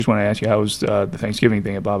Just want to ask you, how was the Thanksgiving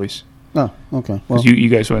thing at Bobby's? Oh, okay. Because you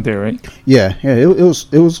guys went there, right? Yeah. It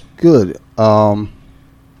was good.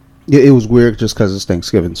 It was weird just because it's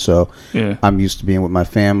Thanksgiving, so yeah. I'm used to being with my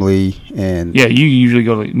family. And yeah, you usually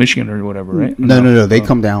go to Michigan or whatever, right? No. They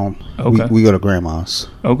come down. Okay. We go to Grandma's.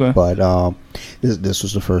 Okay. But this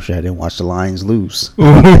was the first year I didn't watch the Lions lose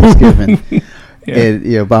Thanksgiving. Yeah.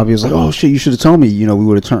 And Bobby was like, "Oh shit, you should have told me. We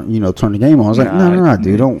would have turned the game on." I was like, "No,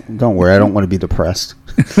 dude, don't worry. I don't want to be depressed.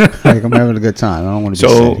 Like, I'm having a good time. I don't want to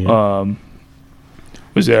be sad here." So,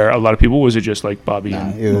 was there a lot of people? Was it just like Bobby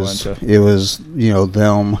and Valenta? It was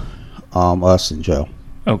them, us, and Joe.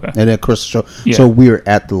 Okay. And then Chris. So we were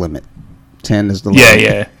at the limit. 10 is the limit.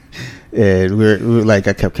 Yeah. And we were like,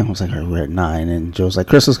 I kept counting. I was like, all right, we're at 9, and Joe's like,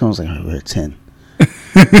 Chris is coming. I was like, all right, we're at 10.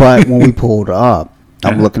 But when we pulled up,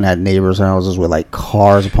 I'm looking at neighbors' houses with like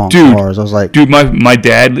cars upon cars. I was like, dude, my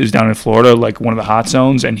dad lives down in Florida, like one of the hot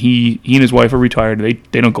zones, and he and his wife are retired. They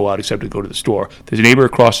don't go out except to go to the store. There's a neighbor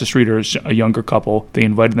across the street, or a younger couple. They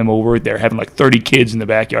invited them over. They're having like 30 kids in the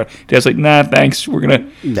backyard. Dad's like, nah, thanks. We're gonna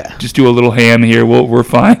just do a little ham here. We're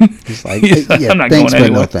fine. He's like, I'm not thanks, going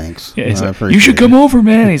anywhere. No thanks. Yeah, he's like, you should come over,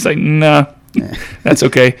 man. He's like, nah. That's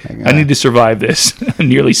okay. I need to survive this. I'm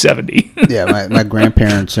nearly 70. Yeah, my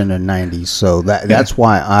grandparents are in their 90s, so that's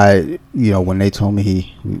why I, when they told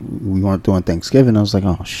me we weren't doing Thanksgiving, I was like,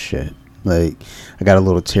 oh shit. Like, I got a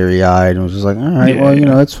little teary-eyed and was just like, all right,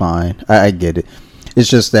 it's fine. I get it. It's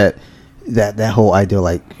just that whole idea,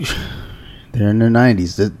 like, they're in their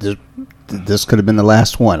 90s. This could have been the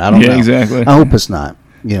last one. I don't know. Exactly. I hope it's not.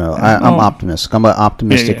 I'm optimistic. I'm an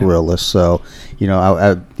optimistic realist, so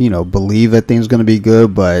I believe that things going to be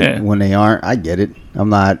good, but when they aren't, I get it. I'm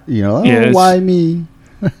not, why me?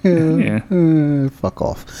 Fuck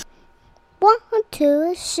off. Welcome to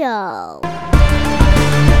the show.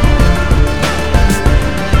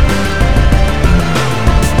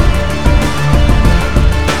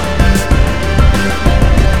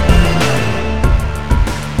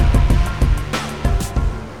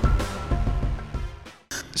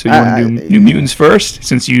 So you want to do New Mutants first,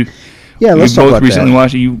 since let's talk about recently that.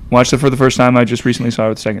 watched it. You watched it for the first time. I just recently saw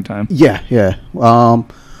it the second time. Yeah.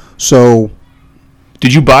 So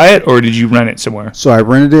did you buy it or did you rent it somewhere? So I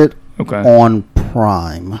rented it on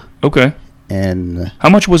Prime. Okay. And how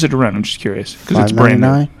much was it to rent? I'm just curious because it's brand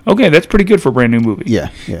new. Okay, that's pretty good for a brand new movie. Yeah.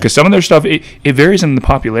 Because some of their stuff it varies in the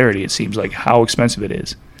popularity. It seems like how expensive it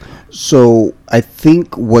is. So I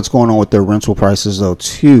think what's going on with their rental prices though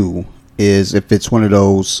too is if it's one of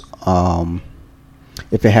those,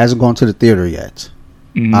 if it hasn't gone to the theater yet,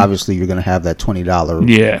 obviously you're going to have that $20.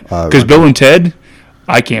 Yeah, because Bill and Ted,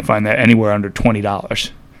 I can't find that anywhere under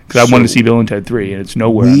 $20. Because I wanted to see Bill and Ted 3, and it's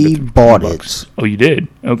nowhere under $30. We bought it. Oh, you did?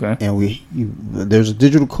 Okay. And there's a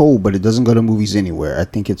digital code, but it doesn't go to movies anywhere. I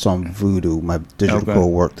think it's on Vudu. My digital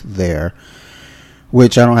code worked there.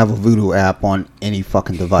 Which I don't have a Vudu app on any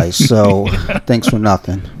fucking device, so thanks for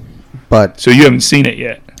nothing. But so you haven't seen it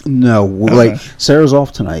yet? No, like Sarah's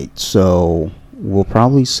off tonight, so we'll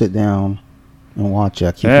probably sit down and watch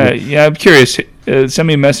it. Yeah, I'm curious. Send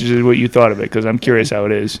me a message of what you thought of it, because I'm curious how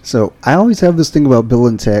it is. So I always have this thing about Bill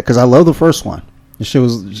and Ted, because I love the first one. It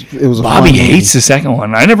was. Bobby hates the second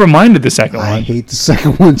one. I never minded the second one. I hate the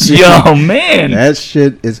second one too. Yo, man, that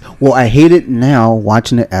shit is. Well, I hate it now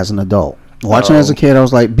watching it as an adult. Watching it as a kid, I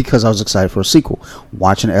was like, because I was excited for a sequel.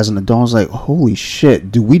 Watching it as an adult, I was like, holy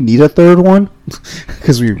shit, do we need a third one?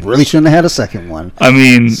 Because we really shouldn't have had a second one. I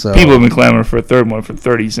mean, people have been clamoring for a third one for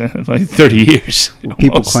 30 years.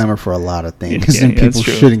 People clamor for a lot of things, and people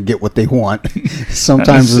shouldn't get what they want.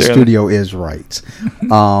 Sometimes the studio is right.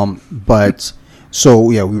 But, so,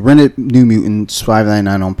 yeah, we rented New Mutants,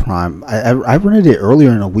 $5.99 on Prime. I rented it earlier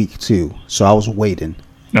in the week, too, so I was waiting.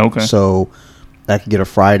 Okay. So I could get a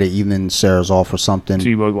Friday evening, Sarah's off or something. So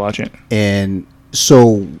you both watch it. And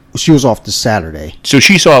so she was off this Saturday. So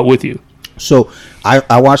she saw it with you. So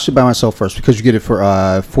I watched it by myself first because you get it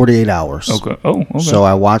for 48 hours. Okay. Oh, okay. So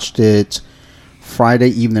I watched it Friday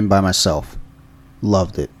evening by myself.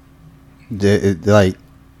 Loved it.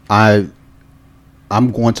 I'm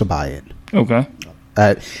going to buy it. Okay.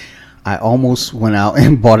 I almost went out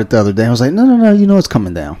and bought it the other day. I was like, no, it's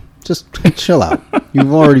coming down. Just chill out.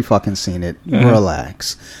 You've already fucking seen it.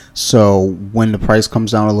 Relax. So when the price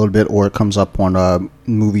comes down a little bit, or it comes up on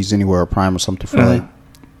Movies Anywhere or Prime or something for like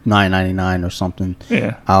 $9.99 or something,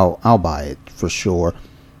 I'll buy it for sure.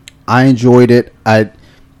 I enjoyed it.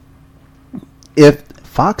 If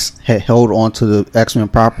Fox had held on to the X-Men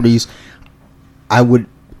properties, I would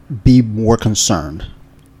be more concerned,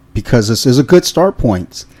 because this is a good start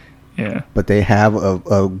point. Yeah. But they have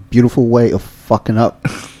a beautiful way of fucking up.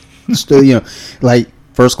 Still, like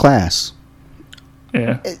First Class.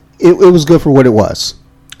 Yeah. It was good for what it was.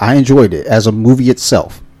 I enjoyed it as a movie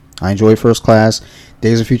itself. I enjoyed First Class.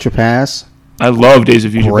 Days of Future Past. I love Days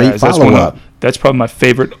of Future Great Past. follow-up. That's probably my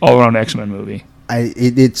favorite all-around X-Men movie.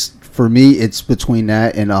 It's for me. It's between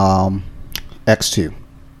that and X2.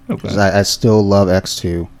 Okay. 'Cause I still love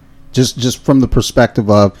X2. Just from the perspective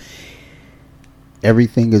of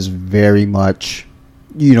everything is very much,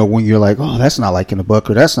 when you're like, oh, that's not like in the book,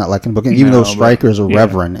 or that's not like in the book. And even though Stryker is a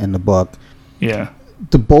reverend in the book, yeah,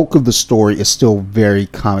 the bulk of the story is still very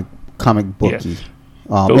comic booky.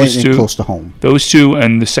 Those and two, close to home. Those two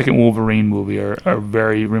and the second Wolverine movie are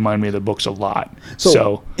remind me of the books a lot.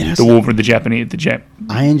 So the Wolverine,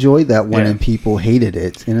 I enjoyed that one, Yeah. and people hated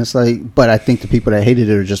it, and it's like, but I think the people that hated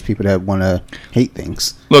it are just people that want to hate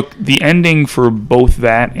things. Look, the ending for both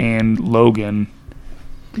that and Logan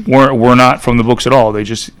were not from the books at all. They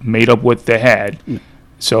just made up what they had.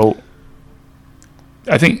 So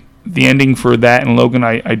I think the ending for that and Logan,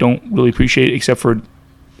 I don't really appreciate, except for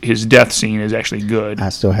his death scene is actually good. I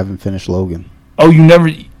still haven't finished Logan. Oh, you never?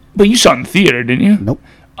 But you saw it in theater, didn't you? Nope.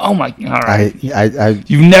 Oh my! All right. I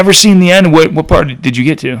You've never seen the end. What part did you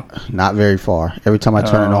get to? not very far. Every time I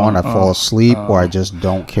turn it on, I fall asleep, or I just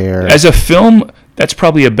don't care. As a film, that's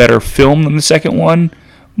probably a better film than the second one.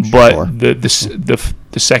 But Sure. the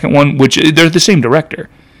second one, which they're the same director,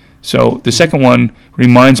 so the second one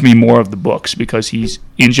reminds me more of the books because he's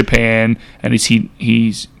in Japan and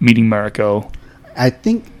he's meeting Mariko. I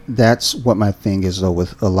think that's what my thing is, though,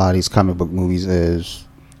 with a lot of these comic book movies is...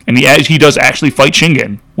 And he does actually fight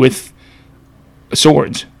Shingen with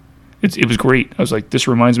swords. It was great. I was like, this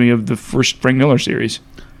reminds me of the first Frank Miller series.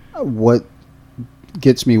 What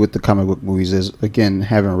gets me with the comic book movies is, again,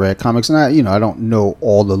 having read comics, and I don't know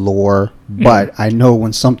all the lore, but I know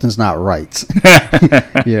when something's not right.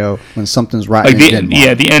 When something's right. Like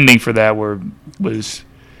the ending for that was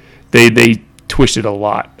they twisted a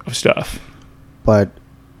lot of stuff. But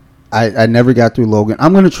I never got through Logan.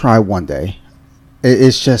 I'm going to try one day.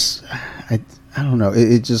 It's just, I don't know.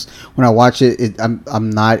 It just, when I watch it, I'm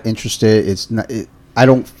not interested. It's not. I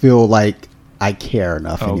don't feel like I care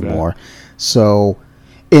enough anymore. So,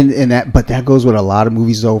 in that, but that goes with a lot of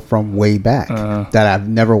movies though from way back that I've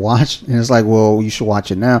never watched. And it's like, well, you should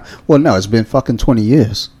watch it now. Well, no, it's been fucking 20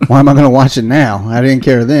 years. Why am I going to watch it now? I didn't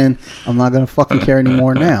care then. I'm not going to fucking care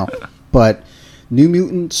anymore now. But New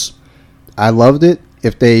Mutants, I loved it.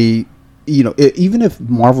 If they, even if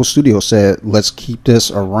Marvel Studios said, let's keep this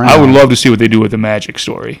around. I would love to see what they do with the Magic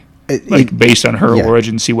story. Based on her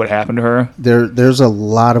origin, see what happened to her. There's a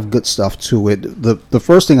lot of good stuff to it. The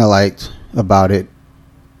first thing I liked about it,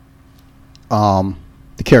 the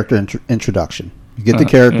character introduction. You get the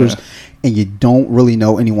characters, and you don't really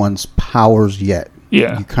know anyone's powers yet.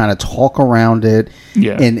 Yeah. You kind of talk around it,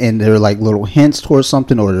 and they're like little hints towards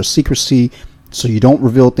something, or there's secrecy, so you don't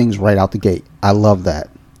reveal things right out the gate. I love that.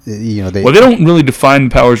 They don't really define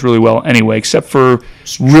the powers really well anyway, except for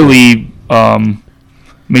really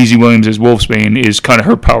Maisie Williams as Wolfsbane is kind of,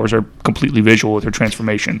 her powers are completely visual with her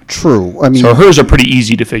transformation. True. I mean, so hers are pretty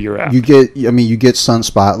easy to figure out. You get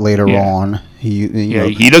Sunspot later on.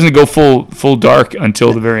 He doesn't go full dark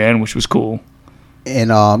until the very end, which was cool.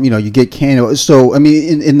 And you get Cannonball. So I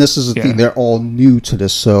mean, and this is the thing, they're all new to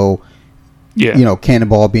this. So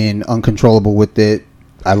Cannonball being uncontrollable with it,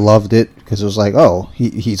 I loved it because it was like, oh,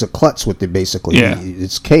 he's a klutz with it basically. Yeah.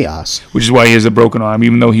 It's chaos. Which is why he has a broken arm,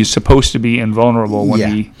 even though he's supposed to be invulnerable when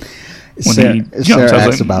he jumps. Sarah I was asked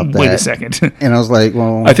like, about wait that. a second. And I was like,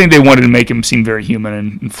 well, I think they wanted to make him seem very human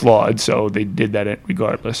and flawed, so they did that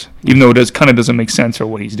regardless. Even though it kind of doesn't make sense for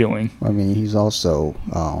what he's doing. I mean, he's also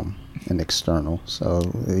an external, so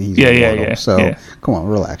he's immortal. So come on,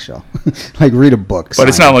 relax, y'all. Like, read a book. But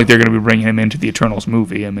it's not like they're going to be bringing him into the Eternals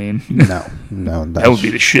movie. I mean, no, that would be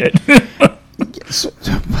the shit. So,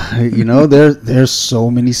 there's so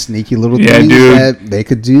many sneaky little things that they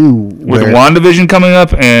could do. With WandaVision coming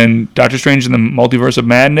up, and Doctor Strange in the Multiverse of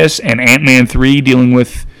Madness, and Ant-Man 3 dealing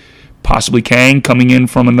with possibly Kang coming in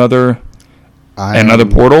from another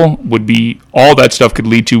portal, would be all that stuff could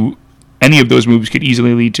lead to. Any of those movies could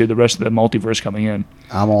easily lead to the rest of the multiverse coming in.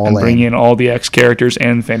 I'm all and bring in all the X characters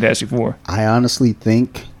and Fantastic Four. I honestly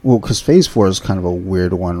think, because Phase 4 is kind of a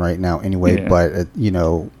weird one right now anyway, but,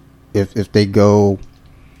 if they go,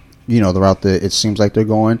 the route that it seems like they're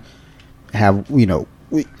going, I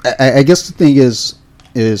guess the thing is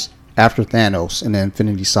after Thanos and the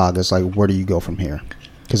Infinity Saga, it's like, where do you go from here?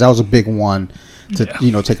 Because that was a big one to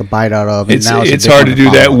take a bite out of. And it's hard to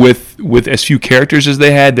do that with as few characters as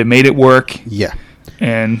they had that made it work. Yeah,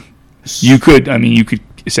 and you could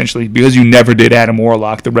essentially, because you never did Adam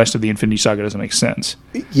Warlock, the rest of the Infinity Saga doesn't make sense.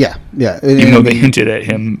 Yeah. Even though they hinted at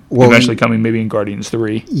him eventually coming maybe in Guardians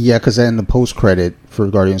 3. Yeah, because in the post-credit for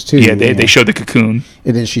Guardians 2... Yeah, they showed the cocoon.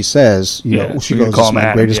 And then she says, she goes, "This is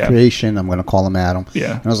my greatest creation. I'm going to call him Adam."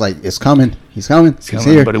 Yeah. And I was like, it's coming. He's coming. He's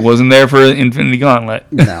here. But it wasn't there for Infinity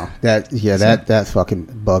Gauntlet. No. That fucking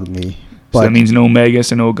bugged me. But, so that means no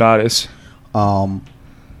Magus and no Goddess.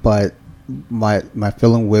 But my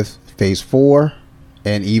feeling with Phase 4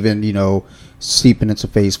 and even, seeping into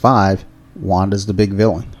Phase 5, Wanda's the big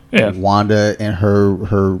villain. Yeah. Wanda and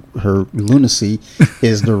her lunacy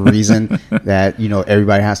is the reason that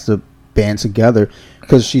everybody has to band together,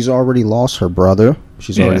 because she's already lost her brother,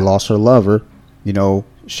 she's already lost her lover,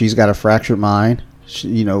 she's got a fractured mind,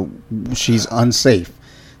 she's unsafe.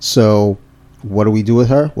 So what do we do with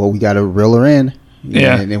her? Well, we got to reel her in.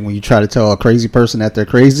 And then when you try to tell a crazy person that they're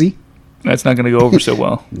crazy, that's not going to go over so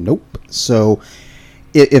well. Nope. So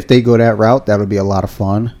if they go that route, that'll be a lot of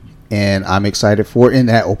fun. And I'm excited for it. And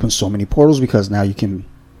that opens so many portals, because now you can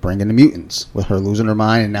bring in the mutants with her losing her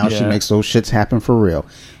mind. And now she makes those shits happen for real.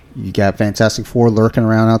 You got Fantastic Four lurking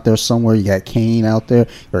around out there somewhere. You got Kane out there.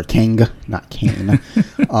 Or Kanga, not Kane.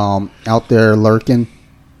 Out there lurking.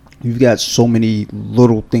 You've got so many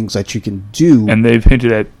little things that you can do. And they've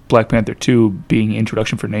hinted at Black Panther 2 being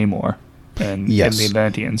introduction for Namor and the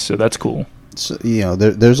Atlanteans. So that's cool. So,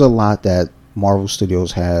 there's a lot that Marvel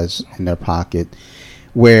Studios has in their pocket,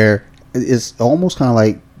 where it's almost kind of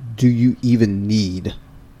like, do you even need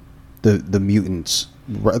the mutants?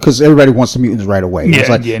 Because everybody wants the mutants right away. Yeah, it's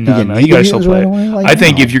like, you got to still play. Like, I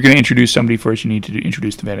think if you're going to introduce somebody first, you need to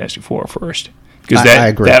introduce the Fantastic Four first. Because I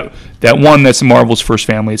agree. That one, that's Marvel's first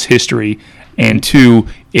family. It's history. And 2,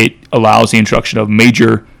 it allows the introduction of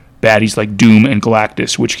major baddies like Doom and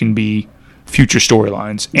Galactus, which can be future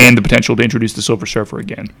storylines, and the potential to introduce the Silver Surfer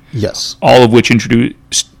again. Yes. All of which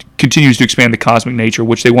continues to expand the cosmic nature,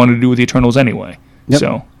 which they wanted to do with the Eternals anyway. Yep.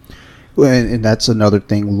 So, and that's another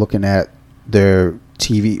thing, looking at their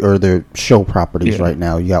TV or their show properties right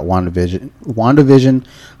now. You got WandaVision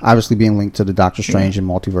obviously being linked to the Doctor Strange and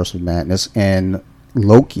Multiverse of Madness, and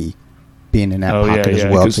Loki being in that pocket as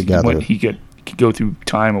well together. He could go through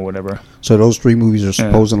time or whatever. So those 3 movies are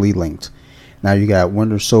supposedly linked. Now you got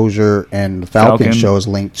Winter Soldier, and the Falcon show is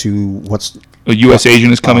linked to what's... A U.S.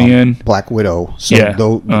 agent is coming in. Black Widow. So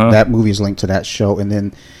that movie is linked to that show. And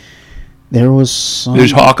then there was some...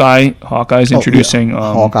 There's Hawkeye. Hawkeye's introducing...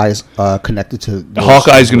 Hawkeye's connected to...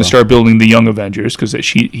 Hawkeye's going to start building the Young Avengers, because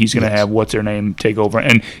he's going to have what's-her-name take over.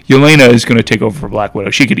 And Yelena is going to take over for Black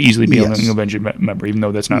Widow. She could easily be a Young Avenger member, even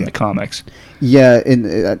though that's not in the comics. Yeah,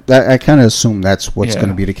 and I kind of assume that's what's going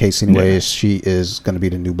to be the case anyway, is she is going to be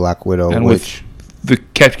the new Black Widow. And with the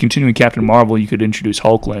continuing Captain Marvel, you could introduce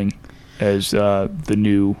Hulkling as the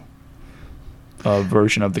new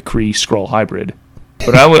version of the Kree Skrull hybrid.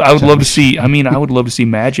 But I would love to see. I would love to see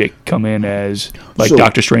Magic come in as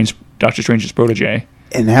Doctor Strange's protege.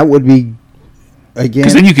 And that would be, again,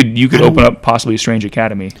 because then you could open up possibly a Strange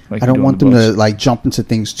Academy. I don't want them to jump into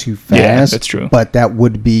things too fast. Yeah, that's true. But that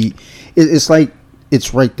would be. It's like,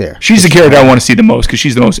 it's right there. She's the character I want to see the most, because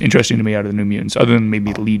she's the most interesting to me out of the New Mutants, other than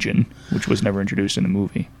maybe Legion, which was never introduced in the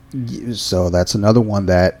movie. So that's another one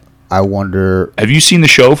that I wonder. Have you seen the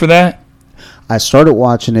show for that? I started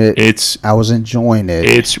watching it. I was enjoying it.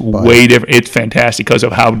 It's way different. It's fantastic because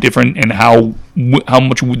of how different and how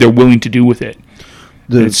much they're willing to do with it.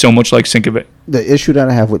 It's so much like Sync of It. The issue that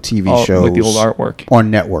I have with TV shows, with the old artwork on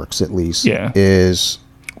networks at least, is.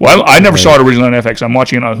 Well, I never saw it originally on FX. I'm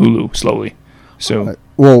watching it on Hulu slowly. So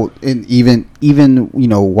and even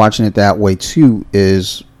watching it that way too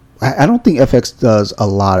is. I don't think FX does a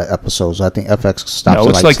lot of episodes. I think FX stops at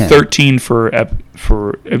it's like 10. 13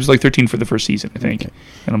 it was like 13 for the first season, I think. Okay.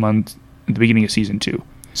 And I'm on the beginning of season 2.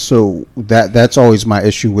 So that's always my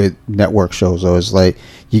issue with network shows, though, is like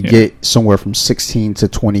you get somewhere from 16 to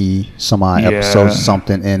 20 some odd episodes or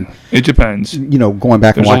something, and it depends. Going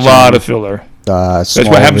back and watching. There's a lot of filler. That's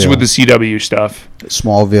what happens with the CW stuff.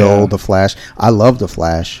 Smallville, The Flash. I love The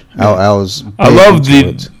Flash. Yeah. I love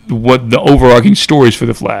the overarching stories for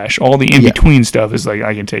The Flash. All the in between stuff is like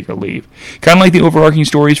I can take or leave. Kind of like the overarching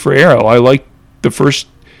stories for Arrow. I like the first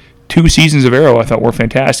 2 seasons of Arrow. I thought were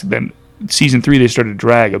fantastic. Then season 3 they started to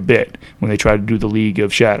drag a bit when they tried to do the League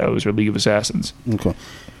of Shadows or League of Assassins. Okay.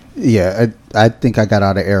 Yeah, I think I got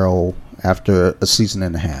out of Arrow after a season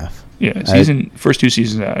and a half. Yeah, first 2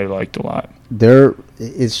 seasons I liked a lot.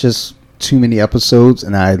 It's just too many episodes,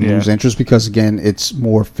 and I lose interest because, again, it's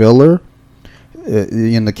more filler.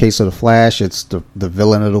 In the case of The Flash, it's the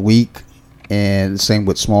villain of the week, and same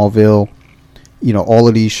with Smallville. All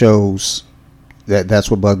of these shows, that's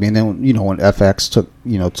what bugged me. And then when FX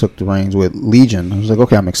took the reins with Legion, I was like,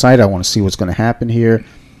 okay, I'm excited. I want to see what's going to happen here,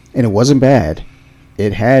 and it wasn't bad.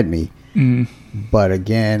 It had me. Mm. But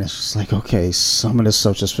again, it's just like, okay, some of this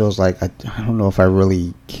stuff just feels like I don't know if I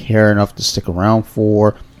really care enough to stick around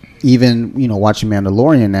for. Even watching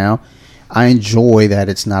Mandalorian now, I enjoy that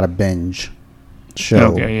it's not a binge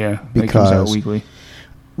show. Okay, yeah, because it comes out weekly.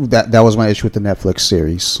 That was my issue with the Netflix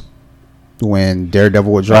series when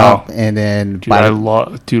Daredevil would drop, and then dude, I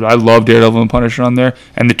love Daredevil and Punisher on there,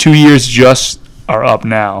 and the 2 years just are up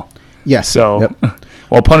now. Yes. So,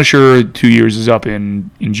 well, Punisher 2 years is up in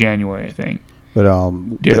January, I think. But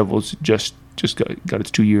Daredevil's just got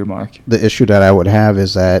its 2 year mark. The issue that I would have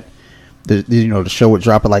is that the show would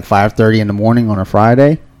drop at like 5:30 in the morning on a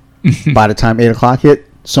Friday. By the time 8 o'clock hit,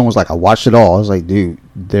 someone's like, I watched it all. I was like, dude,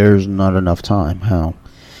 there's not enough time. How?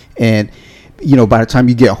 And by the time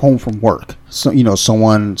you get home from work, so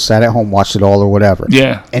someone sat at home, watched it all or whatever.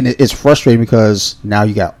 Yeah. And it's frustrating because now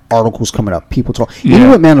you got articles coming up, people talk. Yeah.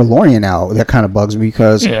 Even with Mandalorian now, that kind of bugs me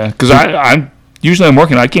because I'm usually I'm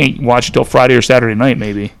working. I can't watch it till Friday or Saturday night,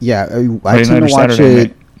 maybe. Yeah, I tend to watch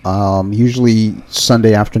it usually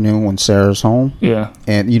Sunday afternoon when Sarah's home. Yeah.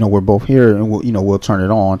 And we're both here, and we'll turn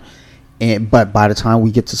it on. But by the time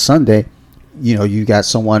we get to Sunday, you got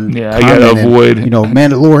someone. Yeah, I gotta avoid.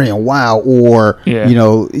 Mandalorian, wow, or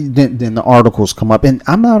then the articles come up, and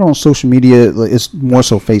I'm not on social media. It's more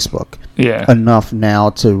so Facebook. Yeah. Enough now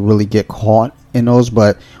to really get caught in those,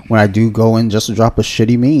 but when I do go in just to drop a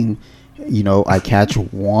shitty meme, I catch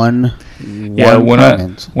one when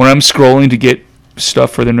comment. When I'm scrolling to get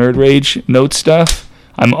stuff for the Nerd Rage note stuff,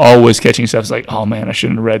 I'm always catching stuff. It's like, oh man, I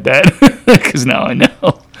shouldn't have read that because now I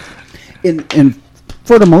know. And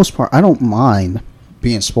for the most part, I don't mind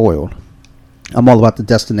being spoiled. I'm all about the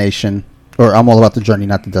destination, or I'm all about the journey,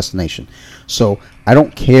 not the destination. So I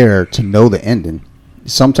don't care to know the ending.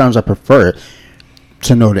 Sometimes I prefer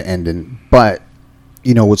to know the ending, but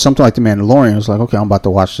with something like The Mandalorian, it's like, okay, I'm about to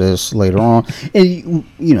watch this later on, and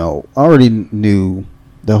I already knew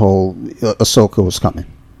the whole Ahsoka was coming.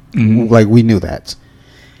 Mm-hmm. Like, we knew that.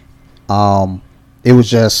 It was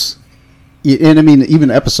just, and I mean, even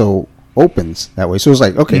the episode opens that way, so it was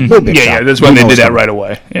like, okay, no big yeah, that's why they did that right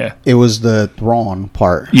away. Yeah, it was the Thrawn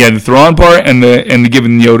part. Yeah, the Thrawn part and the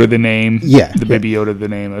giving Yoda the name. Yeah, the baby Yoda the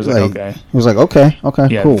name. I was like okay. It was like okay,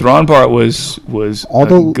 yeah, cool. The Thrawn part was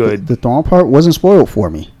although good. The Thrawn part wasn't spoiled for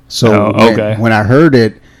me. So when I heard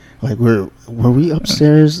it, like were we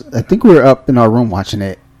upstairs? I think we were up in our room watching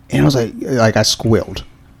it, and I was like I squealed.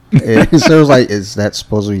 And so I was like, is that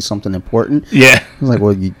supposed to be something important? Yeah. I was like,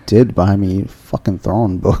 well, you did buy me a fucking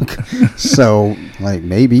Thrawn book. So, like,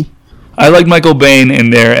 maybe. I like Michael Biehn in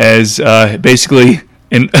there as basically,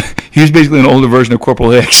 he was basically an older version of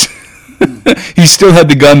Corporal Hicks. He still had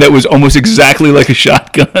the gun that was almost exactly like a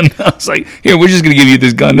shotgun. I was like, here, we're just going to give you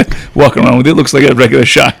this gun to walk around with. It looks like a regular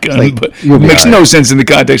shotgun, like, but it makes no sense in the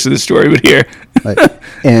context of the story. But here. Like,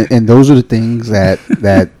 and those are the things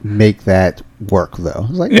that make that work, though.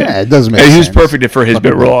 It's like, yeah, it doesn't make sense. He was perfect for his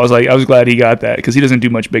bit role. I was glad he got that because he doesn't do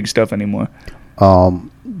much big stuff anymore.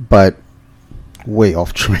 But way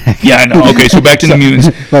off track. Yeah, I know. Okay, so back to the mutants.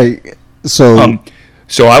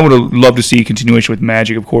 So I would have loved to see a continuation with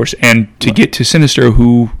Magic, of course, and to get to Sinister,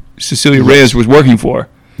 who Cecilia Reyes was working for.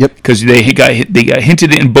 Yep. Because they got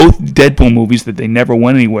hinted in both Deadpool movies that they never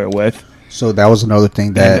went anywhere with. So that was another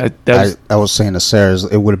thing that I was saying to Sarah.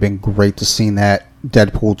 It would have been great to see that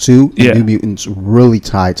Deadpool 2 and New Mutants really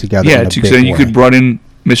tied together. Yeah, so then you could brought in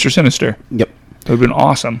Mr. Sinister. Yep. That would have been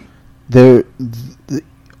awesome.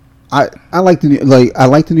 I like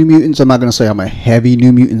the New Mutants. I'm not going to say I'm a heavy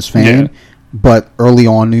New Mutants fan. Yeah. But early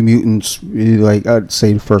on, New Mutants, like I'd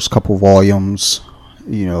say the first couple volumes, at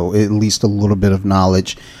least a little bit of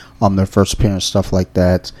knowledge on their first appearance, stuff like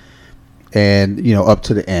that, and up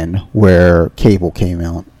to the end where Cable came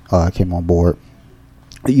on board.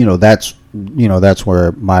 That's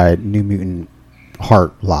where my New Mutant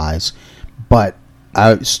heart lies. But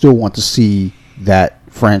I still want to see that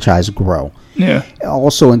franchise grow. Yeah.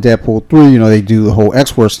 Also in Deadpool 3, they do the whole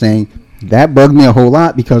X-Force thing. That bugged me a whole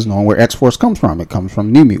lot because knowing where X-Force comes from, it comes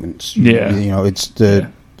from New Mutants. Yeah. It's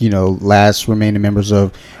the, last remaining members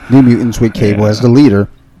of New Mutants with Cable as the leader.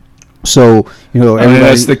 So,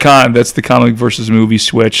 that's the comic versus movie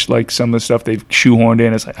switch. Like some of the stuff they've shoehorned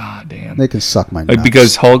in, it's like, damn. They can suck my nuts. Like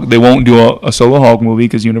because Hulk, they won't do a solo Hulk movie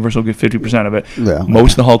because Universal will get 50% of it. Yeah.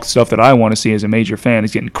 Most of the Hulk stuff that I want to see as a major fan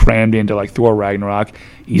is getting crammed into like Thor Ragnarok.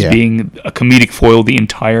 He's being a comedic foil the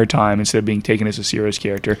entire time instead of being taken as a serious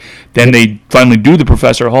character. Then they finally do the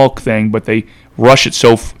Professor Hulk thing, but they rush it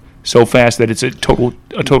so so fast that it's a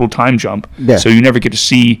total time jump. Yeah. So you never get to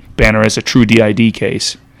see Banner as a true DID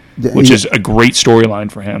case, which is a great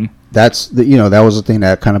storyline for him. That's that was the thing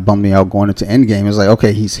that kind of bummed me out going into Endgame. It's like,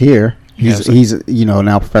 okay, he's here. He's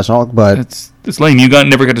now Professor Hulk, but it's lame. You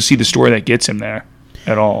never got to see the story that gets him there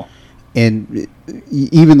at all. And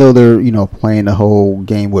even though they're playing the whole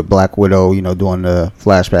game with Black Widow, doing the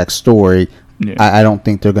flashback story, I don't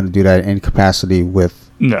think they're going to do that in any capacity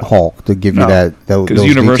with Hulk to give you that. Because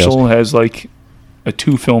Universal has like a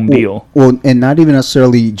 2-film deal. Well, and not even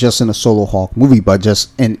necessarily just in a solo Hulk movie, but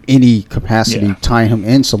just in any capacity, tying him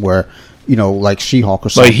in somewhere. Like She-Hulk or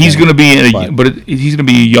something. Like he's going to be, he's going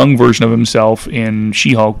to be a young version of himself in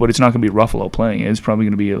She-Hulk, but it's not going to be Ruffalo playing it. It's probably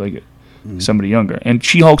going to be like somebody younger. And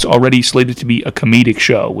She-Hulk's already slated to be a comedic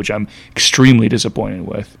show, which I'm extremely disappointed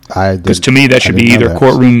with. Because to me, that should be either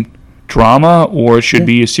courtroom drama or it should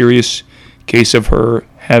be a serious case of her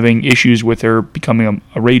having issues with her becoming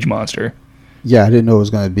a rage monster. Yeah, I didn't know it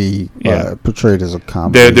was going to be portrayed as a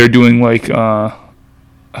comedy. They're doing like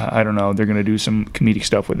I don't know. They're going to do some comedic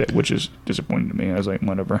stuff with it, which is disappointing to me. I was like,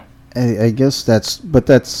 whatever. I guess that's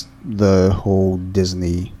the whole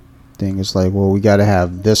Disney thing. It's like, well, we got to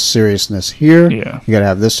have this seriousness here. Yeah. We got to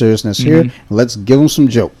have this seriousness here. Let's give them some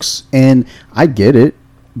jokes. And I get it,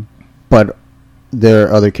 but there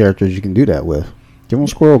are other characters you can do that with. Give them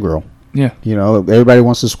Squirrel Girl. Yeah. Everybody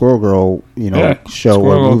wants the Squirrel Girl, show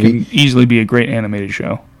Squirrel or movie. Can easily be a great animated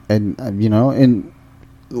show. And, and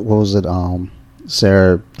what was it?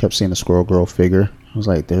 Sarah kept seeing the Squirrel Girl figure. I was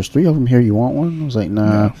like, "There's 3 of them here. You want one?" I was like,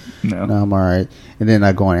 "Nah, no, I'm all right." And then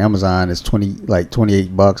I go on Amazon. It's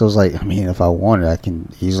 $28. I was like, I mean, if I want it, I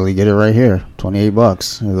can easily get it right here. $28. I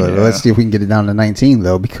was like, let's see if we can get it down to 19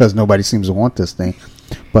 though, because nobody seems to want this thing.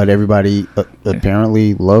 But everybody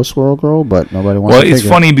apparently loves Squirrel Girl, but nobody wants. Well, it's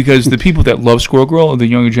funny because the people that love Squirrel Girl are the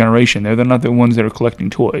younger generation. They're not the ones that are collecting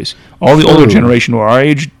toys. All the older generation who are our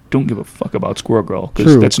age don't give a fuck about Squirrel Girl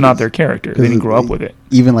because that's not their character. They didn't grow up with it.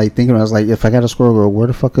 Even like thinking, I was like, if I got a Squirrel Girl, where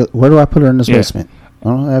do I put her in this basement? I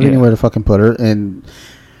don't have anywhere to fucking put her, and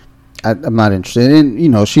I'm not interested.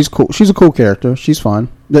 And she's cool. She's a cool character. She's fun.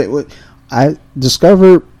 I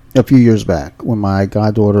discovered a few years back when my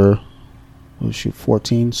goddaughter was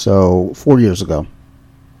 14, so 4 years ago.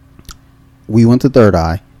 We went to Third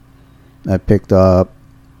Eye. I picked up,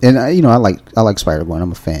 and I like Spider-Gwen.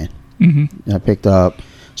 I'm a fan. Mm-hmm. I picked up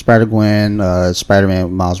Spider-Gwen, Spider-Man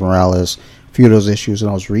with Miles Morales, a few of those issues,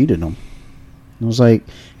 and I was reading them. And I was like,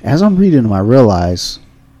 as I'm reading them, I realized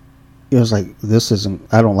it was like,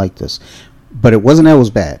 I don't like this. But it wasn't that it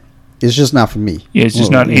was bad. It's just not for me. Yeah, it's just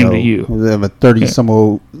not aimed at you. I'm a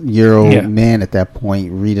 30-some-year-old man at that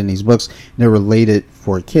point reading these books. They're related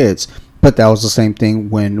for kids. But that was the same thing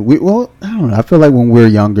when I don't know. I feel like when we were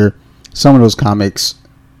younger, some of those comics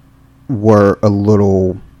were a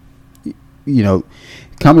little,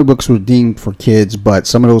 comic books were deemed for kids, but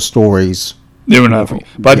some of those stories... They were not.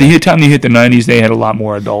 By the time you hit the 90s, they had a lot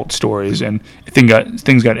more adult stories, and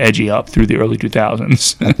things got edgy up through the early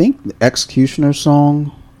 2000s. I think the Executioner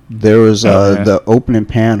song, there was the opening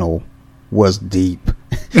panel was deep.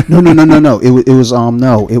 No.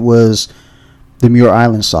 It was the Muir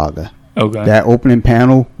Island Saga. Okay. That opening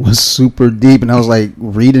panel was super deep, and I was like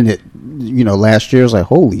reading it, last year. I was like,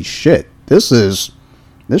 holy shit, this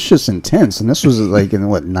shit's intense. And this was like in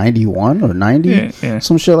 91 or 90,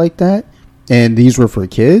 some shit like that. And these were for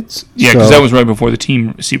kids. Yeah, because that was right before the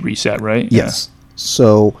team reset, right? Yes. Yeah.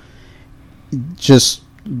 So, just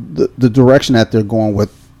the direction that they're going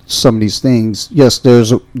with some of these things. Yes,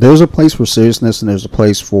 there's a place for seriousness and there's a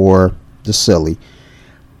place for the silly.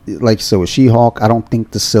 Like you said with She-Hulk, I don't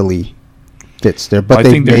think the silly fits there, but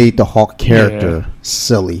they made the Hulk character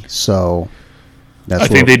silly. So I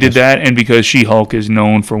think they did that, and because She-Hulk is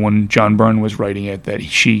known for when John Byrne was writing it, that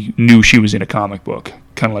she knew she was in a comic book,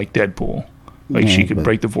 kind of like Deadpool. Like she could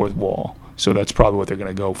break the fourth wall. So that's probably what they're going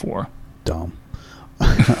to go for. Dumb.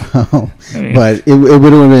 But it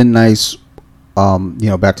would have been nice,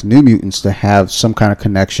 back to New Mutants, to have some kind of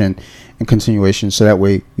connection and continuation, so that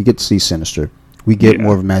way we get to see Sinister. We get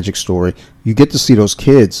more of a magic story. You get to see those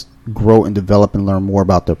kids grow and develop and learn more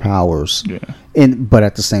about their powers. Yeah. But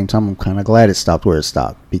at the same time, I'm kind of glad it stopped where it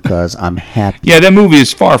stopped, because I'm happy. Yeah, that movie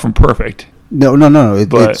is far from perfect. No.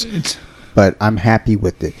 But I'm happy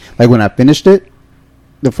with it. Like when I finished it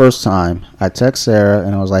the first time, I text Sarah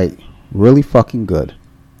and I was like, really fucking good.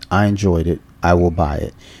 I enjoyed it. I will buy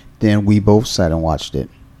it. Then we both sat and watched it.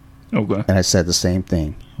 Okay. And I said the same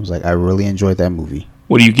thing. I was like, I really enjoyed that movie.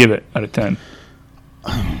 What do you give it out of 10?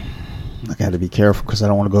 I got to be careful because I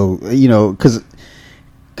don't want to go, because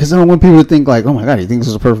Because I don't want people to think like, oh my god, he thinks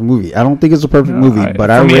it's a perfect movie. I don't think it's a perfect movie, but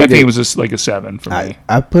for me, I think it was just like a 7 for me.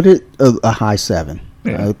 I put it a high 7,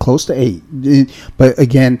 close to 8. But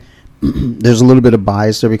again, there's a little bit of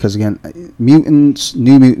bias there because again, New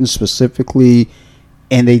Mutants specifically,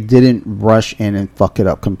 and they didn't rush in and fuck it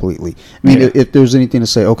up completely. I mean, if there's anything to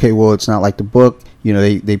say, okay, well, it's not like the book. You know,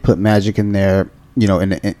 they put magic in there. You know,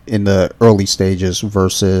 in the early stages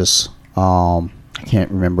versus I can't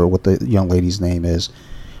remember what the young lady's name is.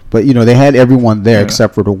 But, you know, they had everyone there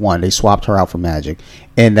except for the one. They swapped her out for magic.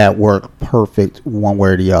 And that worked perfect one way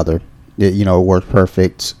or the other. It worked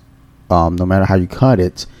perfect no matter how you cut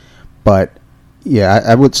it. But, yeah,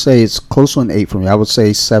 I would say it's close to an 8 for me. I would say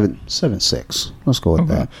 7.6. Let's go with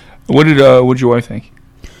that. What did your wife think?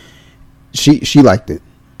 She liked it.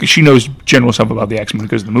 Because she knows general stuff about the X-Men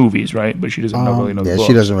because of the movies, right? But she doesn't really know the books.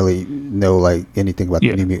 She doesn't really know, like, anything about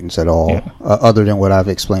the New Mutants at all. Yeah. Other than what I've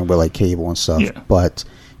explained with, like, Cable and stuff. Yeah. But...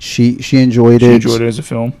 She enjoyed it. She enjoyed it as a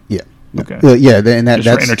film? Yeah. Okay. And that's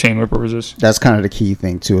for entertainment purposes? That's kind of the key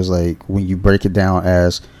thing, too, is like when you break it down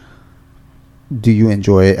as, do you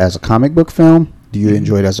enjoy it as a comic book film? Do you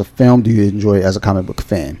enjoy it as a film? Do you enjoy it as a comic book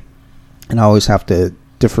fan? And I always have to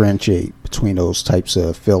differentiate between those types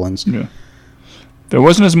of feelings. Yeah. There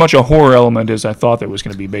wasn't as much a horror element as I thought there was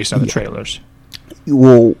going to be based on the trailers.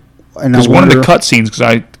 Well, because one of the cutscenes,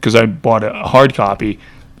 because I bought a hard copy,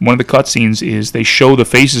 one of the cutscenes is they show the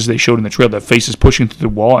faces they showed in the trailer, the faces pushing through the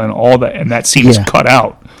wall, and all that, and that scene is cut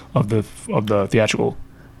out of the theatrical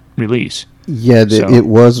release. Yeah, it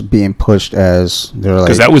was being pushed as they're like,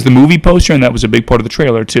 because that was the movie poster, and that was a big part of the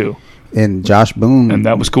trailer too. And Josh Boone, and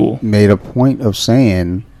that was cool, made a point of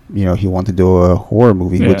saying, he wanted to do a horror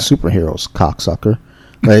movie with superheroes, cocksucker.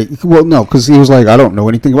 Like, well, no, because he was like, I don't know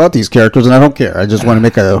anything about these characters, and I don't care. I just want to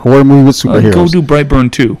make a horror movie with superheroes. Go do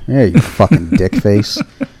Brightburn 2. Yeah, you fucking dick face.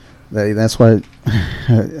 That's why,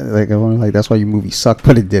 that's why your movie sucked,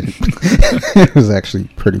 but it didn't. It was actually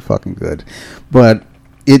pretty fucking good, but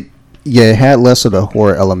it had less of the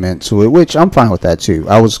horror element to it, which I'm fine with that too.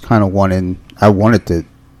 I was kind of wanted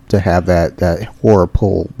to have that horror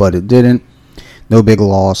pull, but it didn't. No big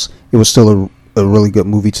loss. It was still a really good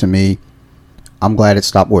movie to me. I'm glad it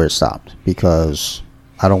stopped where it stopped because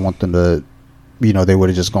I don't want them to, they would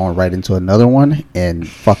have just gone right into another one and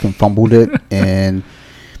fucking fumbled it. And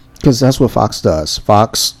because that's what Fox does.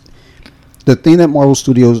 Fox, the thing that Marvel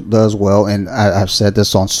Studios does well, and I've said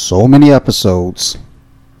this on so many episodes,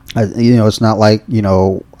 it's not like,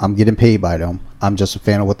 I'm getting paid by them. I'm just a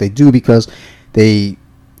fan of what they do because they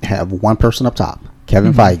have one person up top,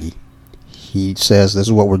 Kevin Feige. He says, this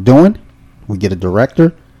is what we're doing. We get a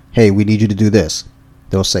director. Hey, we need you to do this.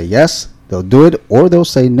 They'll say yes, they'll do it, or they'll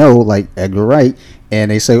say no, like Edgar Wright,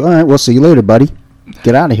 and they say, all right, we'll see you later, buddy.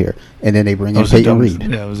 Get out of here. And then they bring in Peyton Reed.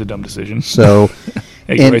 Yeah, it was a dumb decision. So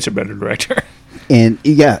Edgar Wright's a better director. And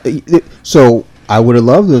so I would have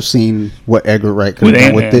loved to have seen what Edgar Wright could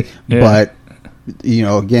have done with it, but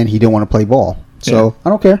again, he didn't want to play ball. So I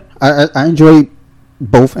don't care. I enjoy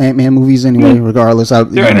both Ant-Man movies anyway, regardless.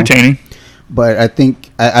 They're entertaining. But I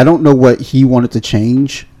think I don't know what he wanted to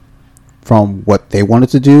change from what they wanted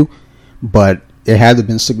to do, but it had to have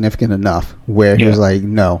been significant enough where he was like,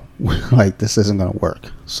 no, like this isn't going to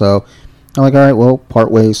work. So I'm like, all right, well,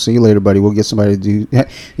 part ways. See you later, buddy. We'll get somebody to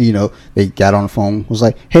do, they got on the phone, was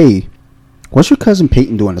like, hey, what's your cousin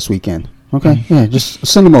Peyton doing this weekend? Okay, yeah, just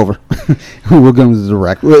send him over. We'll get him to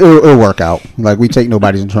direct. It'll work out. Like, we take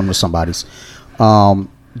nobody's in terms of somebody's.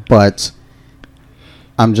 But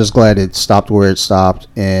I'm just glad it stopped where it stopped.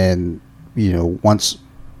 And, once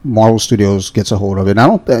Marvel Studios gets a hold of it,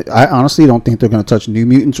 I honestly don't think they're going to touch New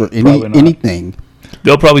Mutants or anything.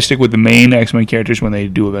 They'll probably stick with the main X-Men characters when they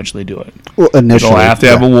do eventually do it. Well, initially, they'll have to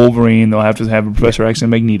have a Wolverine. They'll have to have a Professor X and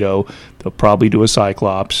Magneto. They'll probably do a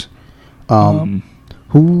Cyclops.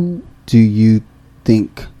 Who do you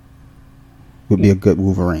think would be a good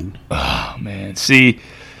Wolverine? Oh man, see,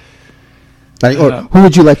 or who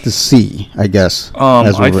would you like to see? I guess.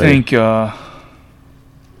 I think. Let's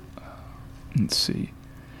see.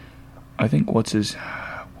 I think what's his?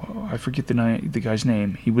 I forget the guy's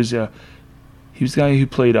name. He was the guy who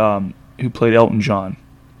played Elton John.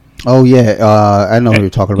 Oh yeah, I know who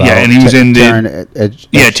you're talking about. Yeah, and he was in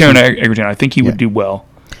Taron Egerton. I think he would do well.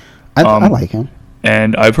 I like him.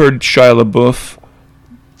 And I've heard Shia LaBeouf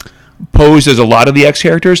posed as a lot of the X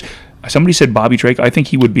characters. Somebody said Bobby Drake. I think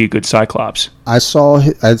he would be a good Cyclops. I saw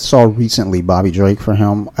recently Bobby Drake for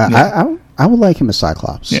him. I would like him as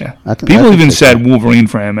Cyclops. Yeah. People even said Wolverine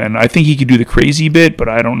for him, and I think he could do the crazy bit, but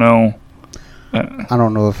I don't know. I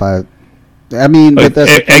don't know if I mean, but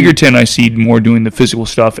that's Egerton, I see more doing the physical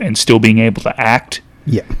stuff and still being able to act.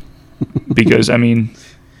 Yeah. Because, I mean,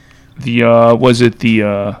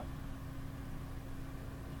 the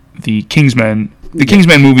Kingsman. The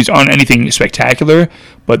Kingsman movies aren't anything spectacular,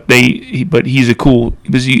 but he's a cool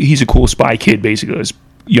spy kid, basically, this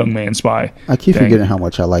young man spy. I keep thing. forgetting how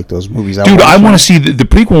much I like those movies. Dude, I want to see the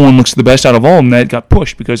prequel one. Looks the best out of all of them. That got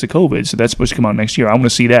pushed because of COVID, so that's supposed to come out next year. I want to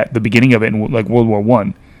see that, the beginning of it, in like World War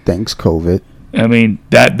One. Thanks, COVID. I mean,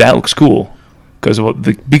 that looks cool because of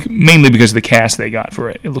mainly because of the cast they got for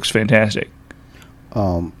it. It looks fantastic.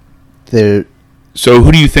 There. So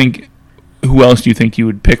who do you think? Who else do you think you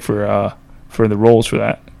would pick for the roles for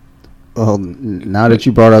that? Well, now that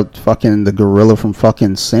you brought up fucking the gorilla from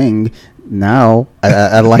fucking Sing, now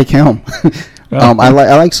I like him. I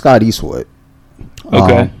like Scott Eastwood.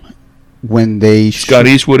 Okay. When they Scott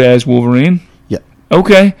Eastwood as Wolverine. Yeah.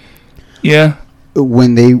 Okay. Yeah.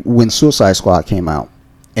 When Suicide Squad came out,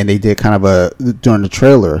 and they did kind of during the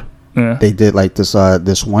trailer, they did like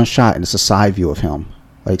this one shot, and it's a side view of him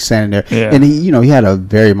like standing there, and he had a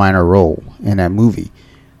very minor role in that movie.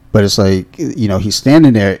 But it's like, he's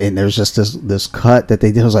standing there, and there's just this cut that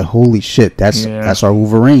they did. I was like, holy shit, that's our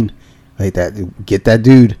Wolverine. Like that, get that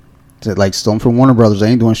dude. Like, still from Warner Brothers. They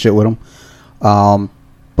ain't doing shit with him.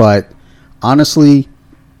 But honestly,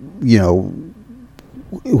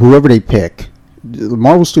 whoever they pick, the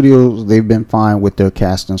Marvel Studios, they've been fine with their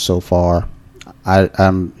casting so far.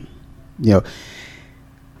 I'm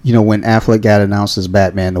when Affleck got announced as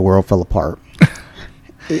Batman, the world fell apart.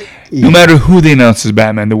 No matter who they announce as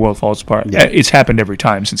Batman, the world falls apart. Yeah. It's happened every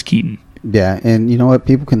time since Keaton. Yeah, and you know what?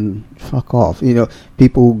 People can fuck off.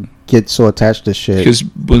 People get so attached to shit. Because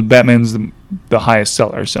Batman's the highest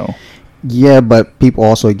seller, so. Yeah, but people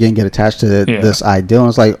also, again, get attached to this ideal. And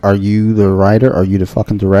it's like, are you the writer? Are you the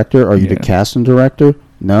fucking director? Are you the casting director?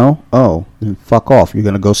 No? Oh, then fuck off. You're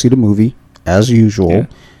going to go see the movie, as usual. Yeah.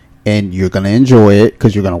 And you're going to enjoy it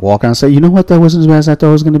because you're going to walk out and say, you know what, that wasn't as bad as I thought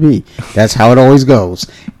it was going to be. That's how it always goes.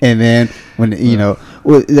 And then, when,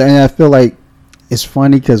 and I feel like it's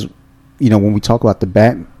funny because, when we talk about the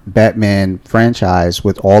Batman franchise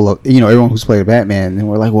with all of, everyone who's played Batman, and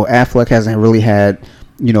we're like, well, Affleck hasn't really had,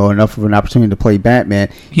 enough of an opportunity to play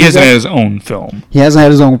Batman. He hasn't had his own film. He hasn't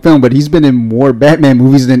had his own film, but he's been in more Batman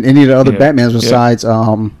movies than any of the other Batmans besides,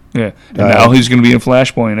 and now he's going to be in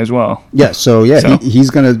Flashpoint as well. Yeah, so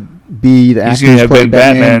he's going to be the actor who's played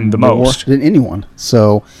Batman the most than anyone.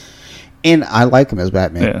 So, and I like him as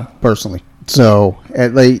Batman personally. So,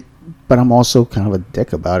 but I'm also kind of a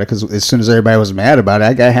dick about it because as soon as everybody was mad about it,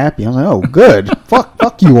 I got happy. I was like, oh, good,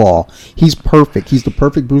 fuck you all. He's perfect. He's the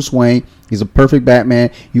perfect Bruce Wayne. He's a perfect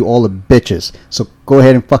Batman. You all are bitches. So go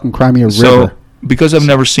ahead and fucking cry me a river. So, because I've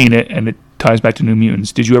never seen it and it ties back to New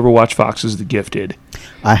Mutants, did you ever watch Fox's The Gifted?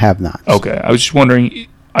 I have not. Okay, I was just wondering.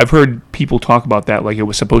 I've heard people talk about that like it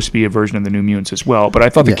was supposed to be a version of the New Mutants as well, but I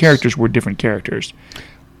thought the characters were different characters.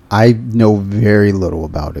 I know very little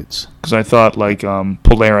about it. Because I thought like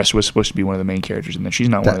Polaris was supposed to be one of the main characters, and then she's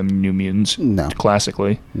not one of the New Mutants. No,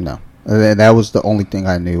 classically, no. That was the only thing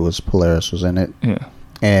I knew was Polaris was in it. Yeah,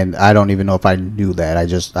 and I don't even know if I knew that.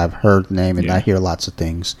 I've heard the name and I hear lots of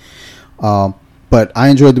things. But I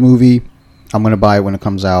enjoyed the movie. I'm gonna buy it when it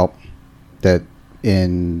comes out.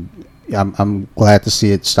 I'm glad to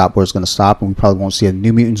see it stop where it's going to stop, and we probably won't see a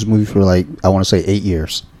New Mutants movie for I want to say 8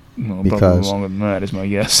 years. Well, probably longer than that is my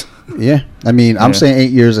guess. Yeah, I mean, I'm saying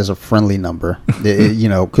 8 years as a friendly number,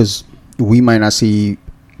 because we might not see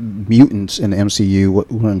mutants in the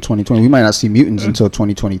MCU. We're in 2020. We might not see mutants until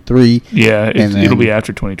 2023. Yeah, it'll be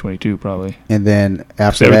after 2022 probably. And then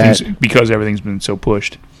after that, because everything's been so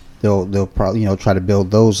pushed, they'll probably try to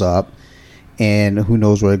build those up, and who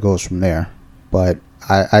knows where it goes from there. But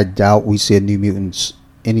I doubt we see a New Mutants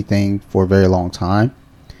anything for a very long time.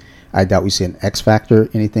 I doubt we see an X Factor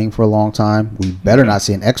anything for a long time. We better not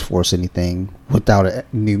see an X Force anything without a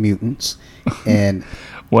New Mutants. And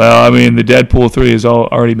well, I mean, the Deadpool 3 has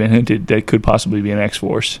already been hinted that could possibly be an X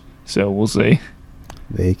Force. So we'll see.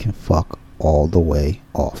 They can fuck all the way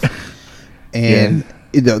off. And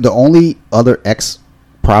the only other X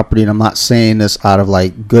property, and I'm not saying this out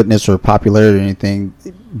of goodness or popularity or anything,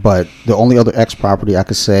 but the only other X property I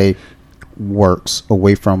could say works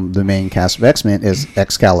away from the main cast of X-Men is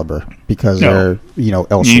Excalibur because they're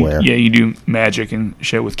elsewhere. You do magic and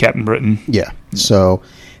shit with Captain Britain. Yeah. So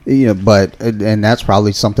and that's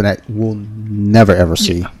probably something that we'll never ever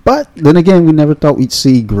see. But then again, we never thought we'd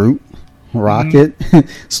see Groot, Rocket,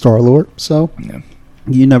 Star-Lord. So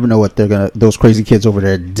you never know what those crazy kids over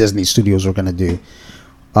there at Disney Studios are gonna do.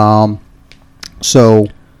 So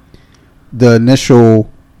the initial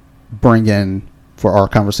bring in for our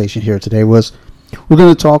conversation here today was we're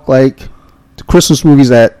going to talk the Christmas movies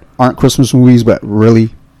that aren't Christmas movies but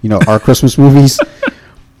really are Christmas movies.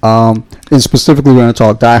 And specifically, we're going to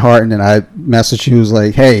talk Die Hard, and then I messaged you, was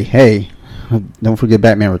like, hey, don't forget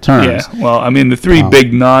Batman Returns. Yeah, well, I mean, the three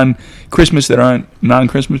big non-Christmas that aren't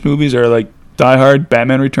non-Christmas movies are like Die Hard,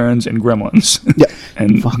 Batman Returns, and Gremlins. Yeah.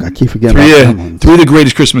 And fuck, I keep forgetting about Gremlins. Three of the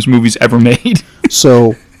greatest Christmas movies ever made.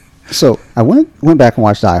 So I went back and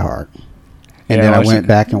watched Die Hard, and then I went it.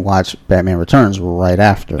 back and watched Batman Returns right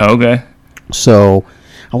after. Okay. So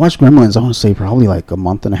I watched Gremlins, I want to say probably like a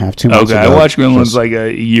month and a half, 2 months ago. I watched Gremlins like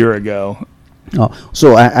a year ago. Oh,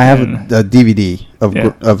 so I have a DVD of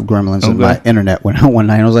Gremlins on my internet one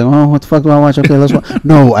night. And I was like, oh, what the fuck do I watch? Okay, let's watch.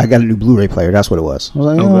 No, I got a new Blu-ray player. That's what it was. I was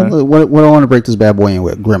like, oh, what do I want to break this bad boy in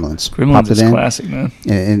with? Gremlins. Gremlins is classic, man.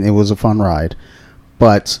 And it was a fun ride.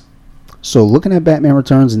 But, so looking at Batman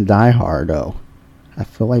Returns and Die Hard, though, I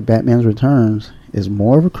feel like Batman Returns is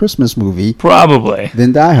more of a Christmas movie probably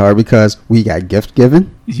than Die Hard, because we got gift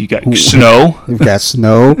giving. You got snow. We've got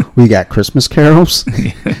snow. We got Christmas carols.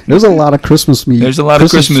 There's a lot of Christmas meat. There's a lot of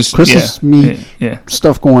Christmas meat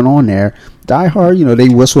stuff going on there. Die Hard, they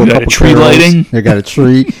whistle a couple tree carols. Lighting. They got a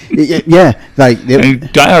tree. Die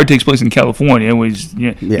Hard takes place in California, which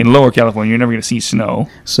in Lower California, you're never going to see snow.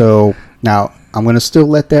 So now I'm going to still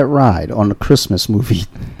let that ride on the Christmas movie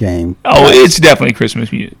game. Oh, it's definitely a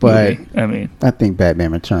Christmas movie. But I think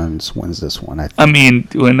Batman Returns wins this one.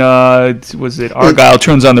 When was it Argyle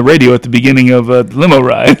turns on the radio at the beginning of the limo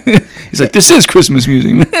ride? He's like, "This is Christmas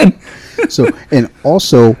music, man." So, and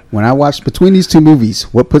also when I watch between these two movies,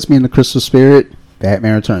 what puts me in the Christmas spirit?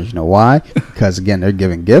 Batman Returns. You know why? Because again, they're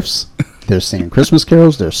giving gifts, they're singing Christmas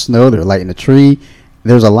carols, there's snow, they're lighting the tree.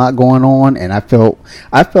 There's a lot going on, and I felt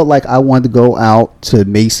like I wanted to go out to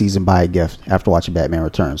Macy's and buy a gift after watching Batman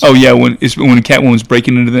Returns. Oh yeah, when Catwoman was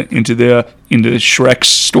breaking into Shrek's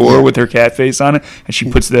store with her cat face on it, and she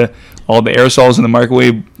puts all the aerosols in the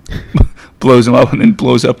microwave, blows them up, and then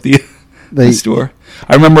blows up the store.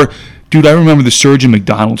 I remember the surge in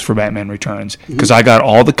McDonald's for Batman Returns, because I got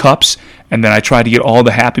all the cups, and then I tried to get all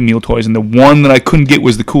the Happy Meal toys, and the one that I couldn't get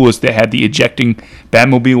was the coolest. They had the ejecting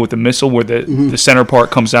Batmobile with the missile where the center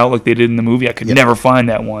part comes out like they did in the movie. I could never find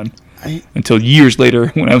that one until years later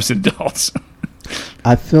when I was an adult.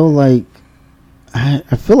 I feel like I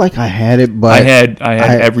had it, but I had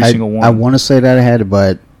every single one. I want to say that I had it,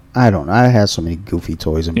 but I don't know. I had so many goofy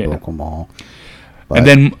toys and broke them all. But, and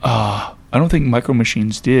then I don't think Micro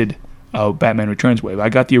Machines did Batman Returns wave. I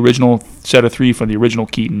got the original set of 3 from the original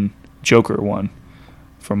Keaton Joker one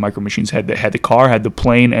from Micro Machines. Had the car, had the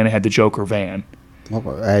plane, and it had the Joker van.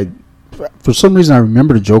 For some reason, I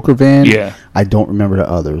remember the Joker van. Yeah, I don't remember the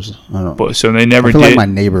others. I don't. But so they never I feel did. Like my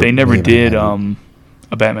neighbor. They never did a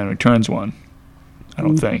Batman Returns one. I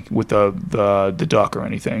don't think with the duck or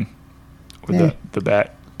anything, or the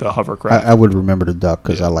hovercraft. I would remember the duck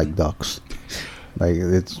because I like ducks. Like,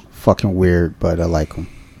 it's fucking weird, but I like them.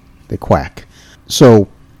 They quack. So,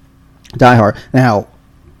 Die Hard. Now,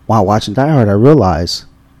 while watching Die Hard, I realized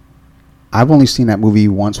I've only seen that movie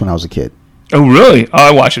once when I was a kid. Oh, really? Oh,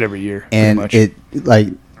 I watch it every year. And it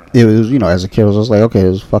was, as a kid, I was just like, okay, it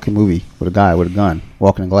was a fucking movie with a guy with a gun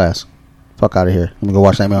walking in glass. Fuck out of here. I'm going to go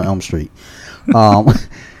watch Nightmare on Elm Street.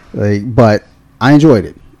 But I enjoyed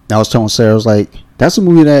it. I was telling Sarah, I was like, that's a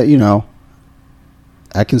movie that,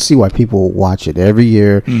 I can see why people watch it every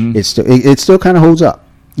year. Mm-hmm. It still kind of holds up.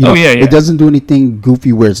 It doesn't do anything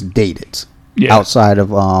goofy where it's dated. Yeah. Outside of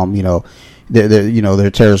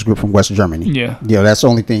their terrorist group from West Germany. Yeah. That's the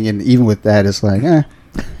only thing. And even with that, it's like,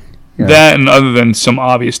 that, and other than some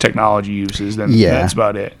obvious technology uses, then that's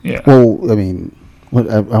about it. Yeah. Well, I mean, what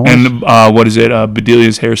is it?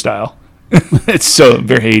 Bedelia's hairstyle. It's so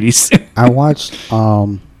very 80s. I watched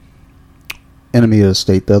Enemy of the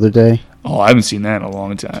State the other day. Oh, I haven't seen that in a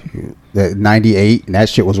long time. That 98, and that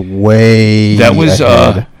shit was way. That was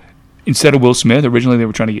instead of Will Smith. Originally, they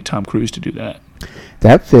were trying to get Tom Cruise to do that.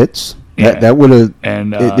 That fits. Yeah. That would have,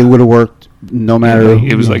 and it would have worked no matter.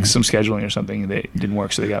 It was like some scheduling or something that didn't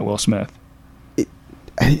work, so they got Will Smith.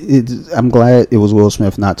 I'm glad it was Will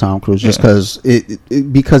Smith, not Tom Cruise, just because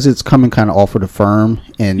it's coming kind of off of the firm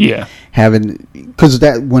and having, because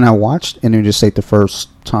that when I watched Enemy of the State the first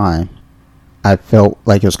time, I felt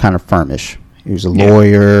like it was kind of firmish. He was a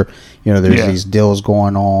lawyer, there's these deals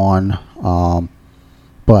going on,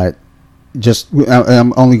 but just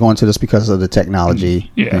I'm only going to this because of the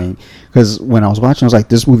technology thing. Because when I was watching, I was like,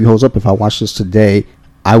 this movie holds up. If I watch this today,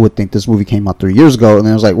 I would think this movie came out 3 years ago, and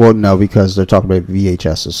then I was like, well, no, because they're talking about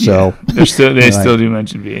VHSs. So they still do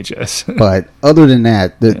mention VHS. But other than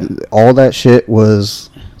that, all that shit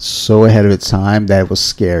was so ahead of its time that it was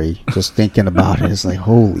scary. Just thinking about it, it's like,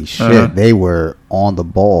 holy shit, they were on the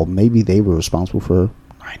ball. Maybe they were responsible for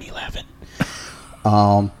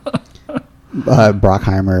 9/11.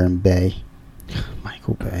 Brockheimer and Bay.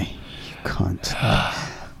 Michael Bay, you cunt.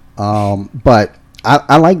 But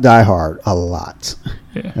I like Die Hard a lot.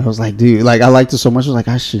 Yeah. I was like, dude, like I liked it so much. I was like,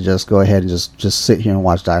 I should just go ahead and just sit here and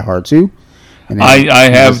watch Die Hard 2. And then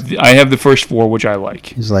I have the first 4, which I like.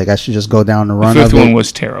 He's like, I should just go down the run. The 5th of it. one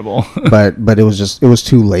was terrible. but it was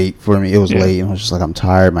too late for me. It was late, and I was just like, I'm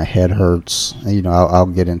tired. My head hurts. And, I'll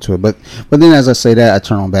get into it. But then as I say that, I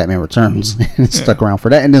turn on Batman Returns and stuck around for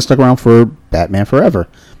that, and then stuck around for Batman Forever,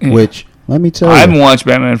 which. Let me tell you, I haven't watched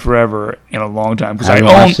Batman Forever in a long time because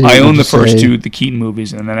I own the first 2, the Keaton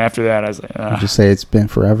movies, and then after that, I was like, Would you say it's been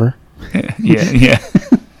forever? yeah.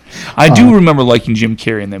 I do remember liking Jim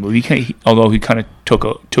Carrey in that movie, although he kind of took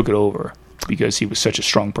it over because he was such a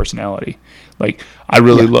strong personality. Like I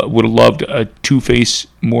really would have loved a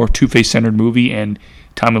more Two-Face centered movie, and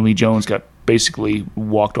Tommy Lee Jones got basically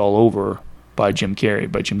walked all over by Jim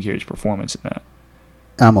Carrey's performance in that.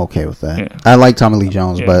 I'm okay with that. Yeah. I like Tommy Lee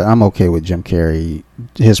Jones, but I'm okay with Jim Carrey,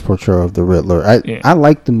 his portrayal of the Riddler. I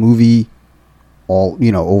like the movie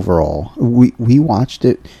overall. We watched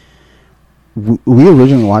it. We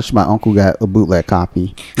originally watched. My uncle got a bootleg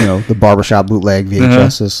copy, the barbershop bootleg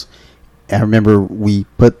VHSs. I remember we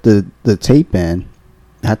put the tape in.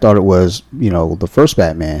 I thought it was the first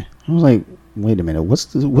Batman. I was like, wait a minute,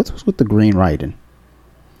 what's with the green writing?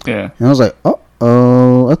 Yeah, and I was like,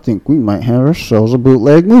 I think we might have ourselves a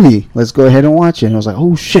bootleg movie. Let's go ahead and watch it. And I was like,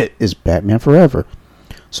 oh shit, it's Batman Forever.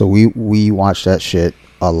 So we watched that shit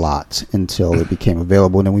a lot until it became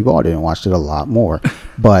available, and then we bought it and watched it a lot more.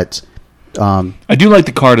 But I do like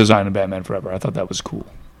the car design of Batman Forever. I thought that was cool.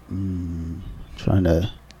 It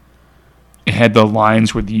had the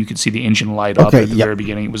lines where you could see the engine light up at the very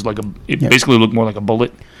beginning. It was like basically looked more like a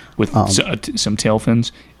bullet with some tail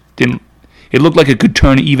fins. It looked like it could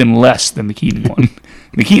turn even less than the Keaton one.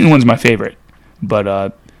 The Keaton one's my favorite,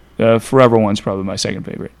 but the Forever one's probably my second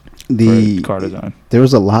favorite. The car design. There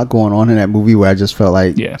was a lot going on in that movie where I just felt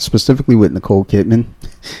like, specifically with Nicole Kidman,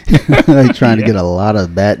 like trying to get a lot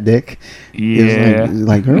of bat dick. Yeah,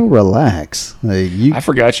 like girl, relax. I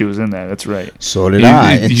forgot she was in that. That's right. So did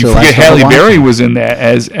I. You forget Halle Berry was in that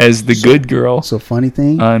as the good girl. So funny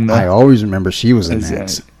thing, I always remember she was in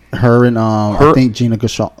that. Her and I think Gina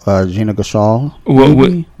Gershon was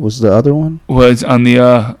the other one. Was on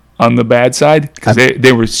the bad side because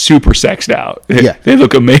they were super sexed out. They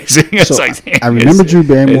look amazing. So I remember Drew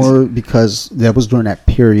Barrymore because that was during that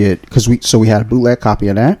period because we had a bootleg copy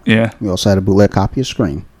of that. Yeah. We also had a bootleg copy of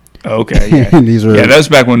Scream. Okay. Yeah. And these were that was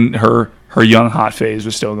back when her young hot phase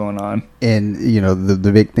was still going on. And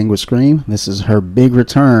the big thing with Scream, this is her big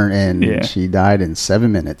return, and she died in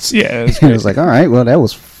 7 minutes. Yeah, it was like, all right, well, that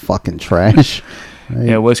was fucking trash. Right?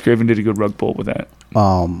 Yeah, Wes Craven did a good rug pull with that.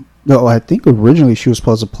 No, I think originally she was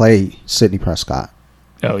supposed to play Sidney Prescott.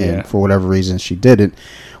 Oh yeah. And for whatever reason, she didn't,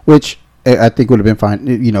 which I think would have been fine.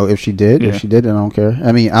 If she did, I don't care.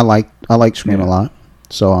 I mean, I like Scream a lot,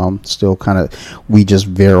 so still kind of we just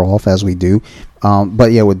veer off as we do.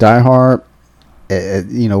 But yeah, with Die Hard,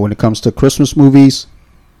 when it comes to Christmas movies,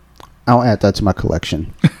 I'll add that to my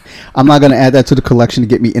collection. I'm not going to add that to the collection to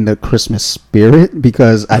get me in the Christmas spirit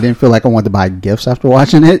because I didn't feel like I wanted to buy gifts after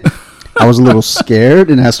watching it. I was a little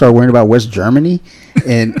scared, and I started worrying about West Germany,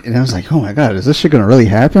 and I was like, oh my God, is this shit going to really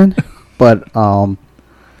happen? But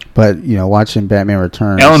watching Batman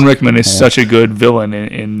Returns, Alan Rickman is such a good villain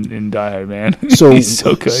in Die Hard, man. So he's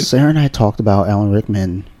so good. Sarah and I talked about Alan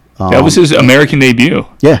Rickman. That was his American debut.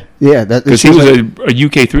 Yeah. Because he was a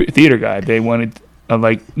UK theater guy. They wanted,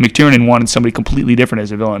 McTiernan wanted somebody completely different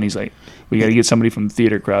as a villain. He's like, we got to get somebody from the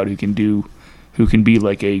theater crowd who can be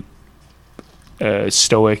like a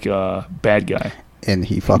stoic bad guy. And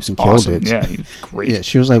he fucking killed it. Yeah, he was great. Yeah,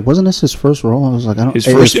 she was like, wasn't this his first role? I was like, his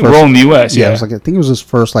first role in the U.S. Yeah, I was like, I think it was his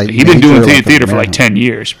first He'd been doing theater for 10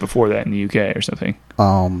 years before that in the UK or something.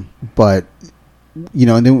 But.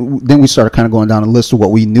 And then we started kind of going down a list of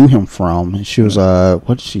what we knew him from. And she was,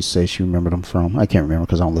 what did she say she remembered him from? I can't remember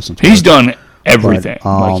because I don't listen to He's done everything.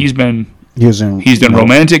 But, he's done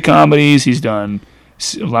romantic comedies. He's done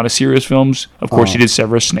a lot of serious films. Of course, he did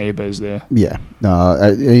Severus Snape as the... Yeah.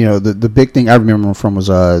 The big thing I remember him from was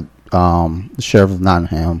the Sheriff of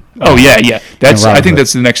Nottingham. Oh, yeah. I think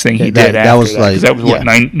that's the next thing he did after that. Was like... that was,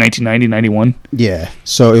 1990, 91? Yeah.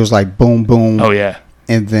 So it was like boom, boom. Oh, yeah.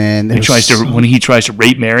 And then when he tries to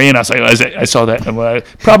rape Marion, I was like, I saw that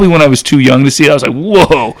probably when I was too young to see it. I was like,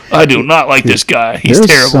 whoa, I do not like this guy. He's terrible.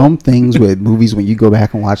 There's some things with movies when you go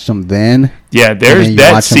back and watch them then. Yeah, there's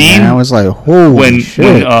that scene. I was like, holy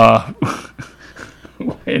shit.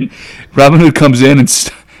 When Robin Hood comes in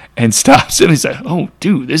and stops him, he's like, oh,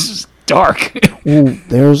 dude, this is dark. Well,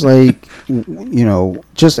 there's you know,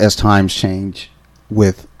 just as times change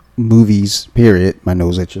with movies, period. My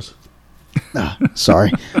nose itches.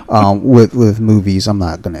 Sorry. With movies, I'm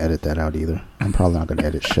not going to edit that out either. I'm probably not going to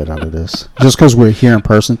edit shit out of this. Just because we're here in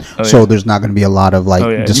person, so there's not going to be a lot of,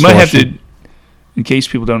 like, distortion. You might have to, in case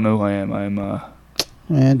people don't know who I am, I'm...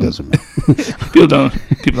 it doesn't matter. people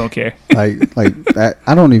don't care. like that,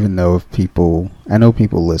 I don't even know if people. I know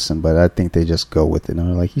people listen, but I think they just go with it. And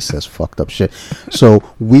they're like, he says fucked up shit. So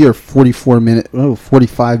we are 45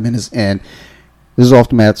 minutes in. This is Off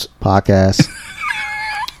the Mats podcast.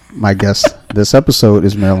 My guest this episode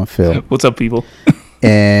is Marilyn Phil. What's up, people?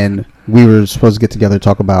 And we were supposed to get together to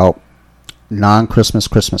talk about non-Christmas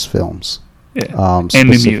films. Yeah. And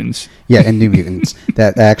New Mutants. Yeah, and New Mutants.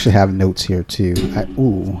 That I actually have notes here too.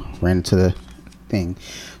 Ran into the thing.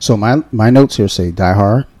 So my notes here say Die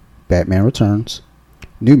Hard, Batman Returns,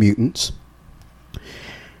 New Mutants.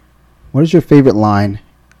 What is your favorite line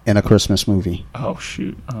in a Christmas movie? Oh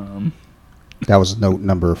shoot. That was note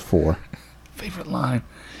number 4. Favorite line.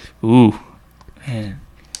 Ooh, man.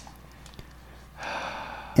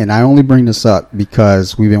 And I only bring this up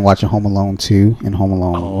because we've been watching Home Alone 2 and Home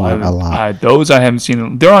Alone 1 a lot. Those I haven't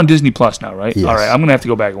seen. They're on Disney Plus now, right? Yes. All right, I'm going to have to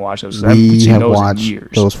go back and watch those. We have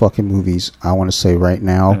watched those fucking movies, I want to say right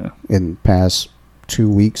now, in the past 2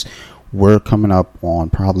 weeks, we're coming up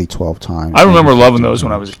on probably 12 times. I remember loving those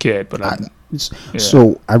when I was a kid. But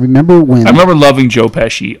So I remember loving Joe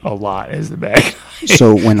Pesci a lot as the bad guy.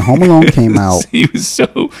 So when Home Alone came out... he was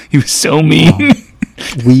so mean.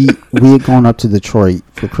 We had gone up to Detroit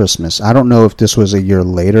for Christmas. I don't know if this was a year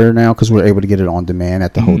later now because we were able to get it on demand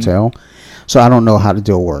at the hotel. So I don't know how the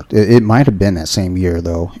deal worked. It might have been that same year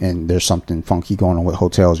though, and there's something funky going on with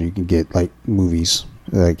hotels where you can get like movies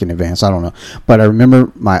like in advance. I don't know, but I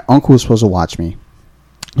remember my uncle was supposed to watch me.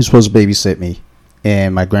 He was supposed to babysit me,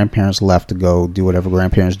 and my grandparents left to go do whatever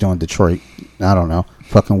grandparents do in Detroit. I don't know,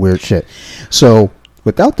 fucking weird shit. So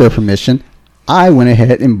without their permission, I went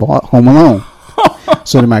ahead and bought Home Alone.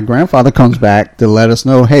 So then my grandfather comes back to let us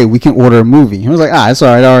know, hey, we can order a movie. He was like, it's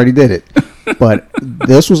all right, I already did it. But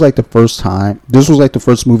this was like the first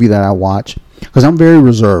movie that I watched, because I'm very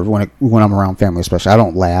reserved when I'm around family, especially. I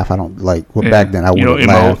don't laugh. I don't back then I wouldn't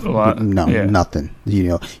laugh. No, nothing. You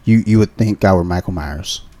know, you would think I were Michael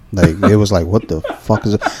Myers. Like, it was like, what the fuck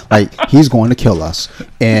is it? Like, he's going to kill us.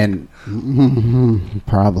 And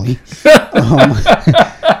probably.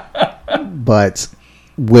 But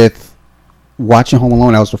with watching Home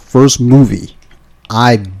Alone, that was the first movie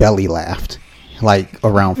I belly laughed, like,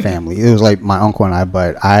 around family. It was like my uncle and I,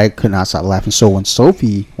 but I could not stop laughing. So when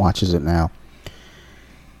Sophie watches it now,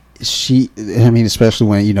 especially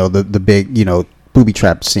when, you know, the big, you know, booby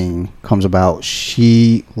trap scene comes about,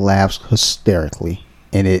 she laughs hysterically,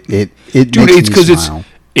 and it dude, makes it's because me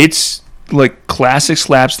it's like classic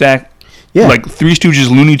slapstick. Yeah. Like Three Stooges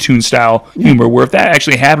Looney Tune style humor, where if that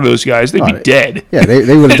actually happened to those guys, they'd be dead. Yeah,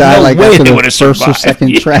 they would have died no like way after they the first or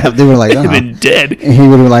second trap. They were like, they'd been dead. And he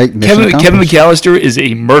would have like, Kevin McAllister is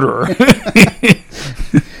a murderer.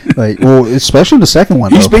 Like, well, especially the second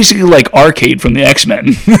one. He's basically like Arcade from the X-Men.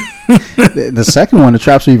 The second one, the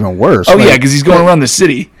traps are even worse. Oh, yeah, because he's going around the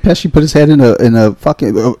city. Pesci put his head in a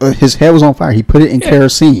fucking... his head was on fire. He put it in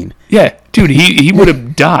kerosene. Yeah, dude, he would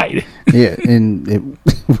have died. Yeah, and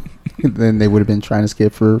then they would have been trying to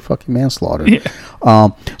skip for fucking manslaughter. Yeah.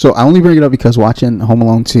 So I only bring it up because watching Home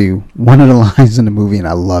Alone 2, one of the lines in the movie, and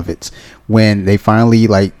I love it, when they finally,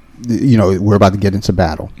 like, you know, we're about to get into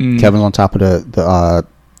battle. Kevin's on top of the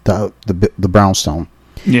brownstone.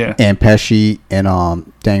 Yeah. And Pesci and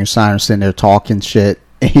Daniel Steiner sitting there talking shit,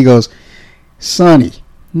 and he goes, "Sonny,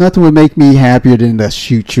 nothing would make me happier than to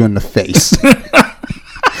shoot you in the face."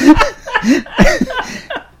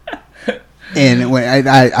 And when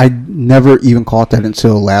I never even caught that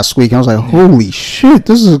until last week. I was like, holy shit,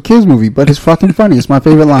 this is a kid's movie, but it's fucking funny. It's my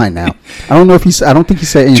favorite line now. I don't think he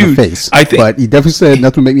said it in your face, but he definitely said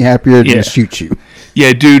nothing would make me happier than to shoot you.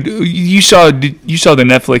 Yeah, dude, you saw the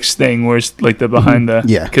Netflix thing where it's like the behind the...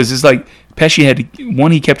 Yeah. Because it's like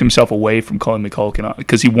Pesci he kept himself away from calling McCulkin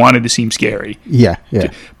because he wanted to seem scary. Yeah.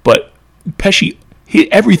 But Pesci...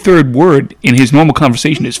 every third word in his normal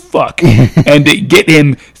conversation is fuck. And to get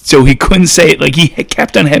him so he couldn't say it, like he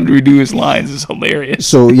kept on having to redo his lines, is hilarious.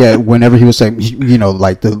 So yeah, whenever he was saying, you know,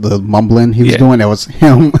 like the mumbling he was doing, that was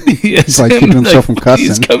him. He's like keeping himself from cussing.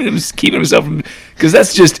 He's keeping himself from, because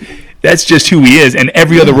that's just who he is. And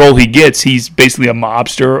every other role he gets, he's basically a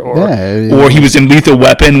mobster, or he was in Lethal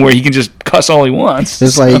Weapon, where he can just cuss all he wants.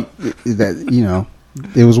 It's like that, you know.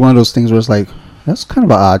 It was one of those things where it's like, that's kind of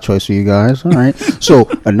an odd choice for you guys. All right. So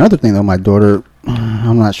another thing though, my daughter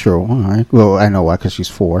I'm not sure why. Well, I know why, because she's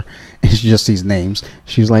 4. It's just these names.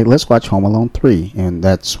 She's like, let's watch Home Alone 3. And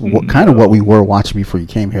that's kind of what we were watching before you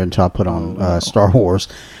came here until I put on Star Wars.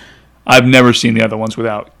 I've never seen the other ones with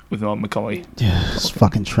Macaulay. Yeah, it's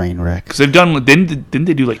fucking train wreck. Because they've done, didn't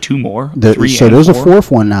they do like 2 more? So there's a 4th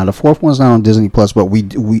one now. The 4th one's not on Disney Plus, but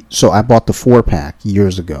so I bought the 4-pack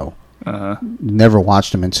years ago. Never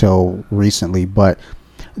watched them until recently, but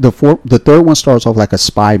the 3rd one starts off like a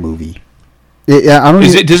spy movie.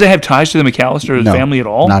 Does it have ties to the McAllister family at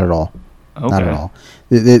all? Not at all. Okay. Not at all.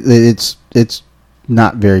 It's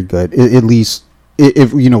not very good. At least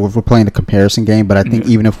if we're playing a comparison game, but I think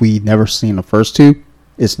even if we never seen the first 2,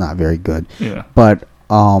 it's not very good. Yeah. But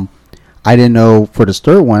I didn't know for this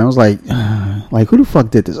 3rd one. I was like who the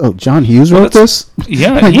fuck did this? Oh, John Hughes wrote this?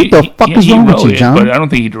 Yeah. Like, what the fuck is wrong with you, John? But I don't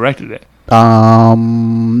think he directed it.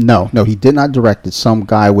 No, he did not direct it. Some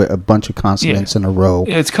guy with a bunch of consonants in a row.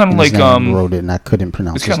 Yeah, it's kind of like wrote it, and I couldn't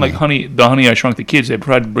pronounce. It's kind of like Honey I Shrunk the Kids. They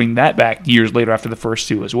tried to bring that back years later after the first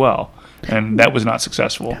 2 as well, and that was not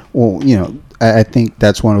successful. Well, I think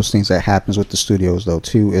that's one of those things that happens with the studios, though.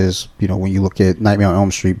 Too is when you look at Nightmare on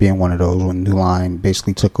Elm Street being one of those, when New Line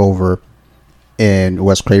basically took over, and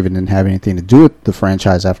Wes Craven didn't have anything to do with the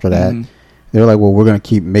franchise after that. Mm-hmm. They were like, well, we're going to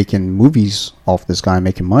keep making movies off this guy,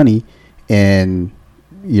 making money. And,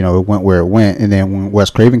 it went where it went. And then when Wes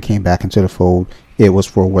Craven came back into the fold, it was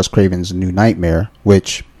for Wes Craven's New Nightmare,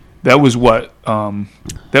 which... That was what?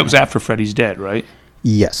 That was after Freddy's Dead, right?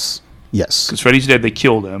 Yes. Because Freddy's Dead, they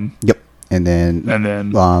killed him. Yep. And then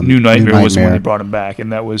New Nightmare was when they brought him back,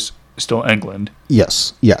 and that was still England.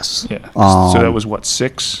 Yes. Yeah. So that was what,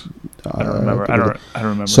 6? I don't remember. I don't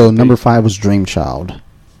remember. So number 5 was Dream Child.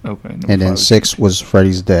 Okay. And then 6 was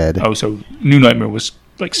Freddy's Dead. Oh, so New Nightmare was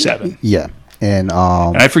like 7. Yeah. And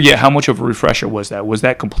I forget how much of a refresher was that. Was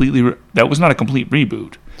that completely? That was not a complete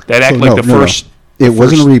reboot. That acted like the first. It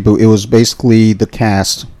wasn't a reboot. It was basically the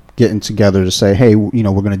cast getting together to say, "Hey, we're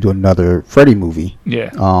going to do another Freddy movie."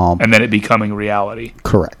 Yeah. And then it becoming reality.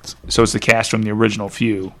 Correct. So it's the cast from the original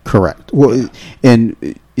few. Correct. Well,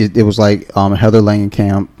 it was like Heather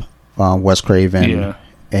Langenkamp, Wes Craven,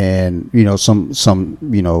 and some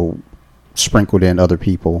sprinkled in other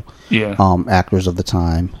people, actors of the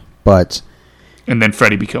time, but. And then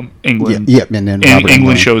Freddy become England. Yeah, and then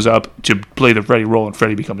England shows up to play the Freddy role, and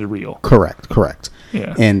Freddy becomes real. Correct.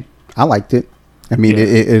 Yeah, and I liked it. I mean,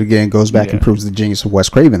 it again goes back and proves the genius of Wes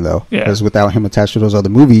Craven, though, because without him attached to those other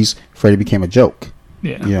movies, Freddy became a joke.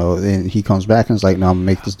 Yeah, and he comes back and is like, "No, I'm gonna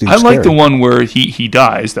make this dude." I like the one where he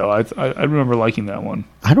dies, though. I remember liking that one.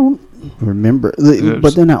 I don't remember,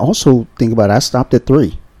 but then I also think about it, I stopped at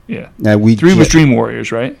 3. Yeah. Now 3 was Dream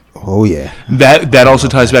Warriors, right? Oh yeah. That also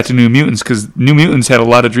ties back to New Mutants, because New Mutants had a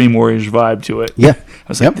lot of Dream Warriors vibe to it. Yeah. I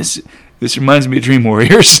was like, this reminds me of Dream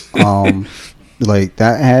Warriors. Like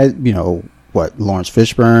that had Lawrence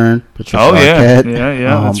Fishburne, Patricia Arquette.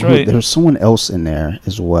 Yeah. That's right. There was someone else in there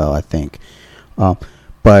as well, I think.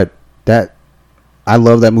 But that. I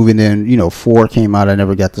love that movie. And then 4 came out. I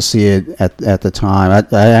never got to see it at the time.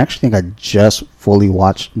 I actually think I just fully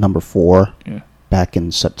watched number 4. Yeah. Back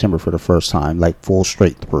in September for the first time, like full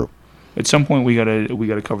straight through. At some point, we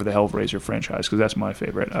gotta cover the Hellraiser franchise, because that's my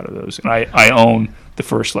favorite out of those, and I own the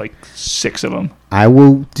first 6 of them. I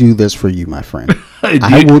will do this for you, my friend.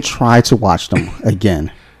 I will try to watch them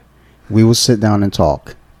again. We will sit down and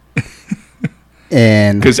talk.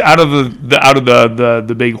 And because out of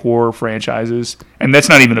the big horror franchises, and that's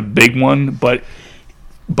not even a big one, but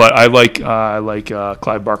I like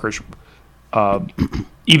Clive Barker's.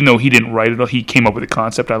 Even though he didn't write it, he came up with the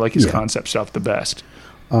concept. I like his concept stuff the best.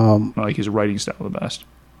 I like his writing style the best.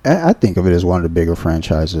 I think of it as one of the bigger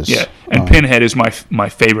franchises. Yeah, and Pinhead is my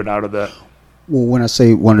favorite out of the. Well, when I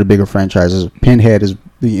say one of the bigger franchises, Pinhead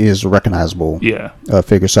is a recognizable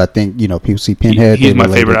figure. So I think people see Pinhead. He's my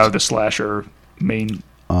favorite out of the slasher main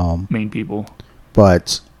people.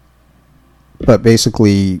 But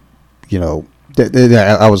basically,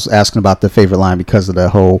 I was asking about the favorite line because of the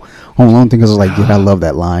whole Home Alone thing. Because I was like, dude, I love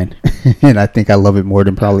that line, and I think I love it more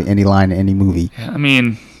than probably any line in any movie. Yeah, I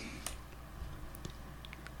mean,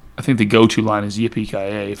 I think the go-to line is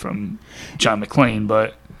 "Yippee-ki-yay" from John McClane,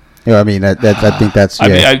 but I mean I think that's. Yeah. I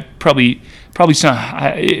mean, I probably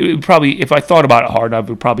if I thought about it hard, I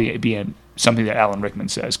would probably be in something that Alan Rickman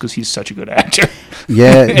says, because he's such a good actor.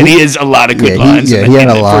 Yeah, and he has a lot of good lines. He had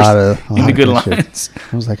a lot of good lines.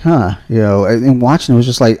 I was like, and watching it was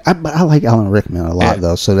just like, I like Alan Rickman a lot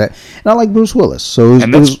though. So that, and I like Bruce Willis. So it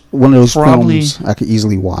was one of those films I could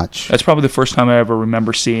easily watch. That's probably the first time I ever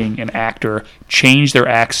remember seeing an actor change their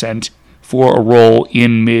accent for a role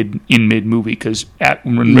in mid movie, because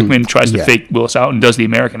when Rickman tries to fake Willis out and does the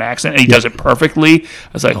American accent, and he does it perfectly, I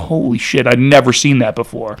was like, holy shit, I'd never seen that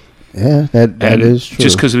before. Yeah, that is true.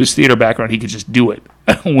 Just because of his theater background, he could just do it.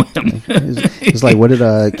 It's like, what did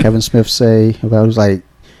Kevin Smith say about? It was like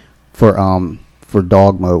for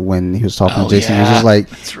Dogma, when he was talking to Jason, he was just like,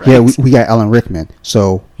 right. we got Alan Rickman,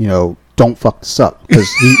 so don't fuck this up, because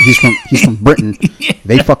he's from Britain.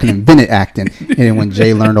 They fucking invented acting. And then when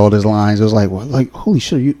Jay learned all his lines, it was like, well, like, holy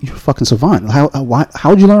shit, you're a fucking savant.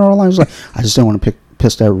 How'd you learn all the lines? Like, I just didn't want to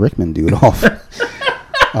piss that Rickman dude off.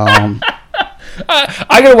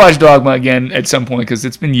 I gotta watch Dogma again at some point, because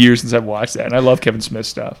it's been years since I've watched that, and I love Kevin Smith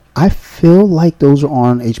stuff. I feel like those are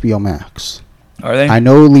on HBO Max. Are they? I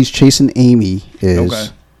know at least Chasing Amy is.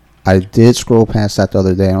 Okay. I did scroll past that the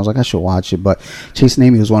other day, and I was like, I should watch it. But Chasing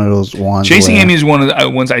Amy was one of those ones. Chasing Amy is one of the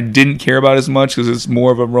ones I didn't care about as much, because it's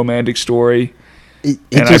more of a romantic story.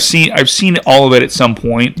 I've seen all of it at some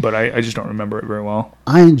point, but I just don't remember it very well.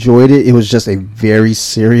 I enjoyed it. It was just a very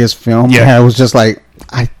serious film. Yeah, I was just like,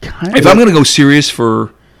 if I'm gonna go serious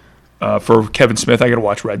for Kevin Smith, I gotta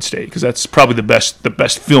watch Red State, because that's probably the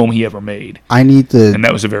best film he ever made. And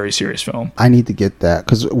that was a very serious film. I need to get that,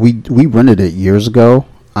 because we rented it years ago.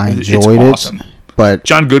 I enjoyed it. Awesome. But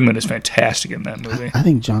John Goodman is fantastic in that movie. I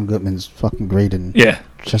think John Goodman's fucking great in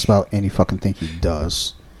just about any fucking thing he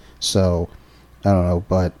does. So I don't know,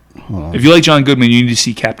 but hold on. If you like John Goodman, you need to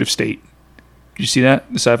see Captive State. Did you see that,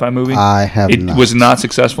 the sci-fi movie? I have not. It was not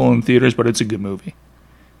successful in theaters, but it's a good movie.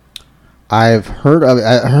 I've heard of it.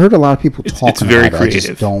 I heard a lot of people talking it's very about it. Creative. I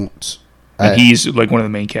just don't. And he's like one of the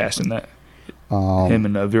main cast in that. Him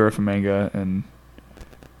and Vera Farmiga and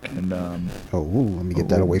let me get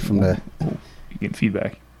that away from the. You get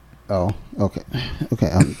feedback. Oh, okay.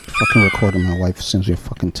 I'm fucking recording. My wife sends me a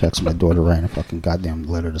fucking text. My daughter ran a fucking goddamn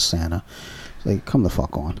letter to Santa. It's like, come the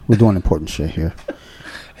fuck on. We're doing important shit here.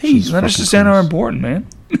 Hey, letters to Santa are important, man.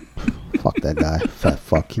 Fuck that guy. Fat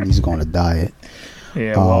fuck. He needs to go on a diet.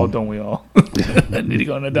 Yeah, well, don't we all? Need to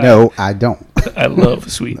go on a diet. No, I don't. I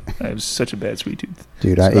love sweet. I have such a bad sweet tooth.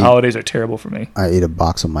 Dude, the holidays are terrible for me. I ate a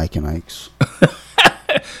box of Mike and Ike's.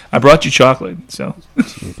 I brought you chocolate, so.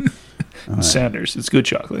 Right. Sanders, it's good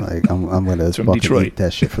chocolate. Like I'm gonna fucking Detroit. Eat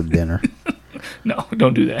that shit for dinner. No,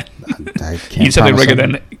 don't do that. I can't. You something regular,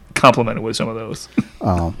 then compliment it with some of those.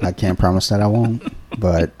 I can't promise that I won't,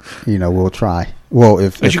 but we'll try. Well,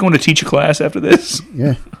 if you going to teach a class after this?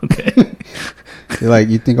 Yeah. Okay.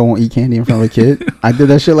 You think I won't eat candy in front of a kid? I did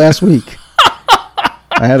that shit last week.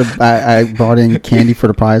 I brought in candy for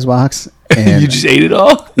the prize box. And you just ate it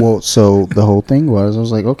all? Well, so the whole thing was, I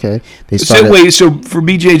was like, okay. So for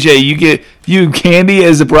BJJ, you candy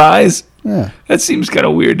as a prize? Yeah. That seems kind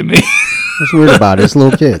of weird to me. What's weird about it? It's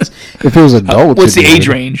little kids. If it was adults. What's the age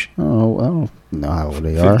range? Oh, I don't know how old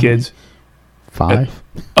they are. Kids? 5.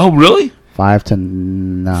 Oh, really? 5 to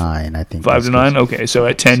 9, I think. 5 to 9? Okay, so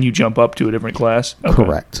at 10 you jump up to a different class? Okay.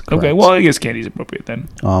 Correct. Okay, well, I guess candy's appropriate then.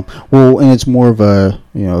 Well, and it's more of a,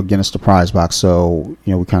 again, it's the prize box, so,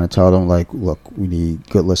 we kind of tell them, like, look, we need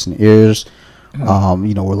good listening ears.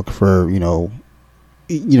 Mm-hmm. We're looking for,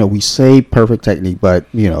 we say perfect technique, but,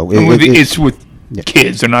 it's with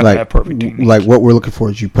kids. They're not going to have perfect technique. Like, what we're looking for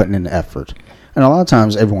is you putting in the effort. And a lot of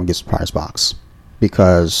times, everyone gets a prize box.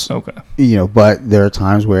 Because, but there are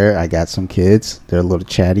times where I got some kids, they're a little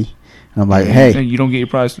chatty. And I'm like, hey. You don't get your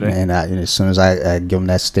prize today. And as soon as I give them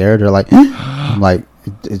that stare, they're like, I'm like,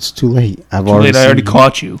 it's too late. I already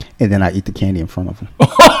caught you. And then I eat the candy in front of them.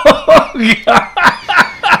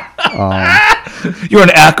 You're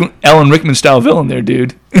an Alan Rickman style villain there,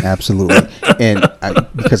 dude. Absolutely. And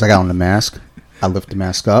because I got on the mask, I lift the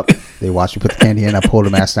mask up. They watch me put the candy in. I pull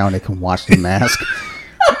the mask down. They can watch the mask.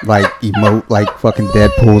 Like emote like fucking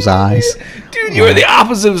Deadpool's eyes. Dude, you're the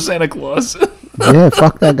opposite of Santa Claus. Yeah,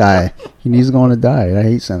 fuck that guy. He needs to go on a diet. I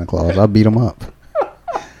hate Santa Claus. I'll beat him up.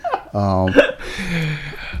 All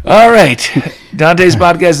right. Dante's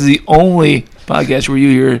podcast is the only podcast where you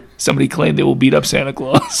hear somebody claim they will beat up Santa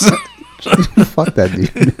Claus. Fuck that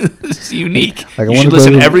dude. It's unique. Like, you should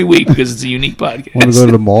listen every week because it's a unique podcast. I want to go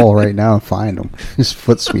to the mall right now and find him. Just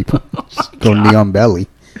foot sweep him. Go Neon Belly.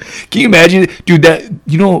 Can you imagine, dude?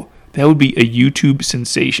 That would be a YouTube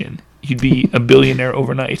sensation. You'd be a billionaire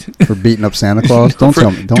overnight for beating up Santa Claus. Don't tell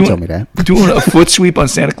me that. Doing a foot sweep on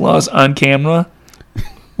Santa Claus on camera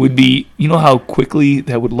would be. You know how quickly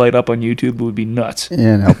that would light up on YouTube? It would be nuts.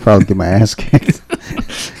 Yeah, and I'll probably get my ass kicked.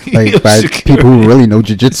 Like by people who really know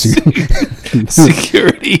jiu-jitsu.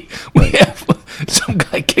 Security. We have some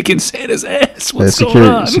guy kicking Santa's ass. What's going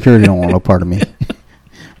on? Security don't want no part of me.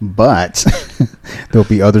 But there'll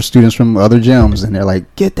be other students from other gyms, and they're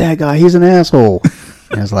like, "Get that guy! He's an asshole."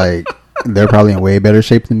 And it's like, they're probably in way better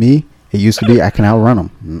shape than me. It used to be I can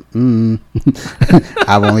outrun them.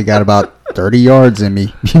 I've only got about 30 yards in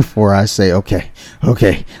me before I say, okay,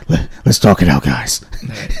 let's talk it out, guys.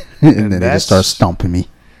 And then they just start stomping me.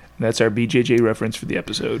 That's our BJJ reference for the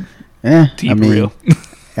episode. I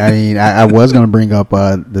mean, I was going to bring up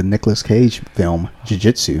the Nicolas Cage film,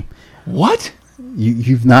 Jiu-Jitsu. What?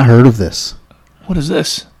 You've not heard of this? What is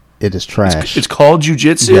this? It is trash. It's called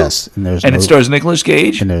Jiu-Jitsu? Yes. And it stars Nicolas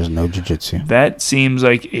Cage? And there's no Jiu-Jitsu. That seems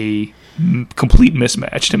like a complete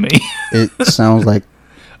mismatch to me. It sounds like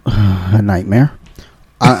a nightmare.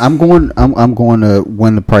 I'm going to,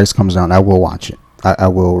 when the price comes down, I will watch it. I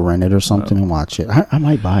will rent it or something and watch it. I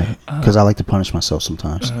might buy it because I like to punish myself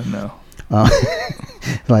sometimes. No.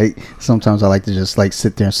 Like sometimes I like to just like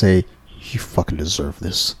sit there and say, "You fucking deserve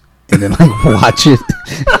this," and then like watch it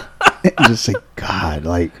and just say, "God,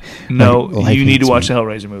 like." No, like, you need to watch the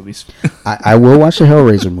Hellraiser movies. I will watch the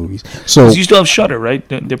Hellraiser movies. So you still have Shudder, right?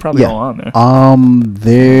 They're probably all on there.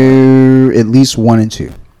 They're at least 1 and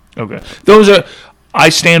 2. Okay, those are. I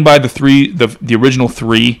stand by the original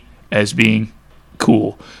 3 as being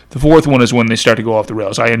cool. The 4th one is when they start to go off the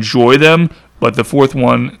rails. I enjoy them, but the 4th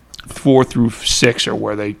one, 4 through 6, are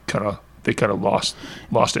where they kind of lost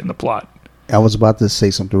it in the plot. I was about to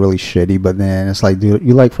say something really shitty, but then it's like, dude,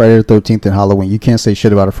 you like Friday the 13th and Halloween. You can't say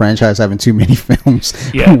shit about a franchise having too many films.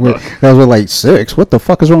 Yeah. That was like 6. What the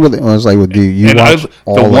fuck is wrong with it? I was like, well, dude, you watch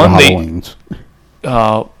all the Halloweens.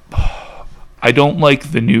 I don't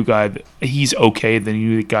like the new guy. He's okay. The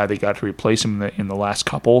new guy they got to replace him in the last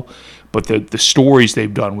couple, but the stories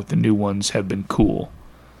they've done with the new ones have been cool.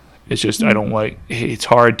 It's just I don't like. It's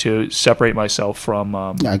hard to separate myself from.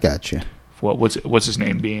 I got you. What's his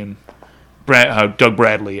name being? Doug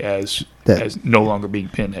Bradley as no longer being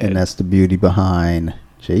Pinhead. And that's the beauty behind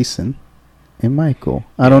Jason and Michael.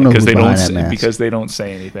 I don't know who's behind that mask. Because they don't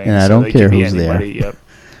say anything. And I don't care who's there. Yep.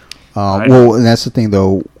 Well, and that's the thing,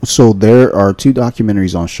 though. So there are 2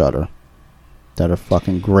 documentaries on Shudder that are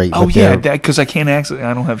fucking great. Oh yeah, because I can't access.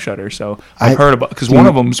 I don't have Shudder, so I've heard about. Because one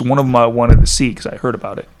of them I wanted to see because I heard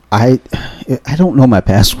about it. I don't know my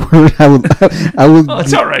password. I would. Oh,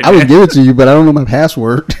 it's all right. I would give it to you, but I don't know my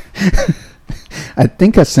password. I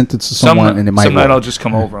think I sent it to someone, and it might. Some night I'll just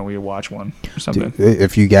come over and we watch one or something. Dude,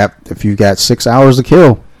 if you got 6 hours to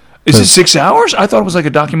kill. Is it 6 hours? I thought it was like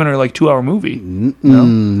a documentary, like 2-hour movie.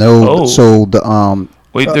 No. Oh. So the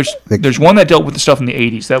wait, there's one that dealt with the stuff in the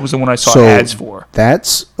 80s. That was the one I saw ads for.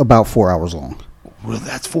 That's about 4 hours long. Well,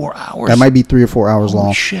 that's 4 hours. That might be 3 or 4 hours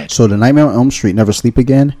long. Shit. So the Nightmare on Elm Street, Never Sleep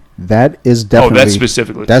Again. That is definitely. Oh, that's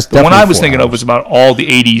specifically. That's the one I was 4 thinking hours. of was about all the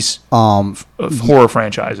 80s horror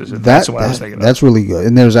franchises. And that's what I was thinking of. That's really good.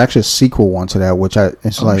 And there's actually a sequel one to that, which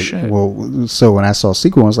shit. Well, so when I saw a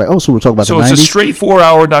sequel, I was like, oh, so we're talking about the 90s? So it's a straight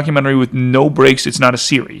 4-hour documentary with no breaks. It's not a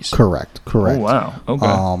series. Correct. Oh, wow.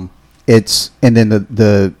 Okay. And then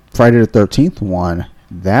the Friday the 13th one,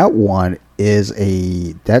 that one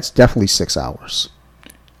that's definitely 6 hours.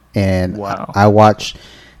 And wow. I watched.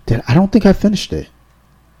 I don't think I finished it.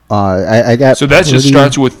 I got. So that just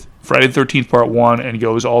starts with Friday the 13th Part 1 and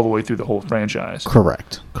goes all the way through the whole franchise.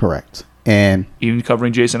 Correct. And even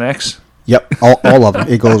covering Jason X. Yep, all of them.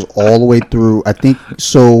 It goes all the way through. I think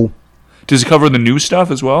so. Does it cover the new stuff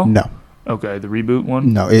as well? No. Okay, the reboot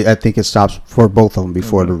one. No, I think it stops for both of them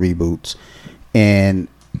before the reboots. And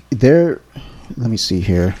let me see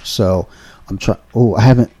here. So. I'm trying. Oh, I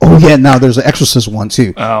haven't. Oh yeah, now there's an Exorcist one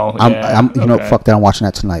too. Oh, yeah. You know, fuck that. I'm watching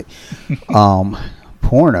that tonight.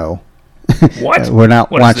 Porno. What? We're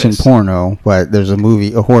not watching porno, but there's a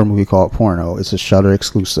horror movie called Porno. It's a Shudder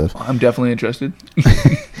exclusive. I'm definitely interested.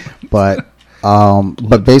 But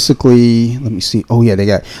basically, let me see. Oh yeah, they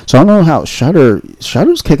got. So I don't know how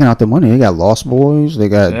Shudder's kicking out the money. They got Lost Boys. They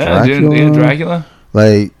got Dracula. Dracula.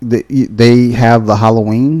 Like they have the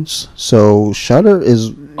Halloweens. So Shudder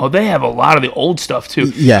is. Oh, they have a lot of the old stuff too.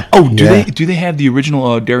 Yeah. Oh, do they have the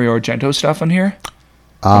original Dario Argento stuff on here?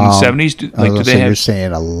 From the 70s? Do they have? You're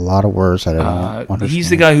saying a lot of words that I don't understand. He's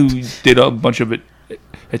the guy who did a bunch of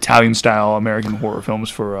Italian-style American horror films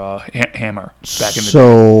for Hammer back in the day.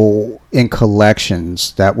 So, in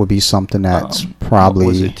collections, that would be something that's probably...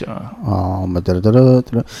 What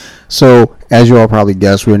was it? So, as you all probably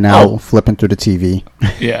guessed, we're now flipping through the TV.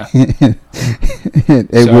 Yeah.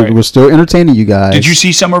 We're still entertaining you guys. Did you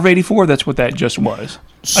see Summer of '84? That's what that just was.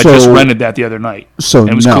 I just rented that the other night. So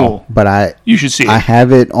it was cool. But you should see it. I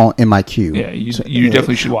have it in my queue. Yeah, you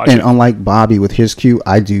definitely should watch it. And unlike Bobby with his queue,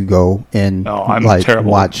 I do go and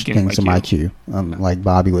watch things in my queue. Like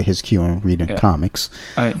Bobby with his queue and reading comics.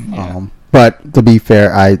 Yeah. But to be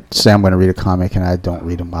fair, I say I'm going to read a comic and I don't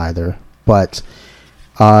read them either. But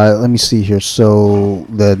Let me see here. So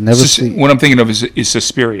the Never Sleep. What I'm thinking of is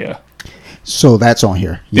Suspiria. So that's on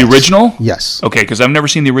here. The original? Yes. Okay, because I've never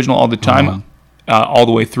seen the original all the time, all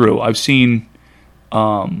the way through. I've seen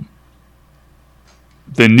the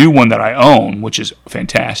new one that I own, which is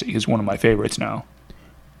fantastic. Is one of my favorites now.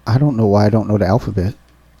 I don't know why I don't know the alphabet.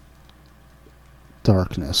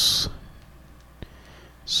 Darkness.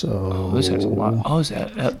 So this has a lot. Oh, is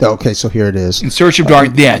that? Okay, so here it is. In Search of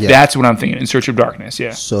Dark. Yeah, that's what I'm thinking. In Search of Darkness.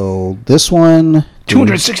 Yeah. So this one,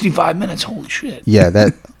 265 minutes. Holy shit. Yeah.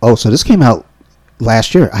 That. Oh, so this came out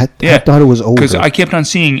last year. I thought it was older because I kept on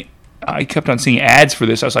seeing ads for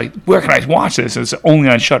this. I was like, where can I watch this? It's only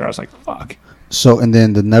on Shudder. I was like, fuck. So and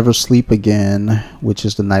then the Never Sleep Again, which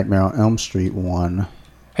is the Nightmare on Elm Street one.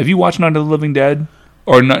 Have you watched Night of the Living Dead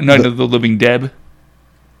or Night of the Living Deb?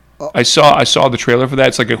 I saw the trailer for that.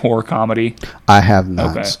 It's like a horror comedy. I have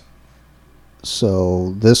not. Okay.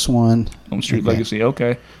 So this one, Elm Street Legacy.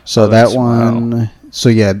 Okay. So that one. Wow. So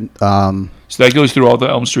yeah. So that goes through all the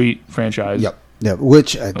Elm Street franchise. Yep. Yeah.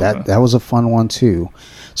 Which that was a fun one too.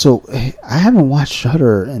 So I haven't watched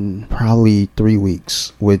Shudder in probably 3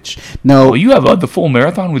 weeks. Which no. Oh, you have the full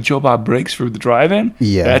marathon with Joe Bob Briggs for the drive-in.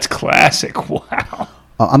 Yeah. That's classic. Wow.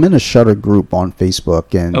 I'm in a Shudder group on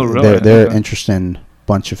Facebook, and they're interesting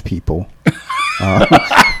bunch of people.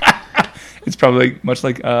 It's probably much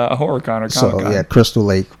like a horror con or Comic-Con. So yeah, Crystal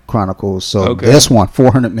Lake Chronicles. So this one,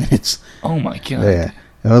 400 minutes. Oh my god. Yeah,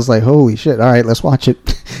 I was like, holy shit! All right, let's watch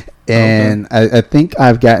it. And I think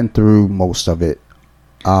I've gotten through most of it.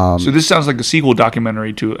 So this sounds like a sequel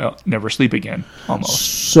documentary to Never Sleep Again,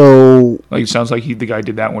 almost. So like it sounds like the guy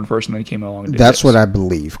did that one first, and then he came along and did that's what I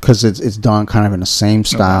believe, because it's done kind of in the same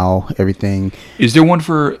style. Everything. Is there one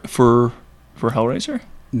for Hellraiser?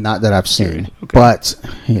 Not that I've seen, but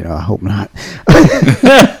I hope not.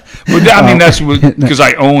 Well, I mean, that's because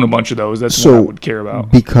I own a bunch of those. That's what I would care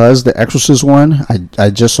about. Because the Exorcist one,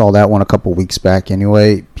 I just saw that one a couple weeks back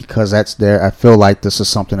anyway. Because that's there, I feel like this is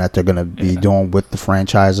something that they're going to be doing with the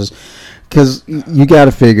franchises. Because you got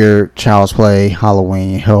to figure Child's Play,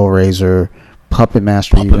 Halloween, Hellraiser, Puppet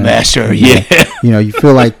Master. Yeah. You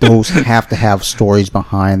feel like those have to have stories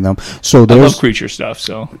behind them. So I love creature stuff.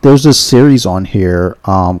 So there's this series on here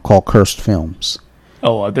called Cursed Films.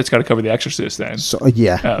 Oh, that's got to cover The Exorcist then. So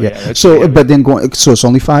yeah. So but then so it's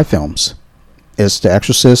only 5 films. It's The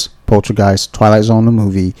Exorcist, Poltergeist, Twilight Zone the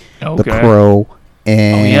movie, The Crow,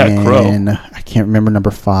 and Crow. I can't remember number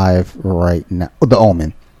 5 right now. The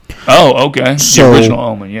Omen. Oh, okay. So the original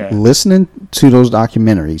Omen, yeah. Listening to those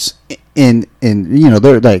documentaries, and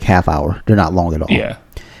they're like half hour. They're not long at all. Yeah.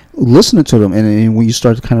 Listening to them, and when you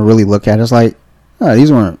start to kind of really look at it, it's like,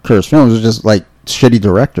 these weren't cursed films. They're just like shitty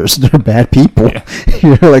directors. They're bad people.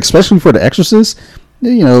 Yeah. Like especially for The Exorcist,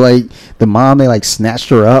 like the mom, they like snatched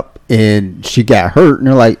her up and she got hurt, and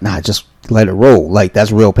they're like, nah, just let it roll. Like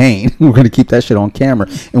that's real pain. We're gonna keep that shit on camera.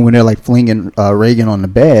 And when they're like flinging Reagan on the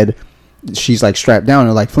bed, she's like strapped down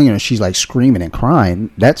and like flinging her, she's like screaming and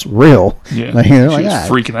crying. That's real. Yeah. Like, she's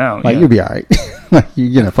freaking out. Like you'll be all right. Like you're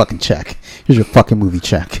getting a fucking check. Here's your fucking movie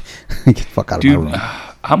check. Get the fuck out of my room.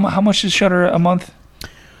 How much is Shudder a month?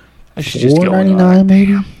 I should just go $4.99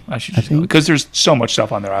 maybe. I should just because there's so much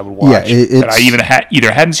stuff on there I would watch that I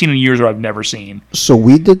either hadn't seen in years or I've never seen. So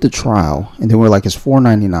we did the trial, and then we're like, it's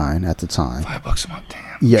 $4.99 at the time. $5 a month,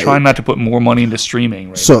 damn. Yeah, trying not to put more money into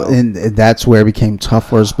streaming. And that's where it became tough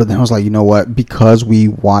for us. But then I was like, you know what? Because we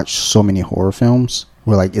watch so many horror films,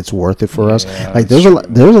 we're like, it's worth it for us. Like there's a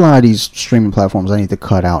lot of these streaming platforms I need to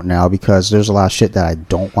cut out now because there's a lot of shit that I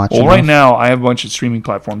don't watch. Well, right now I have a bunch of streaming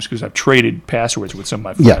platforms because I've traded passwords with some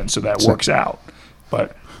of my friends, so that works out.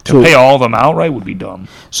 But to pay all of them outright would be dumb.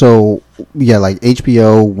 So yeah, like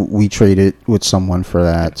HBO, we traded with someone for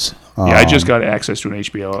that. I just got access to an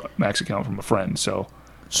HBO Max account from a friend, so.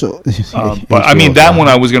 But I mean that one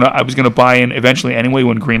I was gonna buy in eventually anyway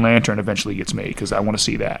when Green Lantern eventually gets made because I want to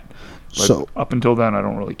see that. But up until then, I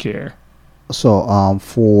don't really care. So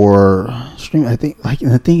for streaming, I think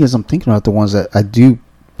the thing is I'm thinking about the ones that I do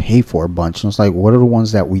pay for a bunch, and it's like, what are the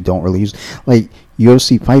ones that we don't really use? Like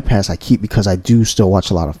UFC Fight Pass, I keep because I do still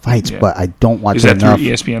watch a lot of fights, but I don't watch. Is that enough. through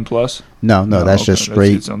ESPN Plus? No, that's just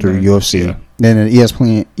straight through UFC. Yeah. Then in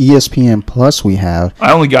ESPN Plus, we have.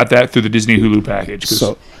 I only got that through the Disney Hulu package.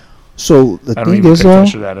 So the thing is,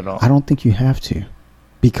 though, I don't think you have to,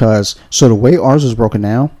 because the way ours is broken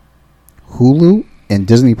now, Hulu and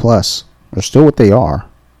Disney Plus are still what they are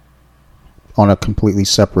on a completely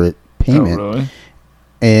separate payment. Oh, really?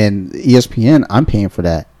 And ESPN, I'm paying for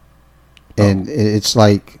that and it's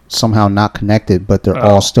like somehow not connected, but they're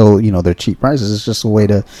all still, they're cheap prices. It's just a way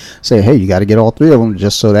to say, hey, you got to get all three of them,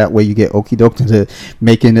 just so that way you get okie doke to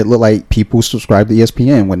making it look like people subscribe to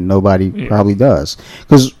ESPN when nobody probably does.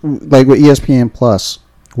 Because like with ESPN Plus,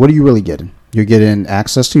 what are you really getting? You're getting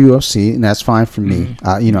access to UFC, and that's fine for me.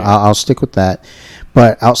 I'll stick with that.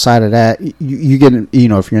 But outside of that, you get,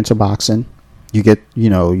 if you're into boxing, you get,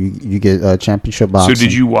 you get championship boxing. So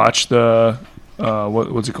did you watch the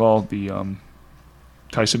what's it called, the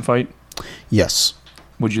Tyson fight? Yes.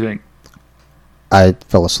 What'd you think? I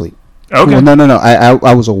fell asleep. Okay. Well, no.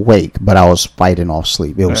 I was awake, but I was fighting off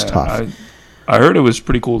sleep. It was tough. I heard it was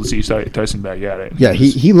pretty cool to see Tyson back at it. Yeah,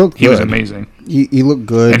 he looked good. He was amazing. He looked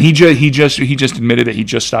good. And he just admitted that he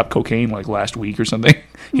just stopped cocaine like last week or something.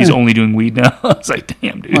 He's only doing weed now. It's like,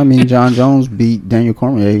 damn, dude. I mean, John Jones beat Daniel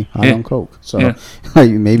Cormier high on coke. So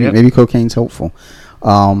maybe cocaine's helpful.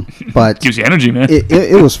 But gives you energy, man.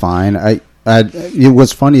 It was fine. It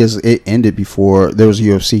was funny as it ended before there was a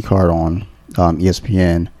UFC card on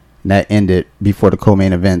ESPN. And that ended before the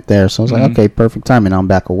co-main event there, so I was like, okay, perfect timing. I'm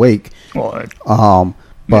back awake. Well,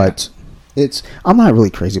 but I'm not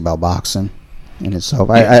really crazy about boxing in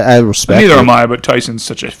itself. I respect. Neither am I. But Tyson's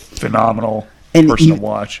such a phenomenal person to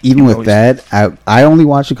watch. Even with that, I only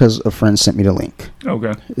watched it because a friend sent me the link.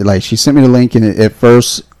 Okay. Like she sent me the link, and at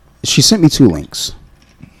first she sent me 2 links,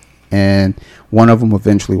 and one of them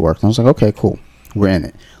eventually worked. And I was like, okay, cool, we're in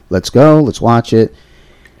it. Let's go. Let's watch it.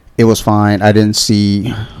 It was fine. I didn't see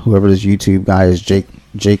whoever this YouTube guy is, Jake.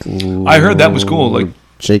 I heard that was cool. Like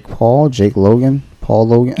Paul Logan.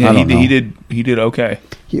 Yeah, I don't know. He did okay.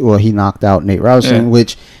 He knocked out Nate Robinson,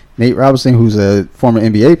 which Nate Robinson, who's a former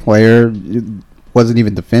NBA player, wasn't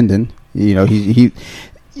even defending. He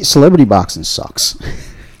celebrity boxing sucks.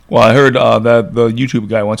 Well, I heard that the YouTube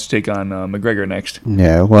guy wants to take on McGregor next.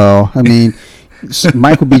 Yeah. Well, I mean,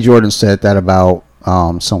 Michael B. Jordan said that about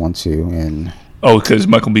someone too, and. Oh, because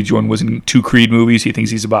Michael B. Jordan was in 2 Creed movies. He thinks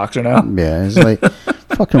he's a boxer now. Yeah, it's like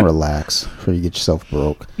fucking relax before you get yourself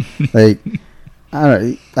broke. Like,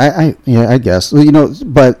 I guess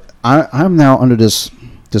but I'm now under this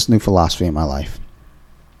new philosophy in my life.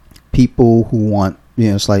 People who want,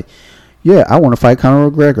 it's like, yeah, I want to fight Conor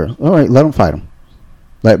McGregor. All right, let him fight him.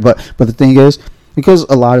 Like, but the thing is, because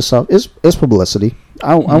a lot of stuff is publicity.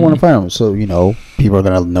 I want to find him. So, people are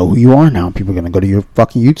going to know who you are now. People are going to go to your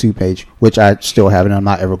fucking YouTube page, which I still haven't. I'm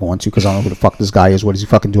not ever going to because I don't know who the fuck this guy is. What does he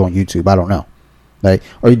fucking do on YouTube? I don't know. Like,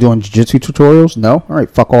 are you doing jiu-jitsu tutorials? No? All right,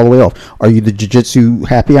 fuck all the way off. Are you the jiu-jitsu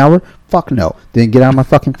happy hour? Fuck no. Then get out of my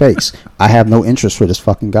fucking face. I have no interest for this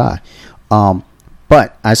fucking guy.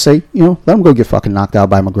 But I say, let him go get fucking knocked out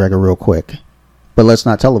by McGregor real quick. But let's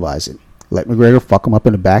not televise it. Let McGregor fuck him up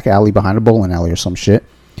in the back alley behind a bowling alley or some shit.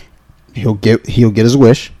 He'll get his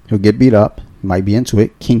wish. He'll get beat up. Might be into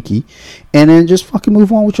it, kinky, and then just fucking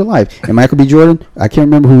move on with your life. And Michael B. Jordan, I can't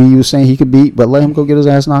remember who he was saying he could beat, but let him go get his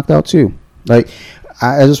ass knocked out too. Like,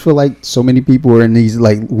 I just feel like so many people are in these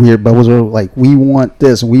like weird bubbles where like we want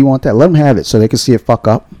this and we want that. Let them have it so they can see it fuck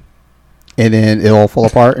up, and then it all fall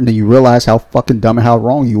apart, and then you realize how fucking dumb and how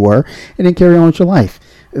wrong you were, and then carry on with your life.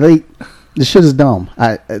 Like, this shit is dumb.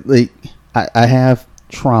 I have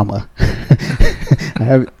trauma. I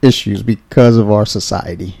have issues because of our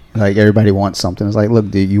society. Like, everybody wants something. It's like, look,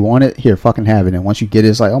 dude, you want it? Here, fucking have it. And once you get it,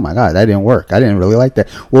 it's like, oh my God, that didn't work. I didn't really like that.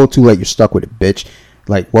 Well, too late. You're stuck with it, bitch.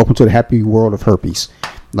 Like, welcome to the happy world of herpes.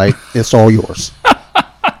 Like, it's all yours.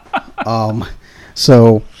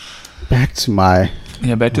 So, back to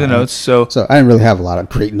the notes. So I didn't really have a lot of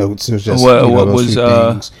great notes. It was just what was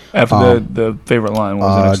after the favorite line?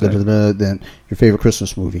 What was the then your favorite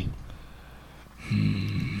Christmas movie?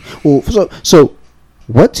 Well, so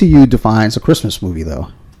what to you defines a Christmas movie, though?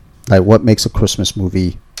 Like, what makes a Christmas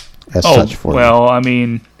movie as such for you? Well, I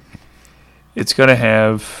mean, it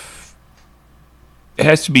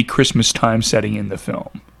has to be Christmas time setting in the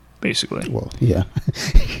film, basically. Well, yeah.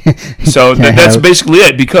 So that's basically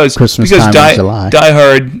it, because Die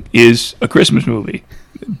Hard is a Christmas movie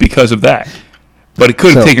because of that. But it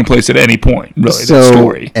could have taken place at any point, really, that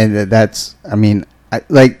story. And that's, I mean,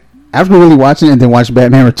 after really watching it and then watching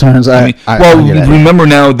Batman Returns, remember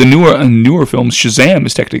now the newer films, Shazam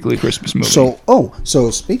is technically a Christmas movie.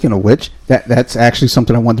 So speaking of which, that's actually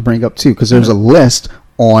something I wanted to bring up too, because there's a list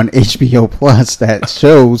on HBO Plus that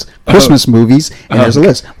shows Christmas movies, and there's a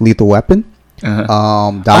list: Lethal Weapon, Die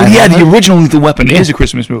Hard. The original Lethal Weapon is a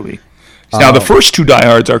Christmas movie. Now the first 2 Die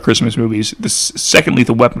Hards are Christmas movies. The second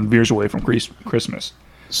Lethal Weapon veers away from Christmas.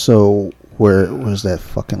 So where's that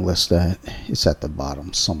fucking list at? It's at the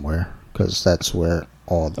bottom somewhere. because that's where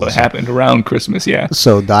all What this happened around Christmas? Yeah.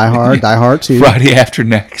 So Die Hard 2. Friday after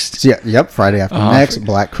next. Yeah, yep, Friday after next.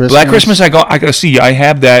 Black Christmas. Black Christmas. I gotta see. I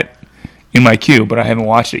have that in my queue, but I haven't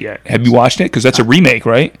watched it yet. Have you watched it? Because that's a remake,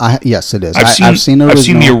 right? Yes, it is. I've seen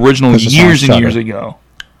the original years and years ago.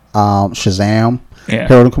 Shazam. Yeah.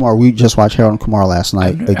 Harold and Kumar. We just watched Harold and Kumar last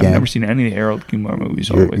night again. I've never seen any of the Harold Kumar movies.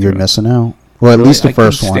 You're missing out. Well, at least the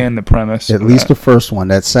first one. I stand the premise. At least the first one.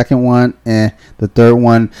 That second one, The third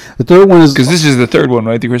one is because this is the third one,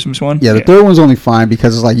 right? The Christmas one. Yeah, the third one's only fine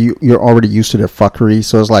because it's like you're already used to their fuckery.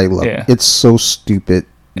 So it's like, look, it's so stupid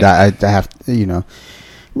that I have,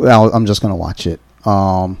 Well, I'm just gonna watch it.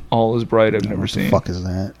 All is Bright. I've never seen. What the fuck is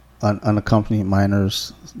that? Unaccompanied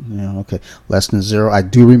minors. Okay. Less than zero. I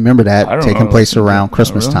do remember that taking place around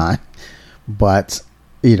Christmas time, but.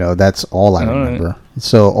 That's all I remember. Right.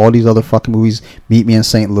 So all these other fucking movies, Meet Me in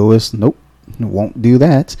St. Louis, nope, won't do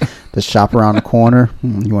that. The Shop Around the Corner,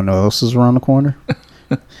 you want to know what else is around the corner?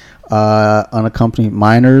 Unaccompanied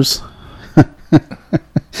Minors,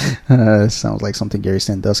 sounds like something Gary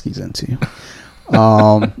Sandusky's into.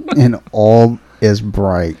 And All is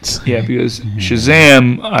Bright. Yeah, because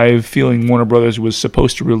Shazam, I have a feeling Warner Brothers was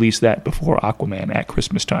supposed to release that before Aquaman at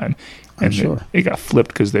Christmas time. And it got flipped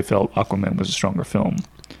because they felt Aquaman was a stronger film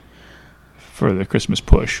for the Christmas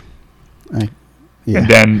push. And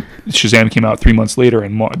then Shazam came out 3 months later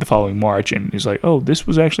in the following March, and he's like, "Oh, this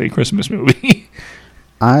was actually a Christmas movie."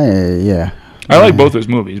 I like both those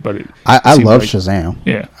movies, but I love Shazam.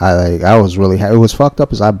 Yeah, I was really happy. It was fucked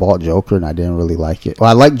up as I bought Joker and I didn't really like it.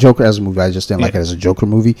 Well, I like Joker as a movie. I just didn't like it as a Joker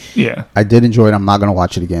movie. Yeah, I did enjoy it. I'm not gonna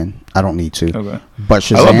watch it again. I don't need to. Okay, but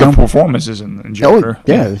Shazam, I love the performances in Joker.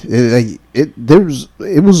 It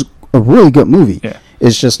was a really good movie. Yeah.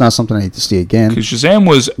 It's just not something I need to see again. Because Shazam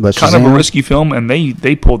was kind of a risky film, and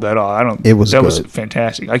they pulled that off. That was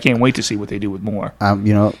fantastic. I can't wait to see what they do with more.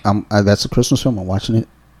 That's a Christmas film. I'm watching it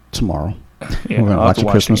tomorrow. Yeah, we're gonna watch it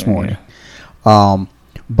Christmas morning. Yeah.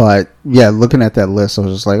 But yeah, looking at that list, I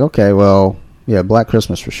was just like, okay, well, yeah, Black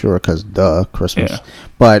Christmas for sure, because Christmas. Yeah.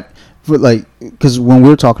 But because when we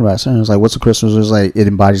were talking about it, I was like, what's a Christmas? It was like it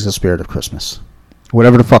embodies the spirit of Christmas.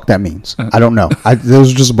 Whatever the fuck that means. I don't know. There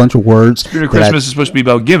was just a bunch of words. Spirit of Christmas is supposed to be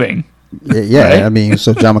about giving. Yeah, right? I mean,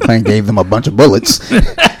 so John McClane gave them a bunch of bullets. I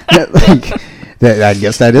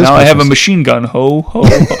guess that is. Now Christmas. I have a machine gun. Ho, ho,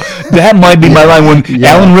 ho. That might be my line when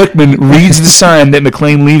Alan Rickman reads the sign that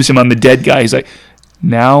McClane leaves him on the dead guy. He's like,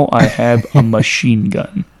 now I have a machine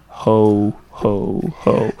gun. Ho, ho,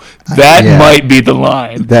 ho. That might be the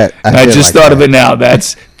line. I just thought of it now.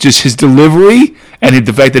 That's just his delivery and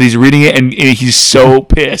the fact that he's reading it and he's so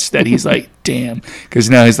pissed that he's like, damn. Because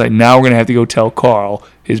now he's like, now we're going to have to go tell Carl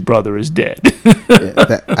his brother is dead.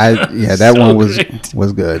 That one was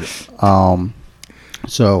good.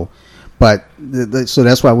 So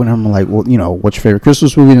that's why I went home and like, well, what's your favorite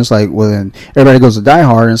Christmas movie? And it's like, well, then everybody goes to Die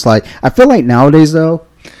Hard. And it's like, I feel like nowadays, though,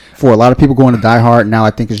 for a lot of people going to Die Hard, now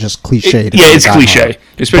I think it's just cliche. It's cliche. Hard.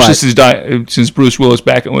 Especially since Bruce Willis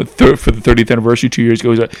back for the 30th anniversary 2 years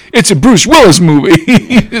ago, he's like, it's a Bruce Willis movie.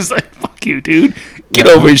 It's like, fuck you, dude. Get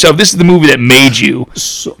over yourself. This is the movie that made you.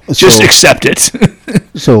 Just accept it.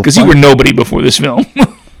 Because you were nobody before this film.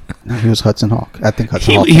 No, he was Hudson Hawk. I think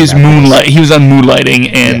Hudson Hawk. He was Moonlight. He was on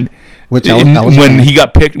Moonlighting, and when he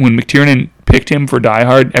got picked, when McTiernan picked him for Die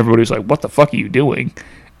Hard, everybody was like, "What the fuck are you doing?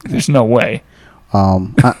 There's no way."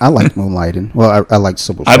 I like Moonlighting. Well, I like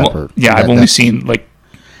Sybil Shepherd. I've only seen like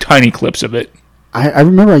tiny clips of it. I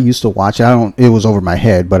remember I used to watch it. It was over my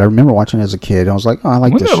head, but I remember watching it as a kid. I was like, oh, I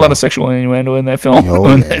like this. Wasn't there a lot of sexual innuendo in that film?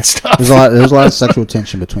 That stuff. There was a lot of sexual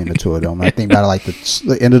tension between the two of them. I think by like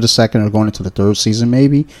the end of the second or going into the third season,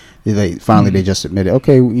 maybe they just admitted,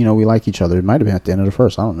 okay, we like each other. It might have been at the end of the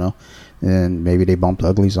first. I don't know. And maybe they bumped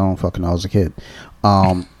uglies. I don't fucking know. I was a kid.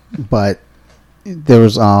 But there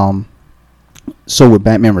was so with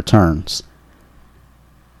Batman Returns,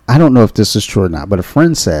 I don't know if this is true or not, but a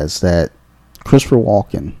friend says that Christopher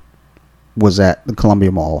Walken was at the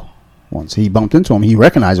Columbia Mall once. He bumped into him. He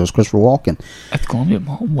recognized it was Christopher Walken. At the Columbia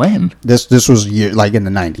Mall? When? This was like in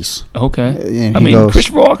the 90s. Okay. And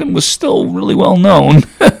Christopher Walken was still really well known.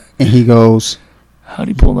 And he goes... How'd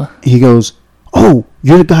he pull that? He goes, oh,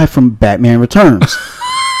 you're the guy from Batman Returns.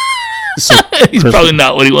 So he's probably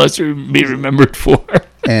not what he wants to be remembered for.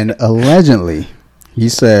 And allegedly, he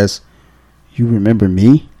says, you remember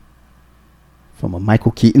me from a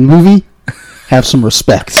Michael Keaton movie? Have some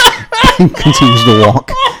respect. And continues to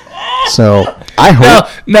walk. So I hope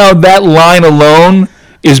now that line alone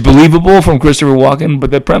is believable from Christopher Walken,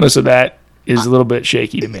 but the premise of that is a little bit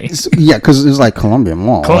shaky to me. Yeah, because it's like Columbia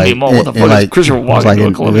Mall. What the fuck is Christopher Walken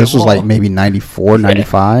doing Columbia Mall? This was like maybe 94,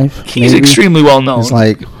 95. He's extremely well known. It's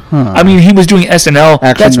like, I mean, he was doing SNL.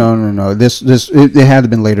 Actually, no. It had to have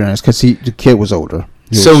been later in this because the kid was older.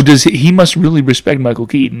 He must really respect Michael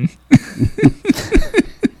Keaton.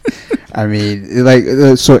 I mean, like,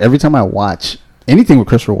 so every time I watch anything with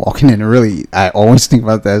Christopher Walken in it, really, I always think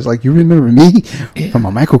about that. It's like, you remember me from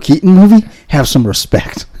a Michael Keaton movie? Have some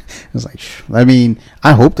respect. It's like, I mean,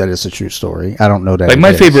 I hope that it's a true story. I don't know that. Like,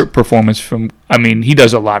 my favorite performance from, I mean, he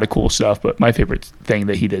does a lot of cool stuff, but my favorite thing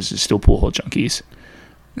that he does is still Pool Hall Junkies.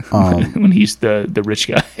 When he's the rich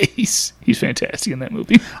guy, he's fantastic in that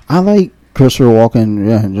movie. I like Christopher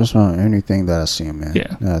Walken, just on anything that I see him in.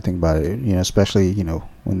 Yeah. I think about it, especially,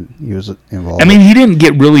 when he was involved. I mean, he didn't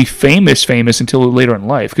get really famous until later in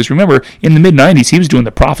life. Because remember, in the mid-'90s, he was doing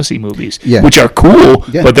the Prophecy movies, which are cool,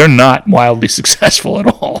 but they're not wildly successful at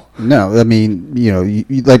all. No, I mean,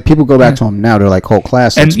 like, people go back to him now, they're like cult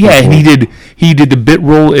classics. And and he did the bit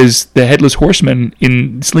role as the Headless Horseman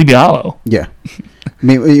in Sleepy Hollow. Yeah. I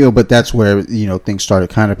mean, but that's where, things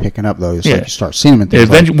started kind of picking up, though. It's like you start seeing him in things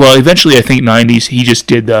eventually, I think 90s, he just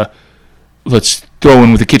did the, let's throw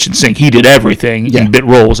in with the kitchen sink. He did everything in bit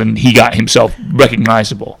roles, and he got himself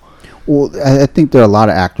recognizable. Well, I think there are a lot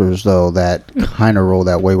of actors, though, that kind of roll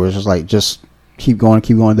that way, where it's just like, just keep going.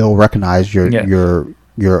 They'll recognize your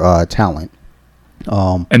talent.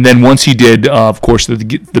 And then once he did, of course,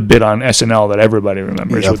 the bit on SNL that everybody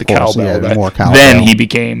remembers with the cowbell, more cowbell. Then he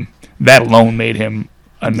became, that alone made him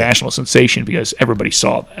a national sensation because everybody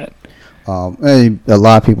saw that. A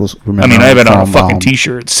lot of people remember. I mean, I have it on a fucking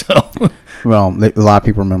T-shirt, so. Well, a lot of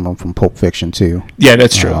people remember him from Pulp Fiction too. Yeah,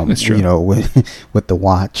 that's true. That's true. With the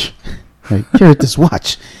watch, like, here, this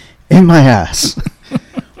watch in my ass.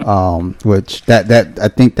 Which that I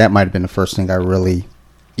think that might have been the first thing I really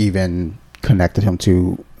even connected him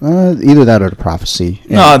to. Either that or the Prophecy.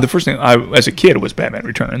 No, the first thing as a kid was Batman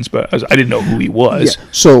Returns, but I didn't know who he was. Yeah,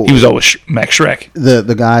 so he was always Max Schreck.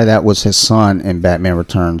 The guy that was his son in Batman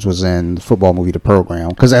Returns was in the football movie The Program.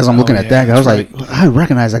 Because as I'm looking at that guy, I was like, I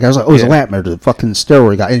recognize that guy. I was like, he's a Latmer, the fucking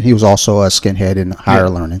steroid guy, and he was also a skinhead in Higher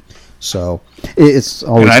Learning. So it's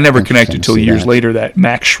always. And I never connected until years later that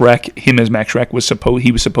Max Schreck, him as Max Schreck, was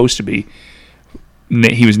supposed to be.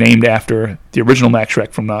 He was named after the original Max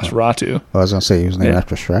Schreck from Nosferatu. I was going to say he was named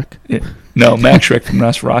after Shrek. Yeah. No, Max Schreck from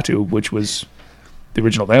Nosferatu, which was the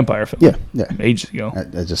original vampire film. Yeah. Ages ago.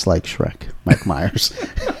 I just like Shrek. Mike Myers.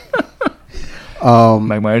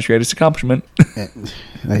 Mike Myers' greatest accomplishment.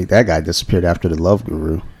 Like, that guy disappeared after The Love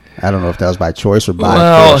Guru. I don't know if that was by choice or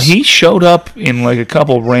by force. He showed up in like a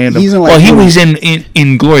couple random. He was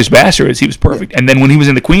in Glorious Bastards. He was perfect, and then when he was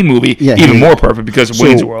in the Queen movie, even more perfect because of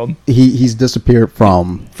Wayne's World. He's disappeared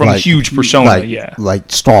from like, a huge persona,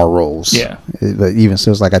 like star roles. Yeah, but even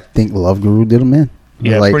so, it's like I think Love Guru did him in.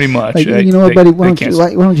 Yeah, like, pretty much. Like, you know what, buddy? Why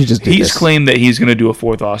don't you just do this? He's claimed that he's going to do a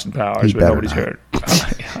fourth Austin Powers, but nobody's heard.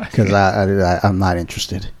 Because I'm not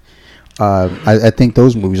interested. I think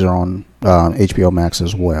those movies are on HBO Max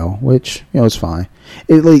as well, which it's fine.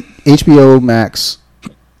 Like HBO Max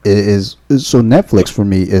is so Netflix for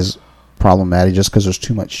me is problematic just because there's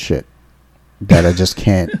too much shit that I just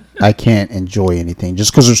can't. I can't enjoy anything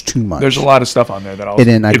just because there's too much. There's a lot of stuff on there that I'll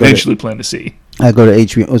eventually plan to see. I go to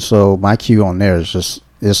HBO, so my queue on there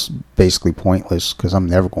is basically pointless because I'm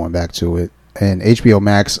never going back to it. And HBO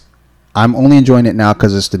Max, I'm only enjoying it now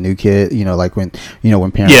because it's the new kid. Like when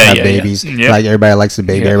parents have babies, like everybody likes the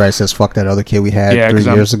baby. Everybody says fuck that other kid we had 3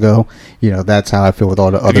 years ago. That's how I feel with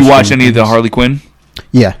all the other. Have you watched any of the Harley Quinn?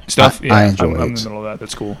 Stuff. I enjoy it. I'm in the middle of that.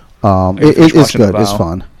 That's cool. It's good. It's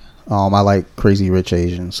fun. I like Crazy Rich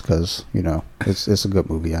Asians because it's a good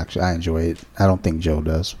movie. Actually, I enjoy it. I don't think Joe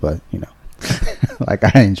does, but like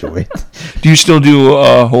I enjoy it. Do you still do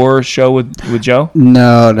a horror show with Joe?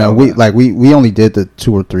 No. We only did the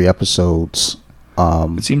 2 or 3 episodes.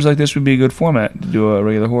 It seems like this would be a good format to do a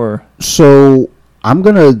regular horror. So I'm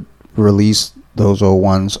gonna release those old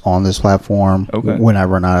ones on this platform when I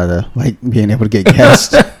run out of being able to get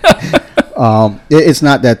guests. It's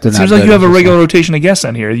not that they're not. Seems like you have a regular rotation of guests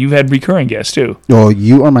on here. You've had recurring guests too. Well,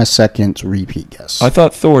 you are my second repeat guest. I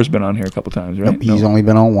thought Thor's been on here a couple times, right? Nope, he's only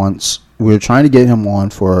been on once. We're trying to get him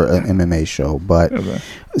on for an MMA show, but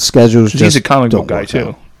schedules just. He's a comic book guy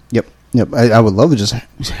too. Yep. I would love to just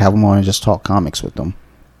have him on and just talk comics with them.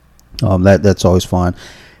 That's always fun.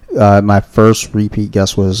 My first repeat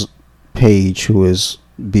guest was Paige, who is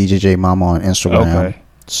BJJ Mama on Instagram. Okay.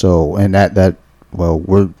 So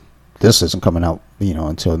this isn't coming out,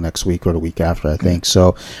 until next week or the week after, I think.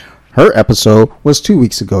 So her episode was 2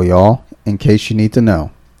 weeks ago, y'all, in case you need to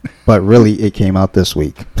know. But really, it came out this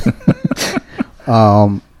week.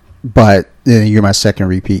 But you're my second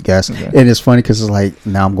repeat guest. Okay. And it's funny because it's like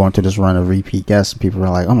now I'm going through this run of repeat guests, and people are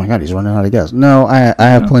like, "Oh my god, he's running out of guests." No, I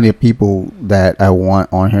have plenty of people that I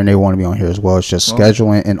want on here, and they want to be on here as well. It's just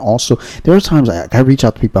scheduling, and also there are times I reach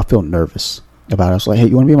out to people, I feel nervous about it. I was like, "Hey,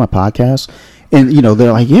 you want to be on my podcast?" And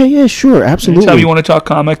they're like, "Yeah, sure, absolutely." Anytime you want to talk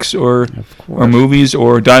comics or movies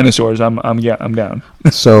or dinosaurs, I'm down.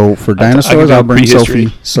 So for dinosaurs, I'll bring prehistory.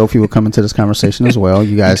 Sophie. Sophie will come into this conversation as well.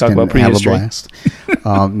 You guys can have a blast.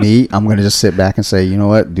 Me, I'm going to just sit back and say, you know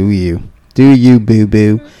what? Do you, boo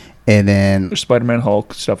boo, and then Spider-Man,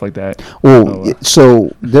 Hulk, stuff like that. Well,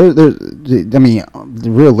 so I mean,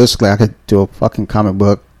 realistically, I could do a fucking comic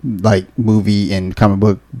book like movie and comic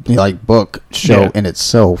book like book show in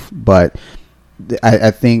itself, but I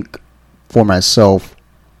think for myself,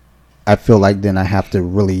 I feel like then I have to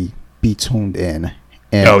really be tuned in.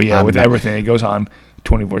 And with everything that goes on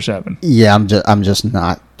 24/7. Yeah, I'm just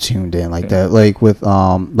not tuned in like that. Like with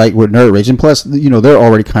Nerd Rage, and plus they're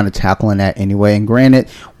already kind of tackling that anyway. And granted,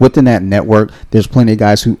 within that network, there's plenty of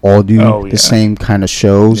guys who all do the same kind of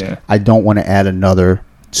shows. Yeah. I don't want to add another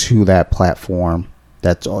to that platform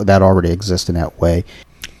that already exists in that way.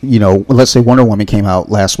 Let's say Wonder Woman came out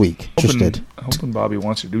last week. Hoping Bobby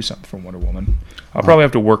wants to do something for Wonder Woman. I'll probably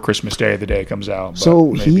have to work Christmas Day the day it comes out.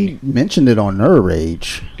 So he mentioned it on Nerd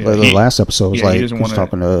Rage. The last episode was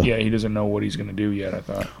he doesn't know what he's going to do yet, I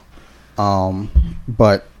thought.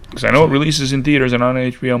 But because I know it releases in theaters and on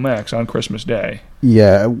HBO Max on Christmas Day.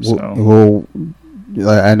 Yeah, I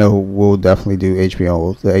know we'll definitely do the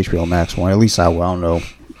HBO Max one. At least I will. I don't know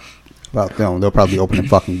about them. They'll probably open and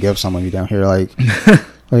fucking give somebody down here like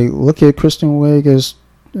look at Kristen Wiig as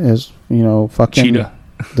fucking Cheetah.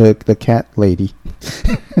 the cat lady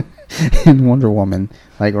in Wonder Woman.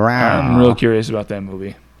 Like, I'm real curious about that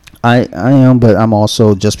movie. I am, but I'm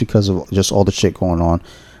also, just because of just all the shit going on,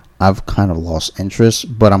 I've kind of lost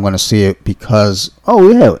interest. But I'm going to see it because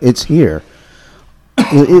it's here.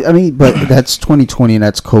 But that's 2020 and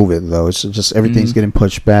that's COVID though. It's just everything's getting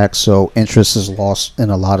pushed back, so interest is lost in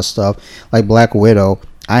a lot of stuff. Like Black Widow,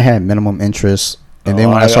 I had minimum interest. And then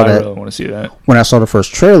when I really want to see that. When I saw the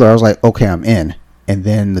first trailer, I was like, okay, I'm in. And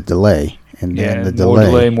then the delay. And then the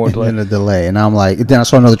delay. More delay. And then the delay. And I'm like, then I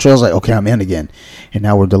saw another trailer, I was like, okay, I'm in again. And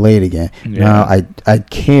now we're delayed again. Yeah. Now I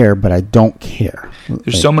care, but I don't care.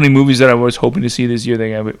 There's so many movies that I was hoping to see this year that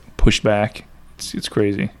got it pushed back. It's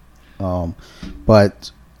crazy.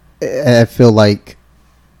 But I feel like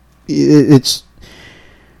it's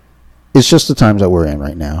just the times that we're in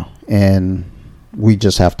right now. And we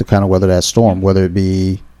just have to kind of weather that storm, whether it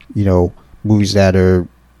be, movies that are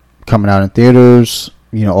coming out in theaters,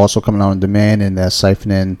 also coming out on demand, and that's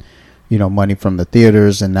siphoning, money from the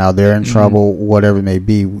theaters, and now they're in trouble, whatever it may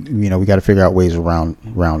be. We got to figure out ways around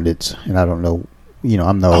it. And I don't know,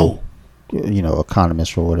 I'm no,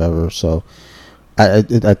 economist or whatever. So I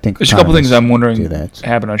think there's a couple things I'm wondering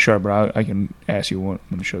happen on Sharp, but I can ask you when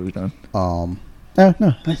the show's done. No,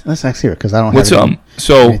 let's ask here because I don't have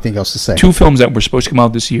anything else to say. Two films that were supposed to come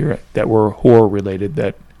out this year that were horror related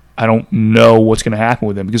that I don't know what's going to happen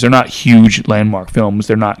with them because they're not huge landmark films.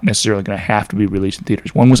 They're not necessarily going to have to be released in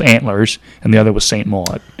theaters. One was Antlers and the other was Saint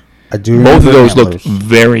Maud. I do. Both of those looked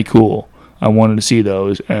very cool. I wanted to see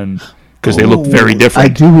those and because they look very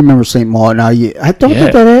different. I do remember Saint Maud. Now, I don't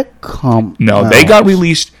think that come. No, they got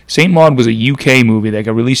released. Saint Maud was a UK movie that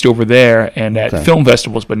got released over there and at film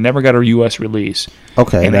festivals, but never got a US release.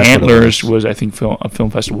 Okay, and Antlers was, I think, a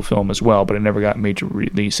film festival film as well, but it never got major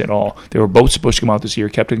release at all. They were both supposed to come out this year,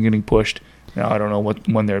 kept on getting pushed. Now I don't know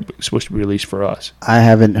when they're supposed to be released for us. I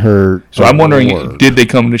haven't heard. So I'm wondering, did they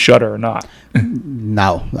come to Shudder or not?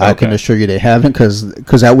 No, I can assure you they haven't,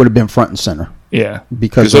 because that would have been front and center. Yeah,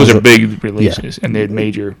 because those are big releases, and they had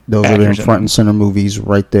major. Those have been front and center movies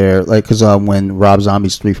right there. Like, because when Rob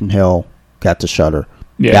Zombie's 3 from Hell got to Shudder,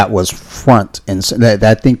 that was front and center.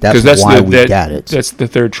 I think that's why we got it. That's the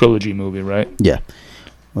third trilogy movie, right? Yeah,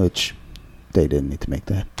 which they didn't need to make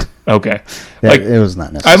that. Okay, it was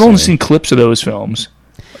not necessary. I've only seen clips of those films.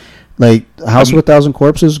 Like House of a Thousand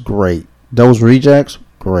Corpses, great. Those Rejects,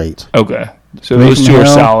 great. Okay, so those two are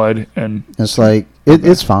solid, and it's like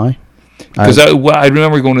it's fine. Because I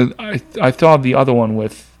remember going to I thought the other one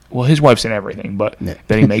with his wife's in everything, but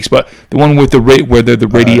that he makes, but the one with where they're the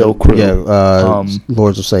radio crew,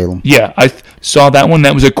 Lords of Salem. Yeah, I saw that one.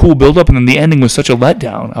 That was a cool build up, and then the ending was such a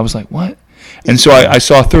letdown. I was like, what? And so I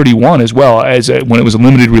saw 31 as well as when it was a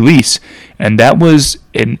limited release, and that was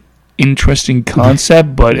an interesting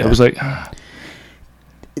concept, but it was like.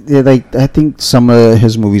 I think some of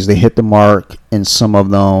his movies, they hit the mark, and some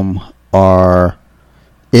of them are.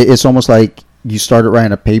 It's almost like you started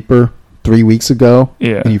writing a paper 3 weeks ago,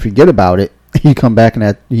 and you forget about it, You come back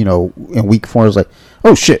and in week 4, it's like,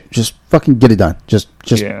 oh shit, just fucking get it done. Just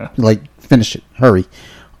like finish it. Hurry.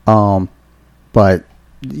 But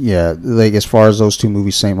yeah, like as far as those 2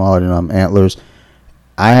 movies, St. Maud and Antlers,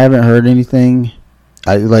 I haven't heard anything.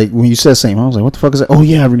 I like when you said St. Maud, I was like, what the fuck is that? Oh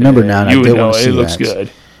yeah, I remember now. And you I did would know want to see it looks that.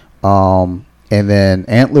 good. And then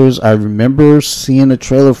Antlers, I remember seeing a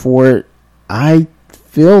trailer for it. I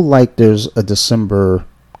feel like there's a December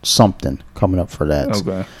something coming up for that.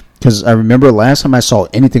 Okay. Because I remember last time I saw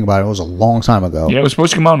anything about it was a long time ago. Yeah, it was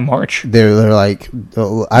supposed to come out in March. They're like,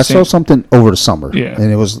 I saw something over the summer. Yeah.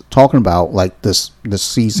 And it was talking about like this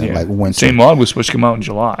season, like winter. St. Maud was supposed to come out in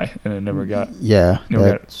July, and it never got. Yeah.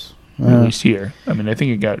 Never got released here. I mean, I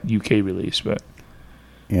think it got UK release, but.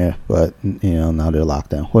 Yeah, but now they're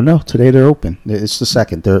locked down. Well, no, today they're open. It's the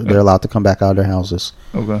 2nd. They're allowed to come back out of their houses.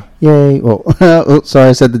 Okay. Yay! Well, oh, sorry,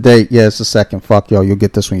 I said the date. Yeah, it's the 2nd. Fuck y'all. You'll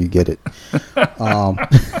get this when you get it.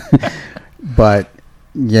 But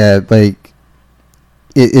yeah, like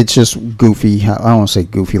it's just goofy. I don't want to say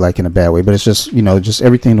goofy like in a bad way, but it's just just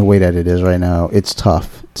everything the way that it is right now. It's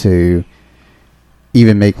tough to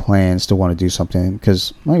even make plans to want to do something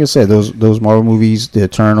because, like I said, those Marvel movies, the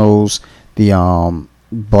Eternals, the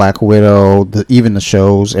Black Widow, even the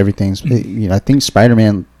shows, everything's. I think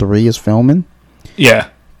Spider-Man 3 is filming. Yeah,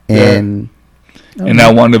 and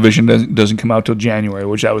now WandaVision doesn't come out till January,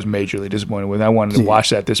 which I was majorly disappointed with. I wanted to watch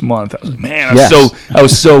that this month. I was like, man, I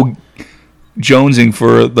was so jonesing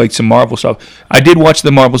for like some Marvel stuff. I did watch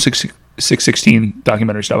the Marvel 616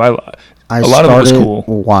 documentary stuff. A lot of it was cool.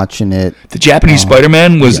 Watching it, the Japanese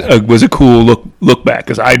Spider-Man was a cool look back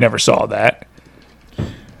because I never saw that.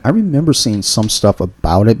 I remember seeing some stuff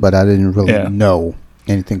about it, but I didn't really know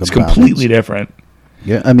anything about it. It's completely different.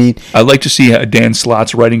 Yeah, I mean, I'd like to see Dan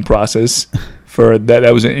Slott's writing process for that.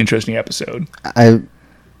 That was an interesting episode.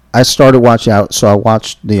 I started watching out, so I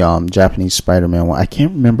watched the Japanese Spider-Man one. I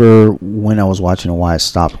can't remember when I was watching and why I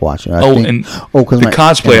stopped watching. Because the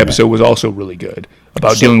cosplay episode was also really good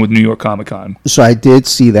about dealing with New York Comic Con. So I did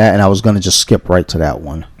see that, and I was going to just skip right to that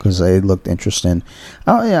one because it looked interesting.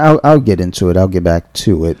 I'll get into it. I'll get back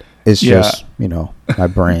to it. It's just my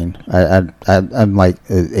brain. I'm like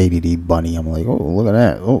an ADD bunny. I'm like, oh, look at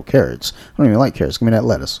that. Oh, carrots. I don't even like carrots. Give me that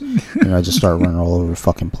lettuce. I just start running all over the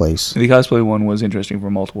fucking place. The cosplay one was interesting for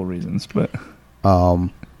multiple reasons, but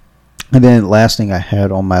and then last thing I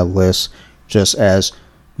had on my list, just as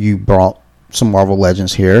you brought some Marvel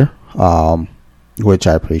Legends here, which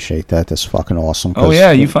I appreciate that. That's fucking awesome. Oh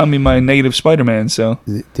yeah, you found me my negative Spider-Man. So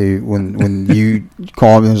dude, when you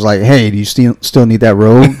called me, it was like, "Hey, do you still need that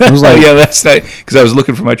robe?" I was like, "Oh yeah, that's that." Because I was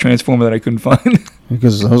looking for my Transformer that I couldn't find.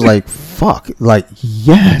 Because I was like, "Fuck!" Like,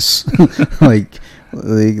 yes, like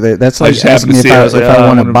that's like asking me if I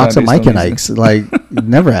want a box of Mike and Ike's. Like,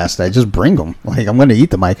 never ask that. Just bring them. Like, I'm gonna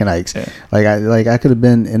eat the Mike and Ike's. Yeah. I could have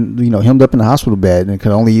been hemmed up in the hospital bed and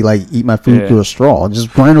could only eat my food through a straw.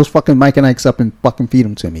 Just bring those fucking Mike and Ike's up and fucking feed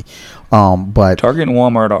them to me. But Target and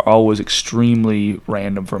Walmart are always extremely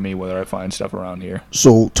random for me whether I find stuff around here.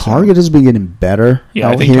 So Target has been getting better.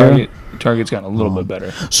 Yeah, I think here. Target's gotten a little bit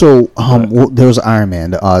better. So there was Iron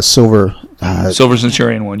Man, Silver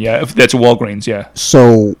Centurion one. Yeah, that's a Walgreens. Yeah.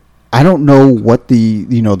 So I don't know what the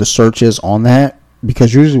the search is on that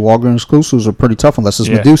because usually Walgreens exclusives are pretty tough unless it's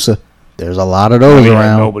Medusa. There's a lot of those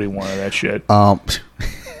around. Nobody wanted that shit. I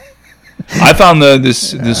found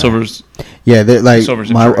this Silver's. Yeah, my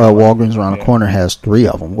Walgreens around the corner has 3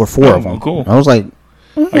 of them or 4 of them. Cool. I was like,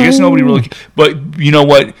 I guess nobody really. But you know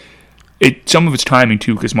what? Some of it's timing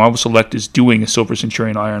too, because Marvel Select is doing a Silver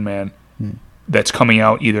Centurion Iron Man that's coming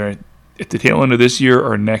out either at the tail end of this year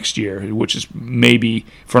or next year, which is maybe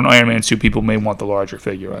for an Iron Man suit, people may want the larger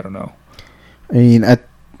figure. I don't know. I mean,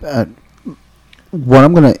 what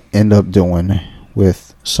I'm going to end up doing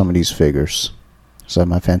with some of these figures, so I have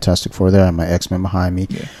my Fantastic Four there, I have my X-Men behind me.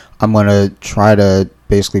 Yeah. I'm going to try to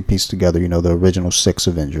basically piece together, the original 6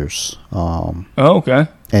 Avengers. Okay.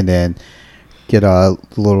 And then get a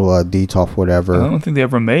little DTOF, whatever. I don't think they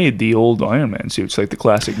ever made the old Iron Man suits, like the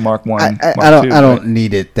classic Mark 1, I don't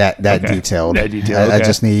need it that detailed. That detailed. Okay. I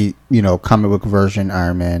just need, comic book version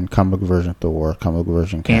Iron Man, comic book version Thor, comic book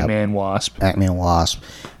version Cap, Ant-Man, Wasp,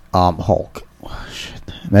 Hulk. Oh, shit.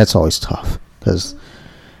 That's always tough because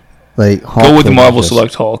Hulk go with the Marvel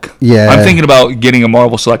Select Hulk. Yeah, I'm thinking about getting a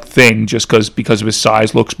Marvel Select thing just because of his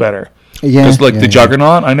size looks better. Yeah, because the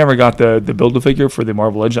Juggernaut, I never got the Build-A-Figure for the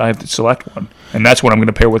Marvel Legends. I have to select one, and that's what I'm going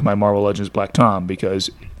to pair with my Marvel Legends Black Tom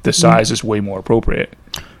because the size is way more appropriate.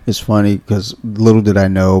 It's funny because little did I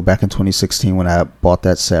know back in 2016 when I bought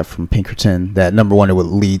that set from Pinkerton that number one, it would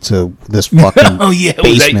lead to this fucking Oh yeah,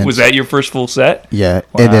 basement. was that your first full set? Yeah,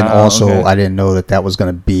 Wow, and then also okay. I didn't know that was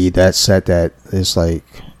going to be that set that is like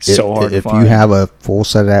So hard to if find. you have a full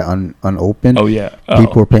set of that unopened. Oh yeah,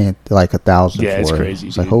 People are paying like $1,000 Yeah, for it's it. crazy,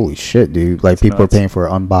 It's like dude. holy shit, dude! Like people nuts. are paying for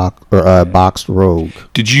an unboxed or boxed Rogue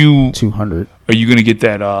Did you? 200. Are you gonna get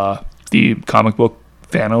that? The comic book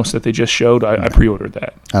Thanos that they just showed. I pre-ordered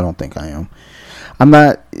that. I don't think I am. I'm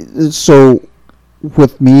not. So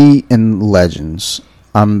with me and Legends,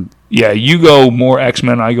 Yeah, you go more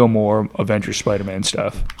X-Men. I go more Avengers, Spider-Man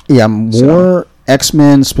stuff. I'm more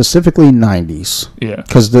X-Men, specifically 90s. Yeah.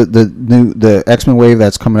 Because the X-Men wave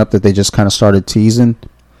that's coming up that they just kind of started teasing,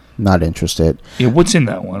 not interested. Yeah. What's in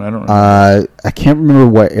that one? I don't know. I can't remember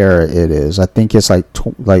what era it is. I think it's like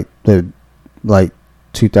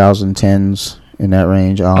 2010s in that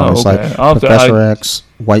range. It's okay. like I'll have to- Professor X,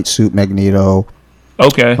 White Suit Magneto,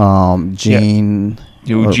 Okay. Jean,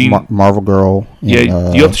 or Jean. Marvel Girl. Yeah.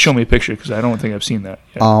 and, You have to show me a picture because I don't think I've seen that.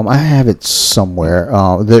 Yet. I have it somewhere.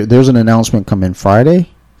 There's an announcement coming Friday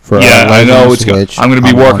for yeah, I know Legends, it's good. which I'm going to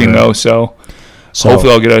be working wondering- though, so So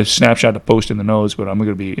hopefully I'll get a snapshot to post in the nose. But I'm going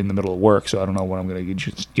to be in the middle of work, so I don't know when I'm going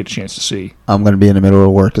to get a chance to see. I'm going to be in the middle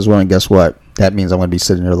of work as well, and guess what? That means I'm going to be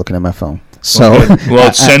sitting there looking at my phone. So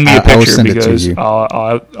Well, send me a I will picture send it to because you.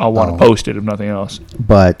 I'll want to post it if nothing else.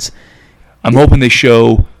 But I'm hoping they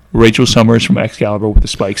show Rachel Summers from Excalibur with the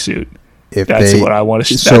spike suit. if That's they, what I want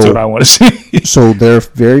to. so- That's what I want to see. so there are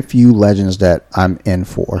very few Legends that I'm in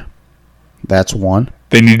for. That's one.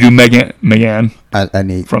 They need to do Megan. I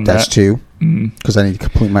need From that's that. two because I need to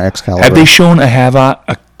complete my Excalibur. Have they shown a Havoc,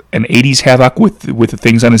 an '80s Havoc with the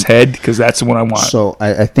things on his head? Because that's the one I want. So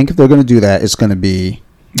I think if they're going to do that, it's going to be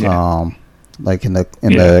Yeah. like in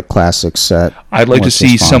the classic set. I'd like to which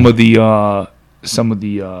see is some fine. of the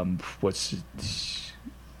what's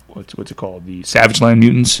it called? The Savage Land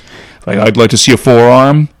mutants. Like I'd like to see a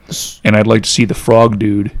forearm, and I'd like to see the frog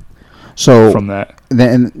dude So from that.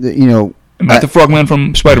 then Not the Frogman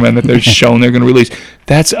from Spider-Man that they're showing they're going to release.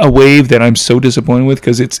 That's a wave that I'm so disappointed with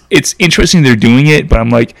because it's interesting they're doing it, but I'm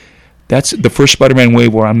like, that's the first Spider-Man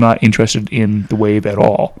wave where I'm not interested in the wave at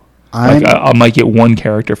all. I'm I might get one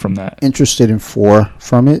character from that. interested in 4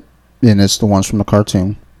 from it, and it's the ones from the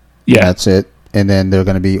cartoon. Yeah, That's it. And then they're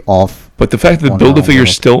going to be off. but the fact that the One Build-A-Figure world.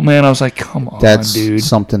 stilt man, I was like, come on, That's dude.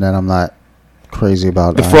 something that I'm not crazy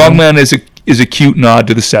about. The Frogman is a cute nod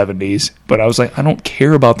to the 70s, but I was like, I don't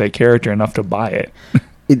care about that character enough to buy it.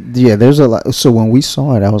 There's a lot. So when we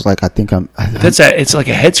saw it, I was like, I think It's like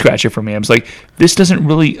a head scratcher for me. I was like, this doesn't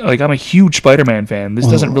really, like, I'm a huge Spider-Man fan. This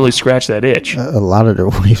doesn't really scratch that itch. a lot of their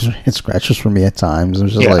waves are head scratchers for me at times. It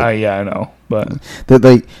was just I know, but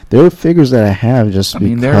there are figures that I have just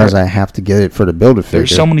mean, because I have to get it for the Build-A-Figure.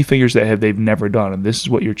 there's so many figures that they've never done, and this is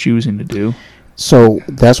what you're choosing to do. So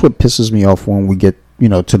that's what pisses me off when we get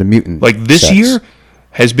to the mutant. Like this sets. year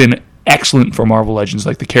has been excellent for Marvel Legends,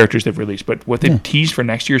 like the characters they've released. But what they've teased for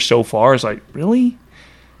next year so far is like, really?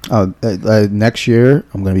 Next year,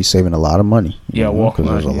 I'm going to be saving a lot of money. Yeah, well, because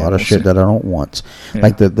there's a lot we'll of shit see. that I don't want. Yeah.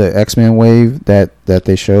 Like the X-Men wave that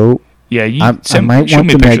they showed. Yeah, you I might show want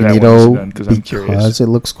me a the picture of that one Magneto then, 'cause I'm curious. because it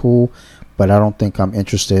looks cool, but I don't think I'm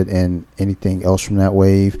interested in anything else from that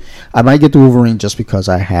wave. I might get the Wolverine just because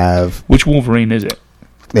I have. Which Wolverine is it?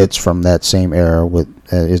 It's from that same era with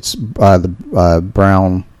it's the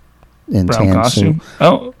brown and Brown tan costume? suit.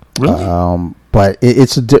 Oh, really? But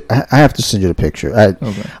I have to send you the picture.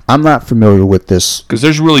 Okay. I'm not familiar with this. Because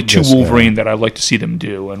there's really two This Wolverine that I'd like to see them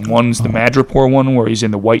do. And one's the Madripoor one where he's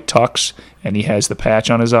in the white tux and he has the patch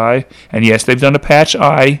on his eye. And yes, they've done a patch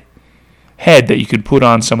eye head that you could put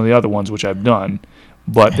on some of the other ones, which I've done.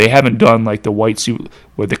 But they haven't done like the white suit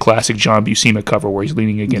with the classic John Buscema cover where he's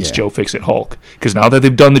leaning against Joe Fixit Hulk. Because now that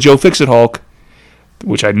they've done the Joe Fixit Hulk,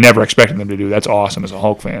 which I never expected them to do, that's awesome as a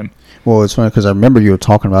Hulk fan. Well, it's funny because I remember you were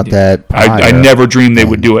talking about that. I prior. never dreamed they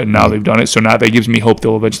would do it, and now they've done it. So now that gives me hope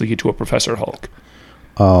they'll eventually get to a Professor Hulk.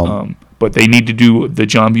 But they need to do the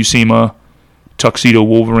John Buscema tuxedo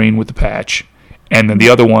Wolverine with the patch, and then the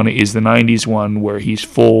other one is the '90s one where he's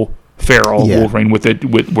full feral Wolverine with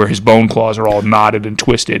where his bone claws are all knotted and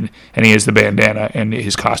twisted, and he has the bandana and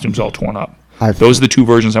his costume's all torn up. Those are the two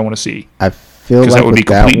versions I want to see. I feel 'Cause like that would be with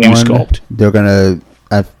that complete new one, sculpt. they're gonna.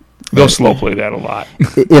 They'll slow play that a lot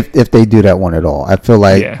if they do that one at all. I feel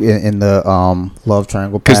like Yeah. in the love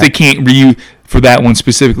triangle because they pack, can't reuse for that one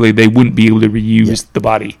specifically. They wouldn't be able to reuse the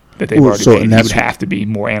body that they've Well, already so- made. and It would that's- have to be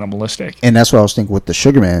more animalistic. and that's what I was thinking with the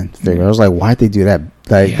Sugarman figure. I was like, why'd they do that?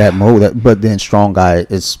 That mode. But then Strong Guy,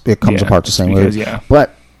 it comes Yeah, apart the same way. because, yeah.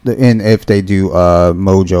 But And if they do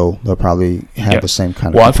Mojo, they'll probably have the same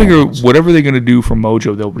kind of. Well, I figure components. whatever they're going to do for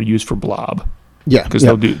Mojo, they'll reuse for Blob. Yeah, because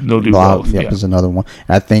they'll do Blob, both. Yep, is another one.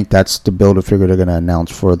 And I think that's the builder figure they're going to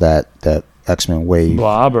announce for that X-Men Wave.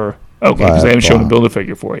 Blob or because they haven't shown a Blob. builder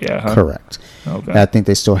figure for it yet. Huh? Correct. Okay. And I think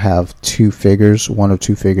they still have one or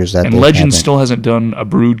two figures that. And they Legends haven't- still hasn't done a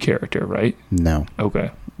Brood character, right? No. Okay.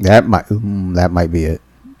 That might be it.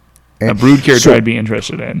 A Brood character I'd be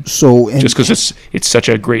interested in. Just because it's such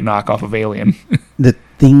a great knockoff of Alien. The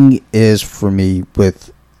thing is for me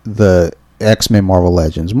with the X-Men Marvel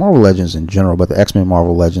Legends in general, but the X-Men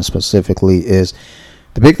Marvel Legends specifically is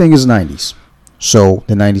the big thing is the 90s. So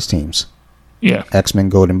the 90s teams. Yeah. X-Men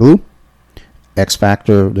Gold and Blue, X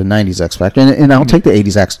Factor, the 90s X Factor, and I'll take the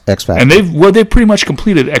 80s X Factor. And they've pretty much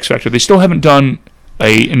completed X Factor. They still haven't done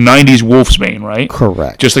a 90s Wolfsbane, right?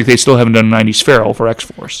 Correct. Just like they still haven't done a 90s Feral for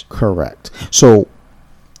X-Force. Correct. So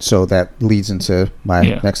that leads into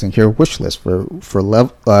my next thing here, wish list for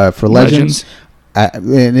Legends.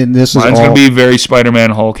 And this Mine's is going to be very Spider-Man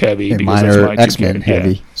Hulk heavy. And mine are X-Men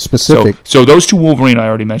heavy. Yeah. Specific. So those two Wolverine I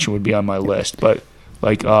already mentioned would be on my list. But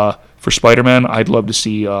like for Spider-Man, I'd love to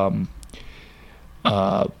see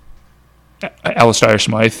Alistair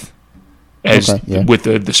Smythe with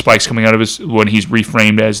the spikes coming out of his when he's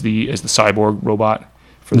reframed as the cyborg robot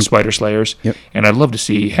for the Spider Slayers. Yep. And I'd love to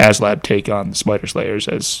see HasLab take on the Spider Slayers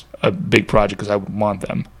as a big project because I would want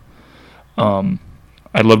them.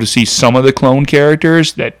 I'd love to see some of the clone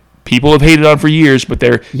characters that people have hated on for years, but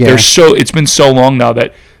they're so it's been so long now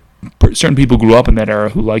that certain people grew up in that era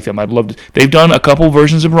who like them. I'd love to. They've done a couple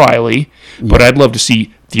versions of Riley, but I'd love to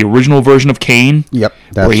see the original version of Kane. Yep,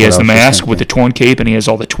 where he has the mask with the torn cape and he has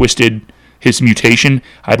all the twisted his mutation.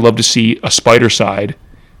 I'd love to see a Spider Side,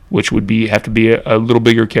 which would have to be a little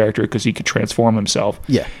bigger character because he could transform himself.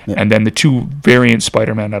 Yeah. And then the two variant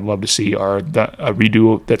Spider-Man I'd love to see are a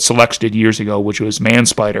redo that Selects did years ago, which was Man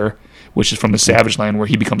Spider, which is from the Savage Land, where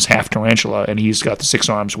he becomes half tarantula and he's got the 6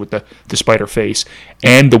 arms with the spider face.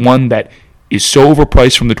 And the one that is so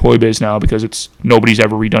overpriced from the Toy Biz now because nobody's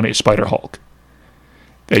ever redone it is Spider Hulk.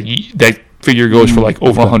 That figure goes for like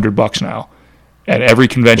over $100 now. At every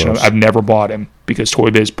convention, I've never bought him because Toy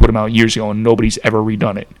Biz put him out years ago and nobody's ever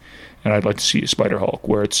redone it. And I'd like to see a Spider Hulk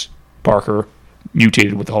where it's Parker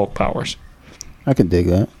mutated with the Hulk powers. I could dig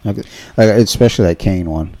that. Especially that Kane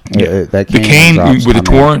one. Yeah. That Kane with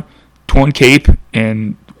a torn cape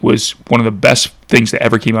and was one of the best things that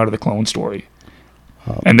ever came out of the clone story.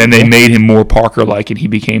 And then they made him more Parker-like, and he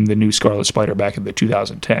became the new Scarlet Spider back in the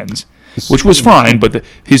 2010s, which was fine, but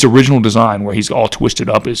his original design, where he's all twisted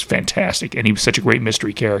up, is fantastic, and he was such a great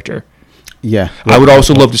mystery character. Yeah. I would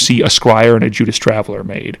also love to see a Scryer and a Judas Traveler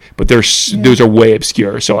made, but those are way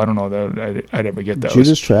obscure, so I don't know that I'd ever get those.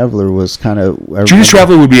 Judas Traveler was kind of... Judas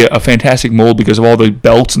Traveler would be a fantastic mold because of all the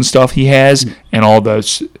belts and stuff he has, and all the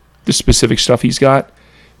specific stuff he's got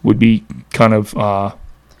would be kind of...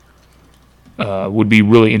 would be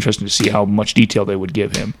really interesting to see how much detail they would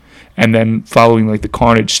give him. And then following like the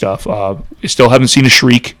Carnage stuff, I still haven't seen a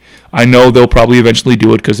Shriek. I know they'll probably eventually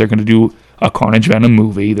do it because they're going to do a Carnage Venom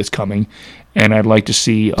movie that's coming, and I'd like to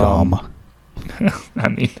see. I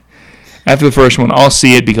mean, after the first one, I'll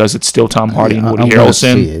see it because it's still Tom Hardy and Woody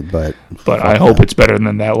Harrelson. See it, but I hope it's better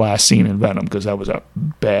than that last scene in Venom because that was a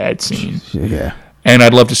bad scene. Yeah. And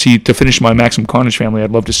I'd love to see, to finish my Maximum Carnage family,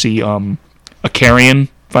 I'd love to see a Carrion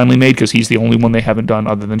finally made because he's the only one they haven't done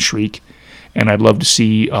other than Shriek. And I'd love to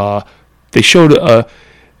see, they showed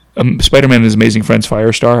Spider-Man and His Amazing Friends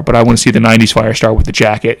Firestar, but I want to see the 90s Firestar with the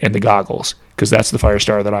jacket and the goggles because that's the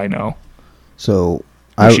Firestar that I know. So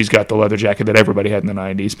she's got the leather jacket that everybody had in the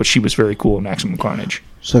 90s, but she was very cool in Maximum Carnage.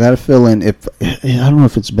 So I got to fill in, I don't know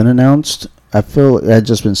if it's been announced. I've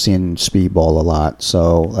just been seeing Speedball a lot,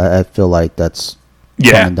 so I feel like that's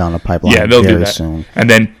coming down the pipeline they'll very do that soon. And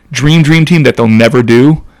then Dream Team that they'll never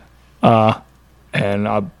do, and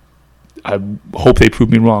I hope they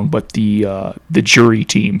prove me wrong, but the jury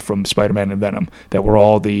team from Spider-Man and Venom that were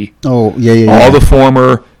all the all the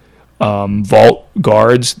former Vault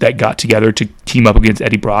guards that got together to team up against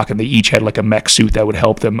Eddie Brock, and they each had like a mech suit that would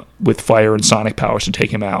help them with fire and sonic powers to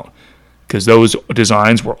take him out because those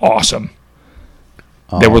designs were awesome.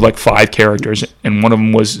 There were like 5 characters, and one of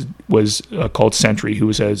them was called Sentry, who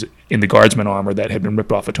was in the Guardsman armor that had been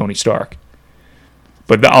ripped off of Tony Stark.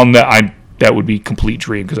 But that would be complete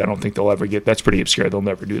dream because I don't think they'll ever get. That's pretty obscure. They'll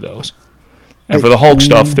never do those. And for the Hulk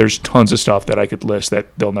stuff, there's tons of stuff that I could list that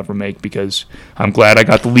they'll never make because I'm glad I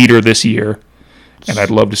got the leader this year, and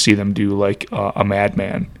I'd love to see them do like a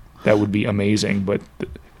Madman. That would be amazing. But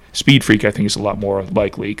Speed Freak, I think, is a lot more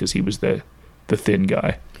likely because he was the thin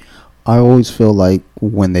guy. I always feel like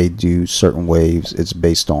when they do certain waves, it's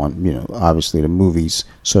based on, obviously the movies.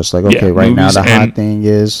 So it's like, okay, right now the hot thing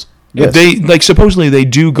is this. They like supposedly they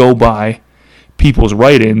do go by people's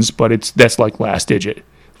write-ins, but that's like last digit,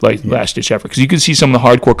 last ditch effort. Because you can see some of the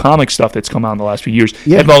hardcore comic stuff that's come out in the last few years.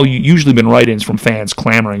 Yeah. Have all usually been write-ins from fans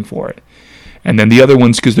clamoring for it. And then the other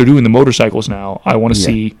ones, because they're doing the motorcycles now, I want to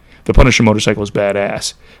see the Punisher motorcycle is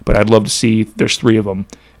badass, but I'd love to see, there's 3 of them,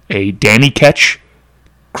 a Danny Ketch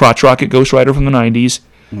crotch rocket Ghost Rider from the 90s,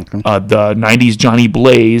 the 90s Johnny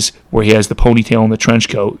Blaze, where he has the ponytail and the trench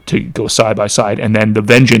coat to go side by side, and then the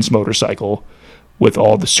Vengeance motorcycle with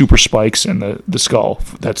all the super spikes and the skull.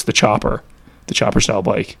 That's the chopper style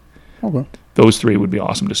bike. Okay. Those 3 would be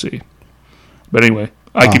awesome to see. But anyway,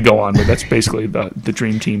 I could go on, but that's basically the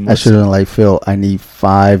dream team list. I should have like Phil. I need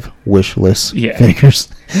 5 wish list Yeah. figures.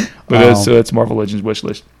 But that's Marvel Legends wish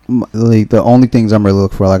list. Like, the only things I'm really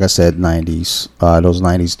looking for, like I said, 90s. Those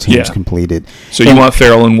 90s teams completed. So you want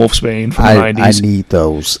Farrell and Wolfsbane from the 90s? I need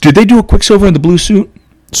those. Did they do a Quicksilver in the blue suit?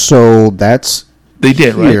 So that's they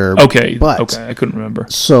did, here, right? Okay, but I couldn't remember.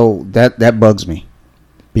 So that bugs me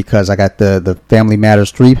because I got the Family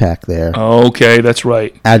Matters 3-pack there. Okay, that's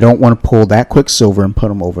right. I don't want to pull that Quicksilver and put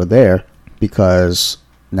them over there because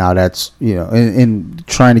now that's, in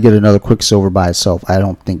trying to get another Quicksilver by itself, I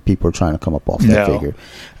don't think people are trying to come up off that figure.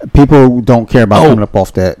 People don't care about coming up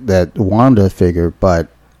off that Wanda figure, but...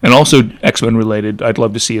 And also X-Men related, I'd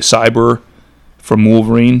love to see a Cyber from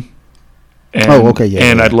Wolverine. And,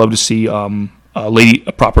 And I'd love to see a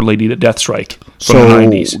proper Lady Deathstrike from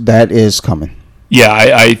the 90s. That is coming. Yeah,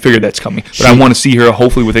 I figured that's coming, but I want to see her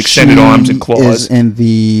hopefully with extended arms and claws. Is in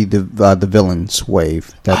the villains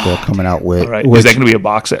wave that they're coming out with. Right. Is that going to be a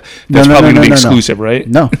box set? That's probably going to be exclusive, right?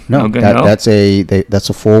 No. Okay, that's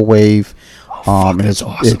a full wave. And that's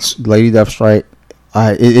awesome. It's Lady Deathstrike.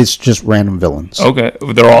 It's just random villains. Okay,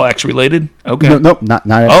 they're all X related. Okay, no, not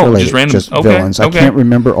X related. Just random. Just villains. I can't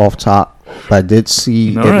remember off top, but I did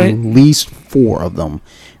see at least 4 of them.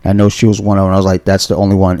 I know she was one of them. I was like, that's the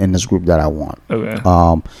only one in this group that I want. Okay.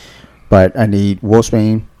 But I need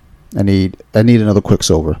Wolfsbane. I need another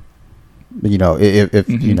Quicksilver.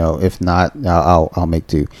 If not, I'll make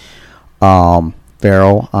 2.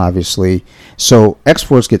 Farrell, obviously. So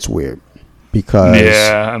X-Force gets weird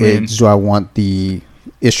because do I want the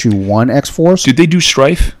issue 1 X-Force? Did they do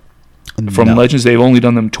Strife from Legends? They've only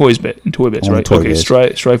done them toy bits,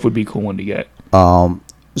 right? Strife would be a cool one to get.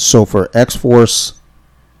 So for X-Force,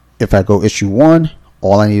 if I go issue 1,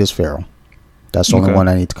 all I need is Farrell. That's the only one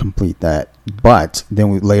I need to complete that. But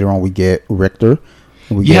then later on we get Richter.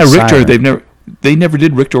 Richter. Siren. They never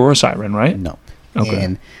did Richter or Siren, right? No. Okay.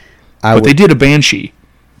 And they did a Banshee.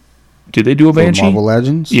 Did they do a Banshee? Marvel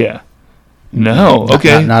Legends? Yeah. No.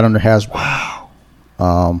 Okay. Not under Hasbro. Wow.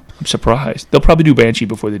 I'm surprised. They'll probably do Banshee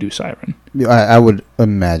before they do Siren. I would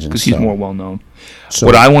imagine because he's more well known. So,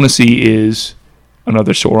 what I want to see is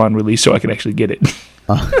another Sauron release so I can actually get it.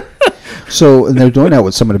 So and they're doing that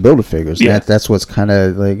with some of the Build-A-Figures. Yeah. That's what's kind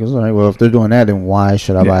of like, all right, well, if they're doing that, then why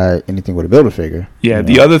should I buy anything with a Build-A-Figure? Yeah,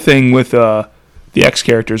 the other thing with the X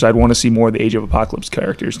characters, I'd want to see more of the Age of Apocalypse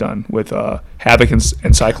characters done with Havoc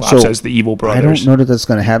and Cyclops as the evil brothers. I don't know that that's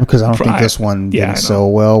going to happen because I don't think this one did so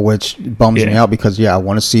well, which bums me out because, I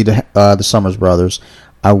want to see the Summers brothers.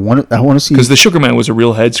 I want to see because the Sugar Man was a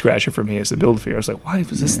real head scratcher for me as the Build-A-Figure. I was like, why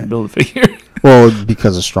was this the Build-A-Figure? Well,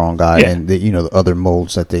 because of Strong Guy and the other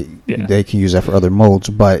molds that they can use that for other molds,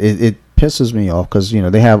 but it pisses me off because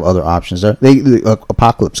they have other options.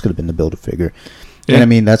 Apocalypse could have been the Build-A-Figure, and I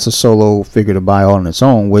mean that's a solo figure to buy all on its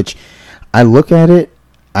own. Which I look at it,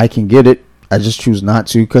 I can get it. I just choose not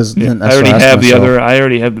to because I already have I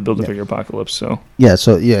already have the Build-A-Figure Apocalypse. So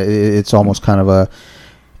it's almost kind of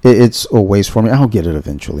it's a waste for me. I'll get it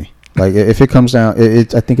eventually. Like if it comes down,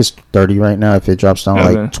 I think it's 30 right now. If it drops down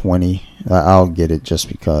like 20, I'll get it just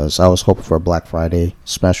because I was hoping for a Black Friday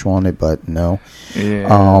special on it, but no.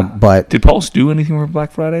 Yeah. But did Pulse do anything for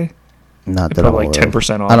Black Friday? Not that I'm like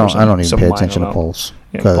 10% off. I don't even pay attention to Pulse.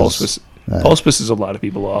 Yeah, Pulse pisses a lot of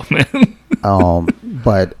people off, man.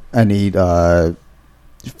 But I need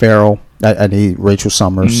Farrell. I need Rachel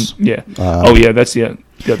Summers. That's the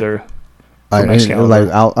other.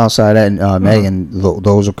 Outside that and Megan,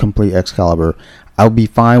 those are complete Excalibur. I would be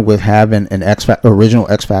fine with having an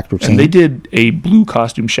original X Factor team. And they did a blue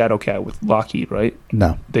costume Shadowcat with Lockheed, right?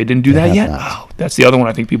 No, they didn't do that yet. Oh, that's the other one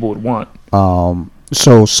I think people would want.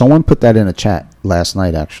 So someone put that in a chat last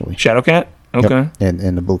night, actually. Shadowcat? Okay.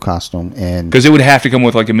 In the blue costume, and Because it would have to come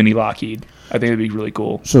with like a mini Lockheed. I think it'd be really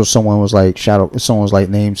cool. so someone was like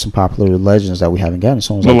name some popular legends that we haven't gotten.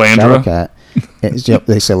 Someone was like Lilandra? Shadowcat. Yep,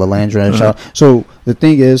 they say Lilandra and Shadow. So the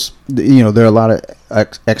thing is, there are a lot of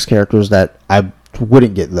X characters that I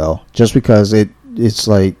wouldn't get though, just because it's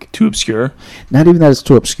like Too obscure. not even that it's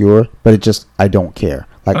too obscure, but it just I don't care.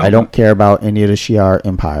 Like I don't care about any of the Shi'ar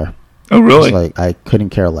Empire. Oh, really? It's like I couldn't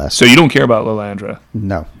care less. So you don't care about Lilandra?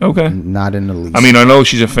 No. Okay. Not in the least. I mean, I know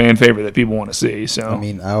she's a fan favorite that people want to see. So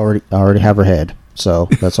I already have her head, so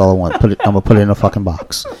that's all I want. I'm gonna put it in a fucking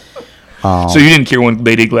box. so you didn't care when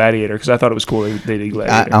they did Gladiator because I thought it was cool they did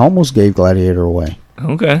Gladiator. I almost gave Gladiator away.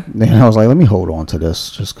 Okay. And I was like, let me hold on to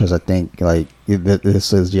this, just because I think like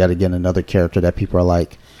this is yet again another character that people are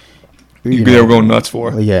like, They were going nuts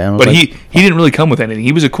for. Yeah, and I was but like, he didn't really come with anything.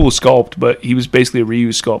 He was a cool sculpt, but he was basically a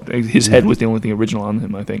reused sculpt. His head was the only thing original on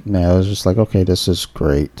him, I think. man, I was just like, okay, this is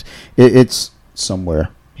great. It's somewhere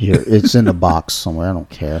here. It's in the box somewhere. I don't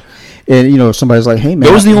care. And if somebody's like, hey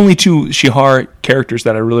man, Those are the only two Shihar characters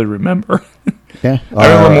that I really remember. yeah, I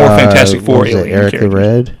remember more Fantastic Four what was it, alien Eric the characters.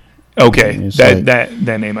 Red. Okay, It's that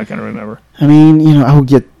name I kind of remember. I mean, I would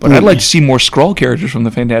get, But I'd like to see more Skrull characters from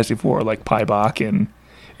the Fantastic Four, like Pybok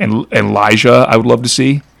and Elijah. I would love to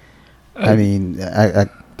see. I mean, I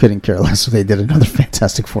couldn't care less if they did another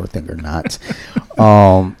Fantastic Four thing or not.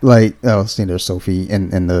 Seeing there's Sophie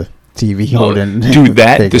in the TV holding. Dude,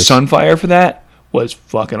 the figures. Sunfire for that was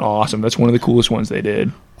fucking awesome. That's one of the coolest ones they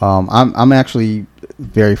did. I'm actually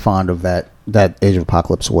very fond of that Age of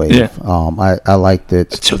Apocalypse wave. Yeah. I liked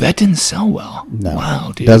it. So that didn't sell well. No,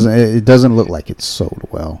 Wow, dude. it doesn't look like it sold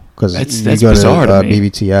well because That's you go bizarre to me.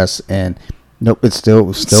 BBTS and nope, it's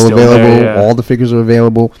still still available. there, yeah. All the figures are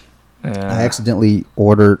available. I Yeah. accidentally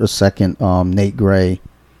ordered a second Nate Gray.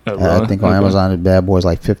 Oh, I really? think on Okay. Amazon, the bad boy's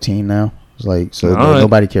like 15 now. It's like so All right.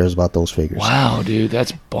 nobody cares about those figures. Wow, dude,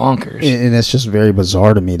 that's bonkers. And it's just very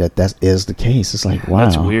bizarre to me that is the case. It's like wow,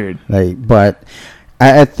 That's weird. But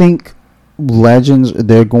I think Legends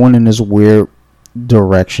they're going in this weird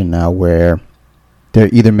direction now where they're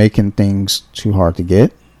either making things too hard to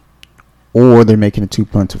get or they're making it too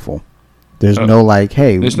plentiful. There's no like,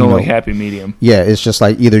 hey, There's no like happy medium. yeah, it's just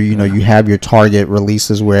like either you have your target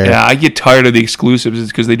releases where Yeah, I get tired of the exclusives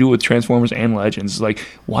because they do it with Transformers and Legends. It's like,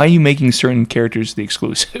 why are you making certain characters the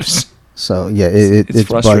exclusives? So yeah, It's it's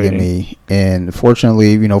frustrating. bugging me. And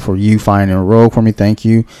fortunately, for you finding a Rogue for me, thank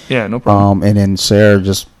you. Yeah, no problem. And then Sarah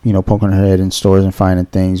just poking her head in stores and finding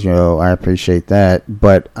things. I appreciate that.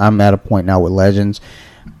 But I'm at a point now with Legends.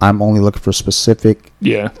 I'm only looking for specific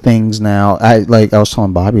Yeah. things now. I was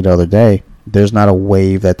telling Bobby the other day. There's not a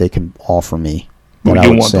wave that they can offer me. That I You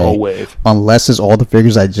would want the say, whole wave. unless it's all the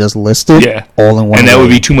figures I just listed. Yeah. all in one. And that would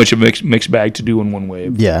wave. be too much of a mixed bag to do in one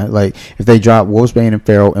wave. Yeah, like if they dropped Wolfsbane and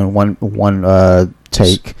Pharaoh in one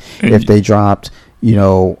take, And if they dropped,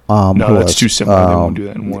 No, who that's else? too simple. They won't do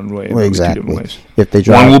that in one wave. Well, It'll be two exactly. different waves. If they One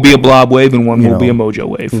dropped will be a blob wave and one you will be a know, mojo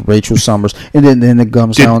wave. Rachel Summers, and then it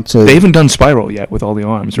comes down to They haven't done Spiral yet with all the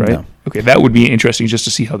arms, right? No. Okay, that would be interesting just to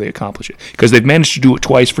see how they accomplish it because they've managed to do it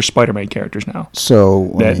twice for Spider-Man characters now.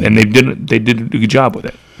 so I mean, And they did a good job with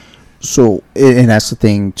it. so and that's the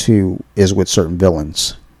thing too is with certain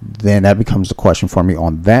villains. Then that becomes the question for me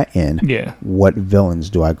on that end. Yeah. What villains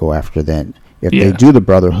do I go after then? If Yeah. they do the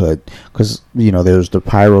Brotherhood, because there's the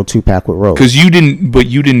Pyro 2-pack with Rogue. Because you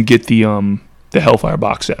didn't get the Hellfire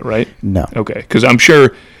box set, right? No, Okay, because I'm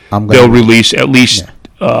sure I'm they'll gonna release at least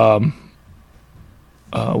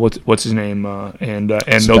what's his name and they'll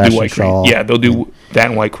do Sebastian White Shaw. Cream. Yeah, they'll do that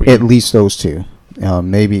and White Cream. at least those two.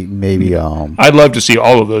 Maybe. I'd love to see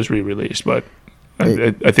all of those re-released, but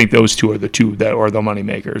I think those two are the two that are the money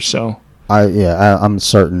makers. So I'm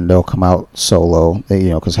certain they'll come out solo.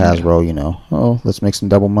 Because Hasbro, let's make some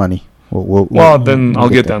double money. We'll then I'll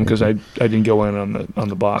get that. them because I didn't go in on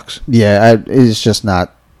the box. Yeah, it's just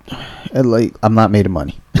not. I'm not made of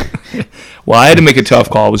money. Well, I had to make a tough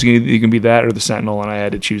call. It was either going to be that or the Sentinel, and I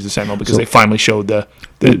had to choose the Sentinel because they finally showed the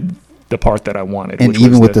part that I wanted. And which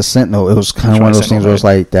even was with the Sentinel, it was kind of one of those things where it's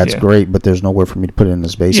Sentinel, like, that's yeah. great, but there's nowhere for me to put it in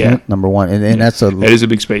this basement. Yeah. Number one, and that's that is a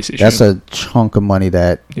big space issue. that's a chunk of money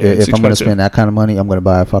that Yeah, it's if I'm going to expensive. spend that kind of money, I'm going to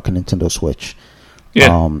buy a fucking Nintendo Switch. Yeah.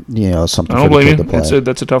 Something I for don't the blame kid you. to play.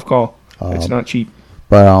 That's a tough call. It's not cheap.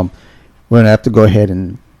 But we're gonna have to go ahead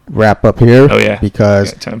and wrap up here. Oh, yeah.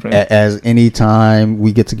 because Yeah, time frame. as any time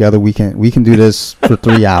we get together, we can do this for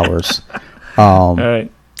 3 hours. All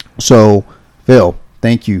right. So Phil,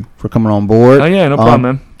 thank you for coming on board. Oh yeah, no problem,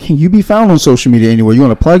 man. Can you be found on social media anywhere? You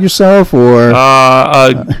want to plug yourself or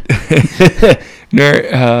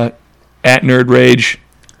At Nerd Rage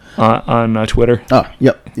on Twitter. Oh,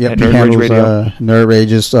 yep. At He Nerd Rage handles Radio. Nerd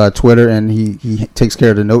Rage's Twitter, and he takes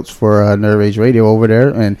care of the notes for Nerd Rage Radio over there,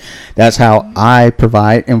 and that's how I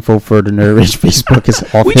provide info for the Nerd Rage Facebook. Is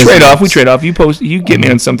off We his trade notes. off. We trade off. You post. You get me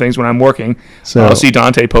on some things when I'm working. So- I'll see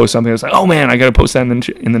Dante post something. It's like, oh man, I got to post that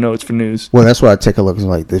in the notes for news. Well, that's why I take a look. It's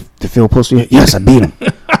like the Phil posted. Yes, I beat him.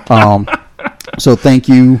 So thank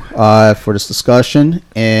you for this discussion,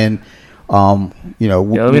 and Yeah,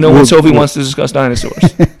 let me know when Sophie wants to discuss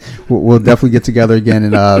dinosaurs. We'll definitely get together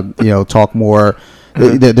again and talk more.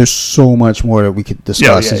 There's so much more that we could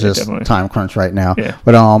discuss. It's just definitely. time crunch right now. Yeah.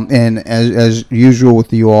 But and as usual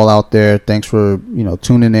with you all out there, thanks for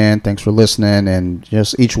tuning in. Thanks for listening, and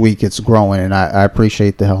just each week it's growing, and I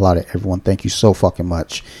appreciate the hell out of everyone. Thank you so fucking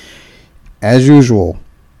much. As usual,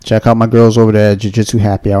 check out my girls over there at Jiu-Jitsu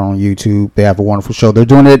Happy Hour on YouTube. They have a wonderful show. They're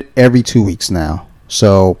doing it every 2 weeks now.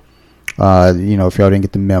 So, if y'all didn't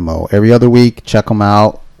get the memo, every other week, check them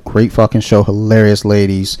out. Great fucking show. Hilarious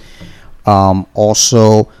ladies.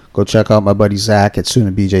 Also, go check out my buddy Zach at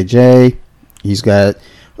Soon BJJ. He's got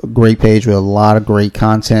a great page with a lot of great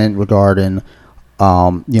content regarding,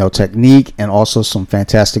 technique and also some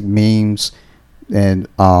fantastic memes. And,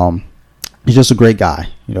 he's just a great guy.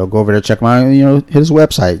 Go over there, check him out. Hit his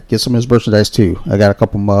website, get some of his merchandise too. I got a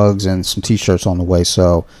couple mugs and some T-shirts on the way.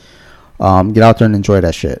 So get out there and enjoy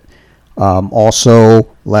that shit. Also,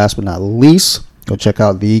 last but not least, go check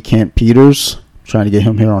out the Kent Peters. Trying to get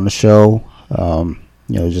him here on the show.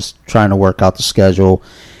 Just trying to work out the schedule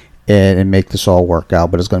and make this all work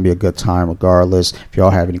out. But it's going to be a good time regardless. If y'all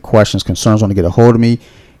have any questions, concerns, want to get a hold of me,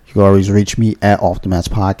 you can always reach me at Off the Mats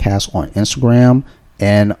Podcast on Instagram,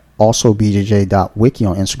 and also bjj.wiki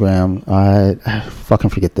on Instagram. I fucking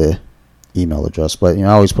forget the email address, but I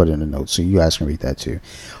always put it in the notes, so you guys can read that too.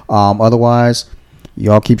 Otherwise,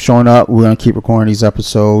 y'all keep showing up. We're gonna keep recording these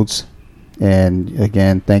episodes, and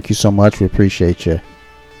again, thank you so much. We appreciate you.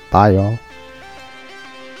 Bye, y'all.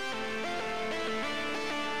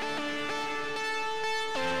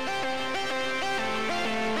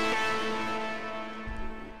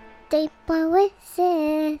 They were with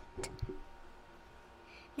it.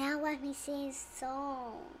 Now let me sing a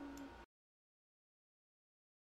song.